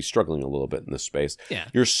going to be struggling a little bit in this space,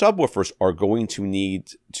 your subwoofers are going to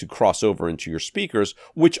need to cross over into your speakers,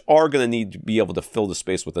 which are going to need to be able to fill the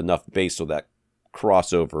space with enough bass so that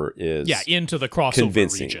crossover is into the crossover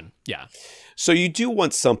convincing. Region. Yeah. So you do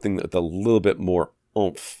want something with a little bit more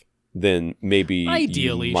oomph than maybe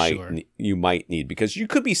ideally you might need, because you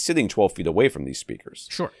could be sitting 12 feet away from these speakers.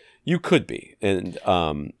 Sure. You could be. And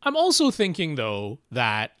I'm also thinking, though,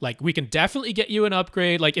 that like we can definitely get you an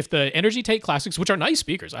upgrade. Like if the Energy Take Classics, which are nice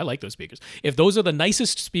speakers, I like those speakers. If those are the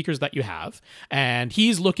nicest speakers that you have, and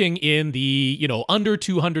he's looking in the, under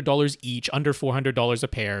 $200 each, under $400 a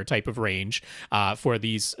pair type of range for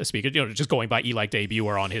these speakers, just going by ELAC Debut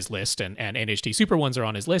are on his list and NHT Super ones are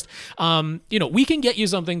on his list. We can get you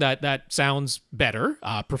something that sounds better,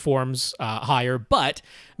 performs higher, but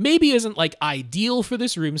maybe isn't like ideal for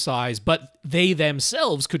this room size, but they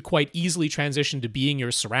themselves could quite easily transition to being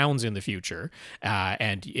your surrounds in the future.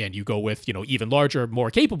 And you go with, even larger, more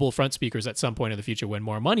capable front speakers at some point in the future when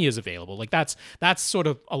more money is available. Like that's sort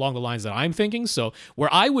of along the lines that I'm thinking. So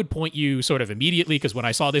where I would point you sort of immediately, because when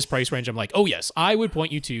I saw this price range, I'm like, oh yes, I would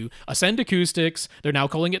point you to Ascend Acoustics. They're now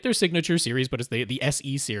calling it their signature series, but it's the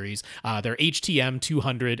SE series. Their HTM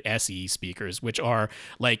 200 SE speakers, which are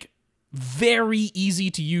like very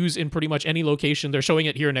easy to use in pretty much any location. They're showing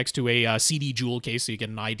it here next to a CD jewel case, so you get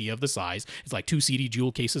an idea of the size. It's like 2 CD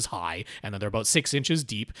jewel cases high, and then they're about 6 inches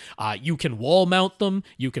deep. You can wall mount them.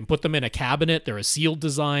 You can put them in a cabinet. They're a sealed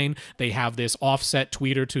design. They have this offset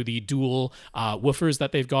tweeter to the dual woofers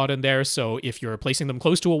that they've got in there, so if you're placing them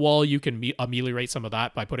close to a wall, you can ameliorate some of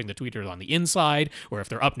that by putting the tweeter on the inside, or if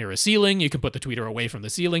they're up near a ceiling, you can put the tweeter away from the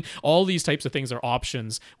ceiling. All these types of things are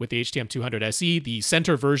options with the HTM 200 SE. The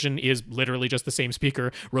center version is literally just the same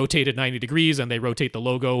speaker rotated 90 degrees, and they rotate the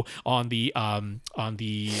logo on the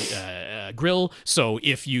grill. So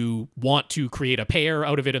if you want to create a pair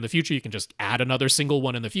out of it in the future, you can just add another single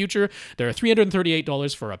one in the future. They're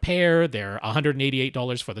 $338 for a pair. They're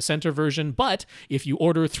 $188 for the center version. But if you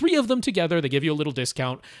order 3 of them together, they give you a little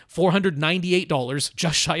discount, $498,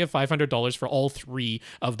 just shy of $500 for all 3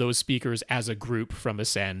 of those speakers as a group from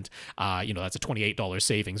Ascend. That's a $28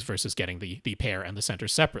 savings versus getting the pair and the center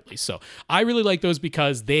separately. So I really like those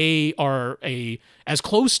because they are as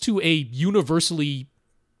close to a universally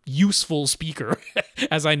useful speaker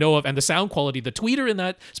as I know of, and the sound quality, the tweeter in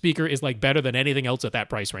that speaker is like better than anything else at that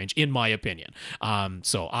price range, in my opinion.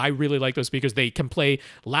 So I really like those speakers. They can play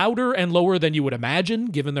louder and lower than you would imagine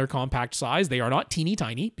given their compact size. They are not teeny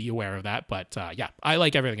tiny, be aware of that, but I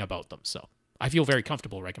like everything about them, so I feel very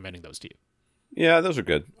comfortable recommending those to you. Yeah, those are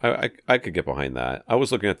good. I could get behind that. I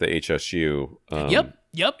was looking at the HSU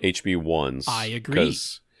Yep. HB1s. I agree.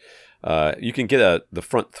 Because you can get the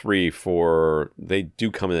front 3 for, they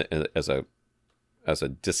do come in as a as a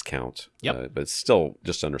discount. Yep. But it's still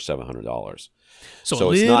just under $700. So a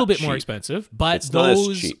little bit more expensive, but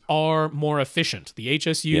those are more efficient. The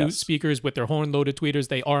HSU speakers with their horn-loaded tweeters,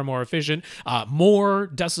 they are more efficient. More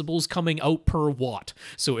decibels coming out per watt.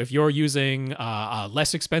 So if you're using a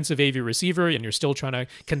less expensive AV receiver and you're still trying to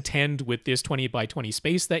contend with this 20 by 20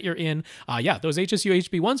 space that you're in, those HSU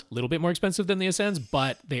HB1s, a little bit more expensive than the Ascends,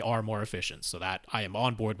 but they are more efficient. So that I am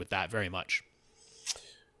on board with that very much.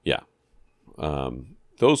 Yeah.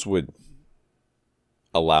 Those would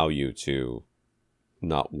allow you to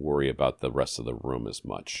not worry about the rest of the room as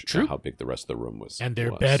much. True. How big the rest of the room was. And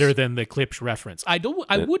they're better than the Klipsch Reference. I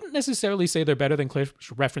wouldn't necessarily say they're better than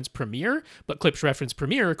Klipsch Reference Premier, but Klipsch Reference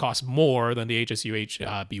Premier costs more than the HSU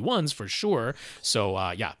HB1s for sure. So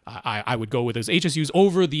I would go with those HSUs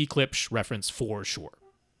over the Klipsch Reference for sure.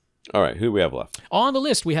 All right, who do we have left? On the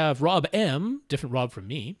list, we have Rob M, different Rob from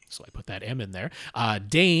me, so I put that M in there.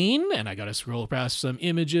 Dane, and I got to scroll past some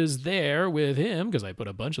images there with him because I put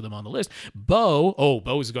a bunch of them on the list. Bo,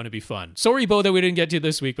 Bo is going to be fun. Sorry, Bo, that we didn't get to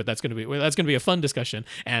this week, but that's going to be a fun discussion.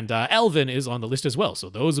 And Alvin is on the list as well,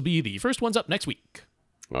 so those will be the first ones up next week.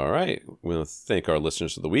 All right. We want to thank our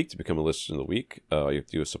listeners of the week. To become a listener of the week, you have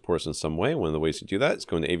to do a support us in some way. One of the ways to do that is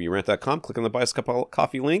going to avrant.com, click on the Buy Us a Cup of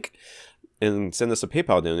Coffee link, and send us a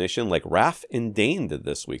PayPal donation like Raf and Dane did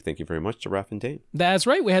this week. Thank you very much to Raf and Dane. That's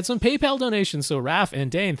right. We had some PayPal donations. So Raf and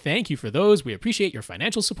Dane, thank you for those. We appreciate your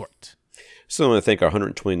financial support. So I want to thank our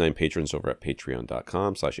 129 patrons over at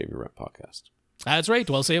patreon.com/AVRantPodcast. That's right.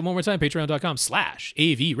 Well, I'll say it one more time.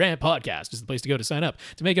 Patreon.com/AVRantPodcast is the place to go to sign up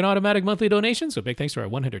to make an automatic monthly donation. So big thanks to our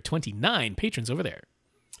 129 patrons over there.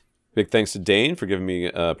 Big thanks to Dane for giving me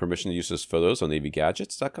permission to use his photos on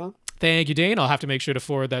avgadgets.com. Thank you, Dane. I'll have to make sure to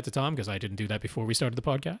forward that to Tom because I didn't do that before we started the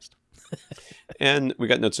podcast. And we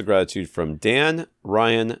got notes of gratitude from Dan,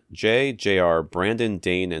 Ryan, Jay, JR, Brandon,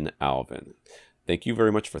 Dane, and Alvin. Thank you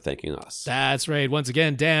very much for thanking us. That's right. Once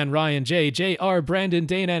again, Dan, Ryan, Jay, JR, Brandon,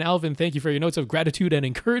 Dane, and Alvin, thank you for your notes of gratitude and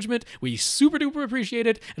encouragement. We super duper appreciate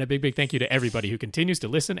it. And a big, big thank you to everybody who continues to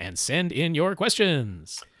listen and send in your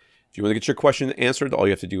questions. If you want to get your question answered, all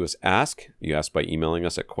you have to do is ask. You ask by emailing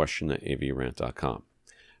us at question@avrant.com.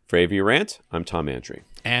 For AVRant, I'm Tom Andry.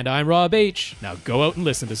 And I'm Rob H. Now go out and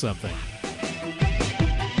listen to something.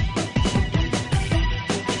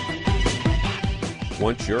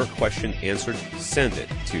 Want your question answered? Send it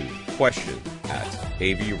to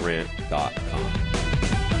question@avrant.com.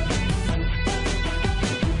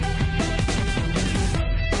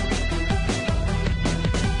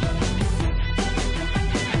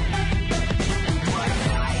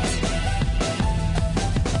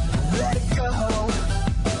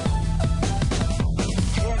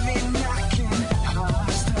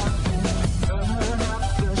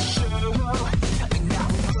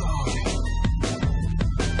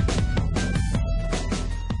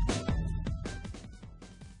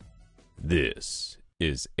 This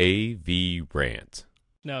is AVRant.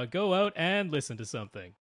 Now go out and listen to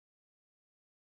something.